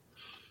nice.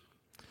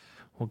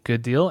 Well,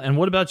 good deal. And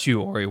what about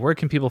you, Ori? Where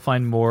can people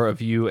find more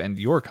of you and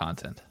your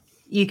content?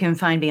 You can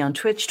find me on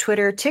Twitch,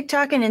 Twitter,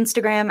 TikTok, and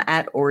Instagram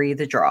at Ori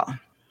the Draw.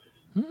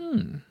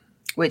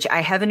 Which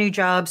I have a new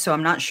job, so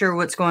I'm not sure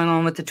what's going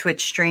on with the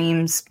Twitch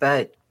streams,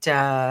 but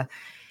throw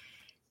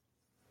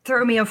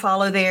me a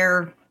follow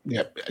there.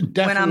 Yep,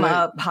 when I'm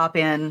up, hop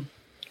in.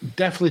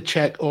 Definitely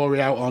check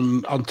Ori out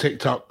on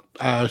TikTok.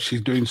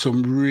 She's doing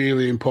some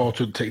really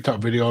important TikTok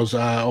videos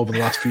over the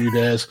last few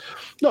days.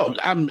 No,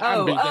 I'm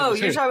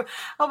you're talking.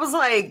 I was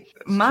like,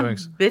 my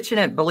bitching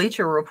at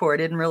Bleacher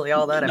Report isn't really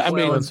all that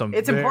important.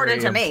 It's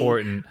important to me.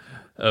 Important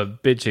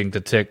bitching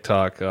to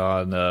TikTok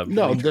on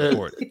Bleacher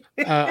Report.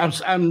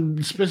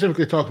 I'm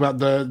specifically talking about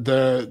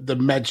the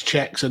meds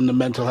checks and the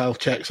mental health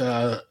checks.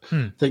 I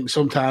think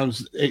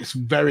sometimes it's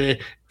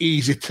very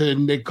easy to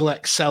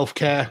neglect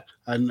self-care.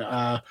 And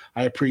I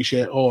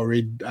appreciate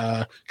Ori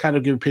kind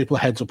of giving people a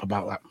heads up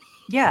about that.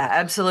 Yeah,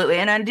 absolutely.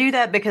 And I do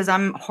that because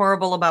I'm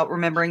horrible about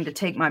remembering to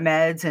take my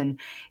meds. And,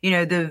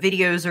 the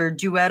videos are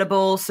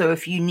duetable. So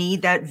if you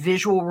need that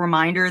visual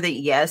reminder that,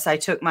 yes, I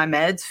took my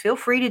meds, feel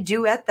free to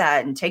duet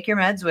that and take your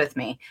meds with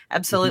me.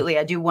 Absolutely.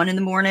 I do one in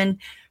the morning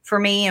for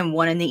me and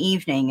one in the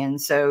evening.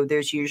 And so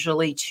there's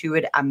usually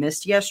 2 I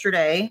missed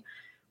yesterday.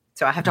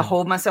 So I have to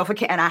hold myself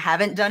accountable, and I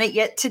haven't done it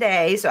yet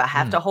today. So I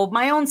have to hold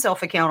my own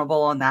self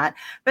accountable on that.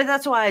 But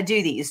that's why I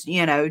do these,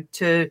 so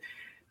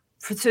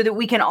that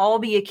we can all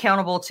be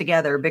accountable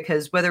together,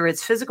 because whether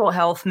it's physical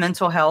health,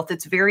 mental health,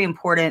 it's very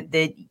important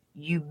that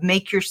you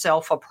make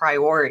yourself a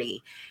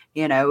priority,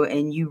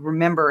 and you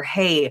remember,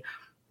 hey,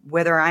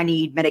 whether I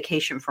need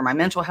medication for my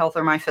mental health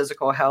or my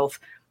physical health,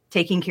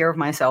 taking care of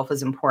myself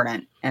is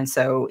important. And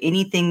so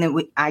anything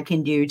that I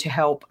can do to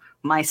help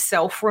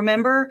myself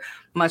remember,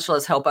 much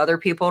less help other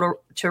people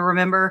to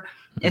remember,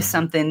 is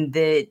something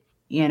that,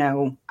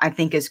 I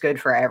think is good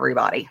for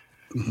everybody.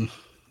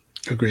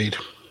 Agreed.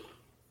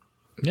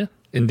 Yeah,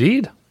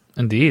 indeed.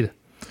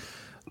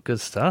 Good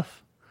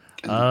stuff.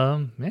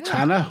 Yeah.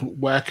 Tanner,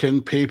 where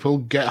can people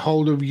get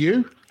hold of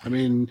you? I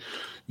mean,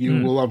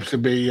 you will obviously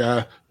be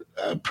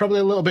probably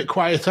a little bit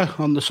quieter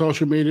on the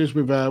social medias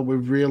with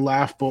Real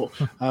Life, but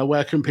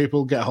where can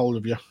people get hold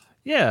of you?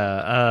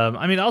 Yeah,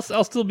 I mean,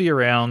 I'll still be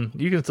around.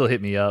 You can still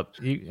hit me up.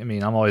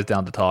 I'm always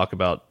down to talk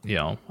about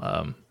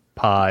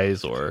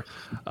pies or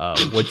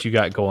what you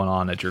got going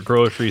on at your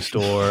grocery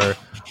store,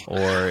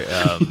 or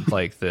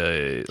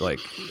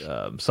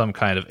some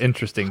kind of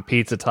interesting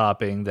pizza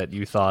topping that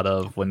you thought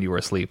of when you were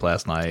asleep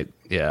last night.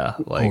 Yeah,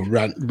 like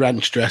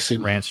ranch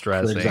dressing. For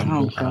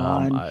example.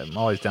 I'm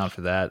always down for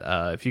that.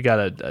 If you got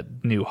a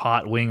new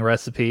hot wing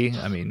recipe,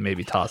 I mean,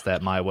 maybe toss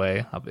that my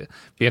way. I'll be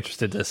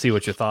interested to see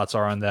what your thoughts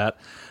are on that.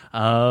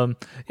 Or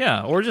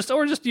just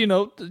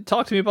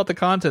talk to me about the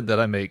content that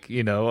I make,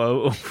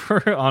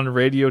 over on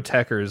Radio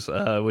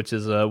Techers, which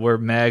is where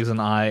Mags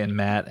and I and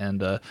Matt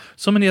and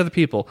so many other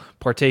people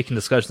partake in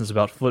discussions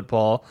about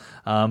football.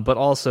 But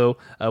also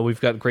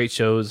we've got great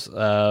shows,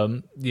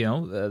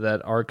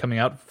 that are coming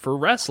out for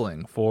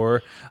wrestling,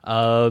 for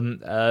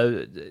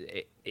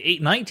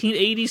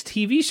 1980s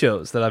TV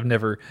shows that I've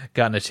never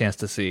gotten a chance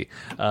to see,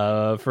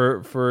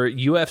 for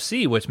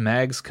UFC, which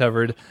Mags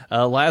covered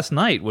last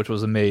night, which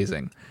was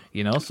amazing.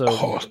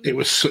 It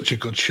was such a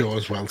good show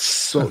as well.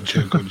 Such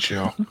a good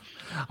show.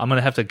 I'm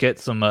gonna have to get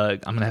some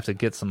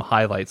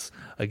highlights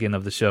again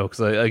of the show,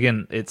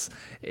 because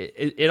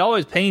it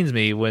always pains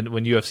me when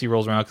UFC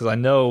rolls around, because I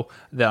know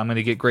that I'm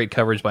gonna get great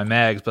coverage by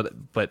Mags, but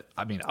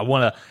I mean,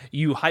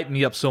 you hype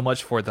me up so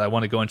much for it that I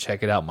want to go and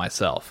check it out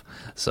myself.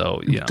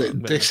 So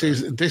this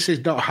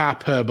is not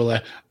hyperbole,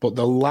 but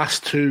the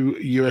last two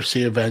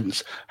UFC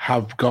events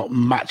have got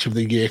match of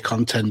the year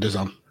contenders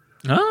on.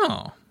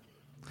 Oh.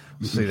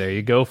 See, there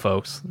you go,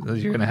 folks.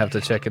 You're gonna have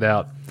to check it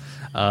out.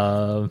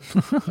 So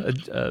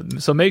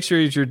make sure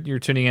you're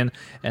tuning in,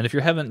 and if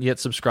you haven't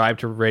yet subscribed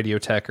to Radio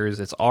Techers,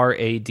 it's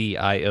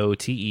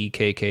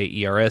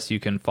RadioTekkers. You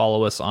can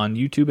follow us on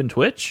YouTube and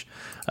Twitch.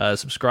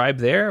 Subscribe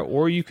there,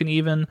 or you can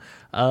even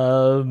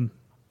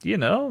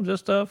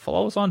just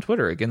follow us on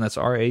Twitter. Again, that's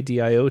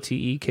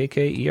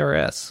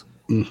RadioTekkers.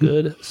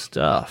 Good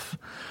stuff.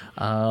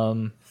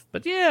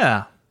 But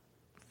yeah,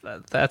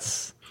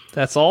 that's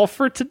all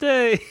for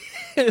today.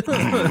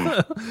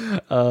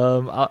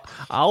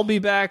 I'll be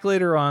back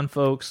later on,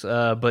 folks.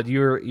 But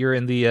you're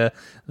in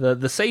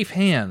the safe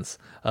hands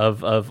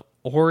of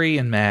Ori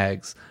and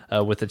Mags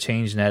with the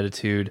change in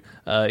attitude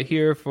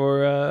here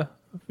for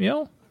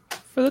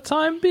the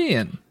time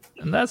being,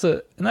 and that's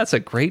a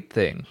great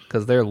thing,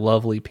 because they're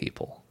lovely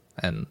people,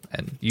 and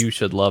you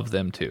should love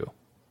them too.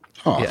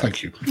 Oh, yeah.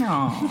 Thank you.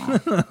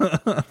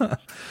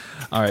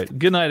 All right.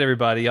 Good night,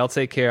 everybody. Y'all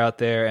take care out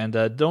there, and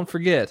don't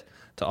forget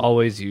to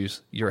always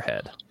use your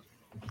head.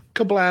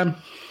 Kablam.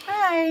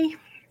 Bye.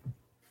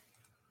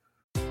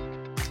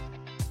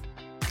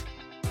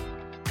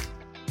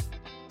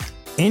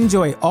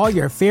 Enjoy all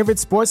your favorite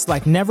sports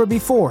like never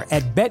before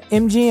at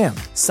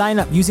BetMGM. Sign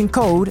up using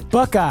code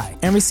Buckeye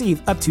and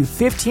receive up to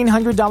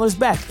 $1,500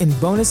 back in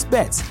bonus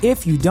bets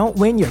if you don't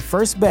win your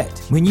first bet.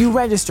 When you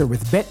register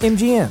with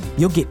BetMGM,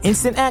 you'll get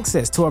instant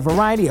access to a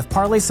variety of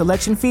parlay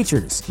selection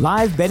features,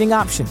 live betting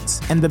options,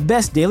 and the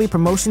best daily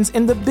promotions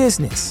in the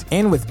business.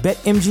 And with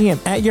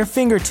BetMGM at your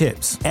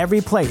fingertips,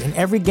 every play and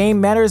every game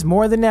matters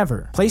more than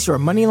ever. Place your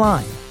money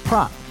line,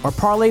 prop, or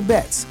parlay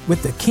bets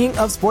with the king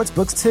of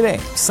sportsbooks today.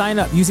 Sign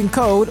up using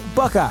code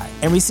Buckeye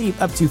and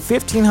receive up to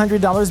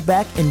 $1,500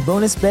 back in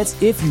bonus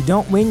bets if you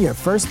don't win your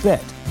first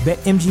bet.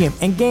 BetMGM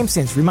and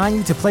GameSense remind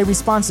you to play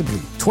responsibly.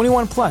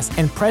 21 plus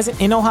and present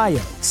in Ohio,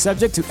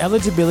 subject to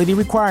eligibility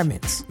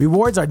requirements.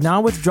 Rewards are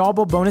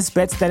non-withdrawable bonus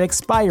bets that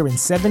expire in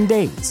 7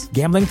 days.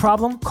 Gambling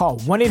problem? Call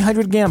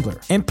 1-800-GAMBLER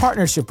in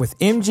partnership with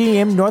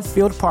MGM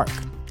Northfield Park.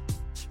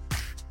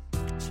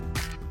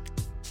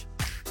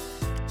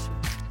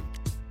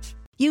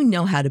 You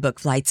know how to book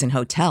flights and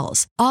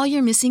hotels. All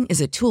you're missing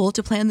is a tool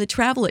to plan the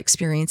travel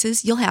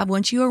experiences you'll have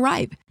once you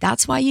arrive.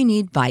 That's why you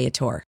need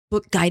Viator.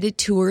 Book guided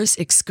tours,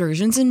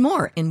 excursions, and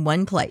more in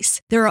one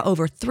place. There are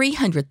over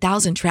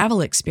 300,000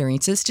 travel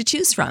experiences to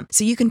choose from,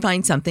 so you can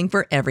find something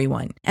for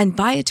everyone. And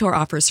Viator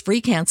offers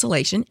free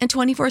cancellation and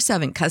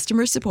 24/7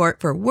 customer support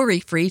for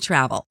worry-free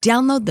travel.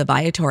 Download the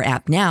Viator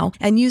app now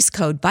and use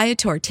code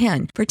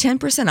Viator10 for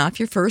 10% off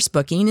your first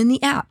booking in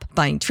the app.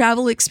 Find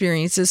travel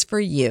experiences for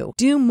you.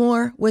 Do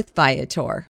more with Viator.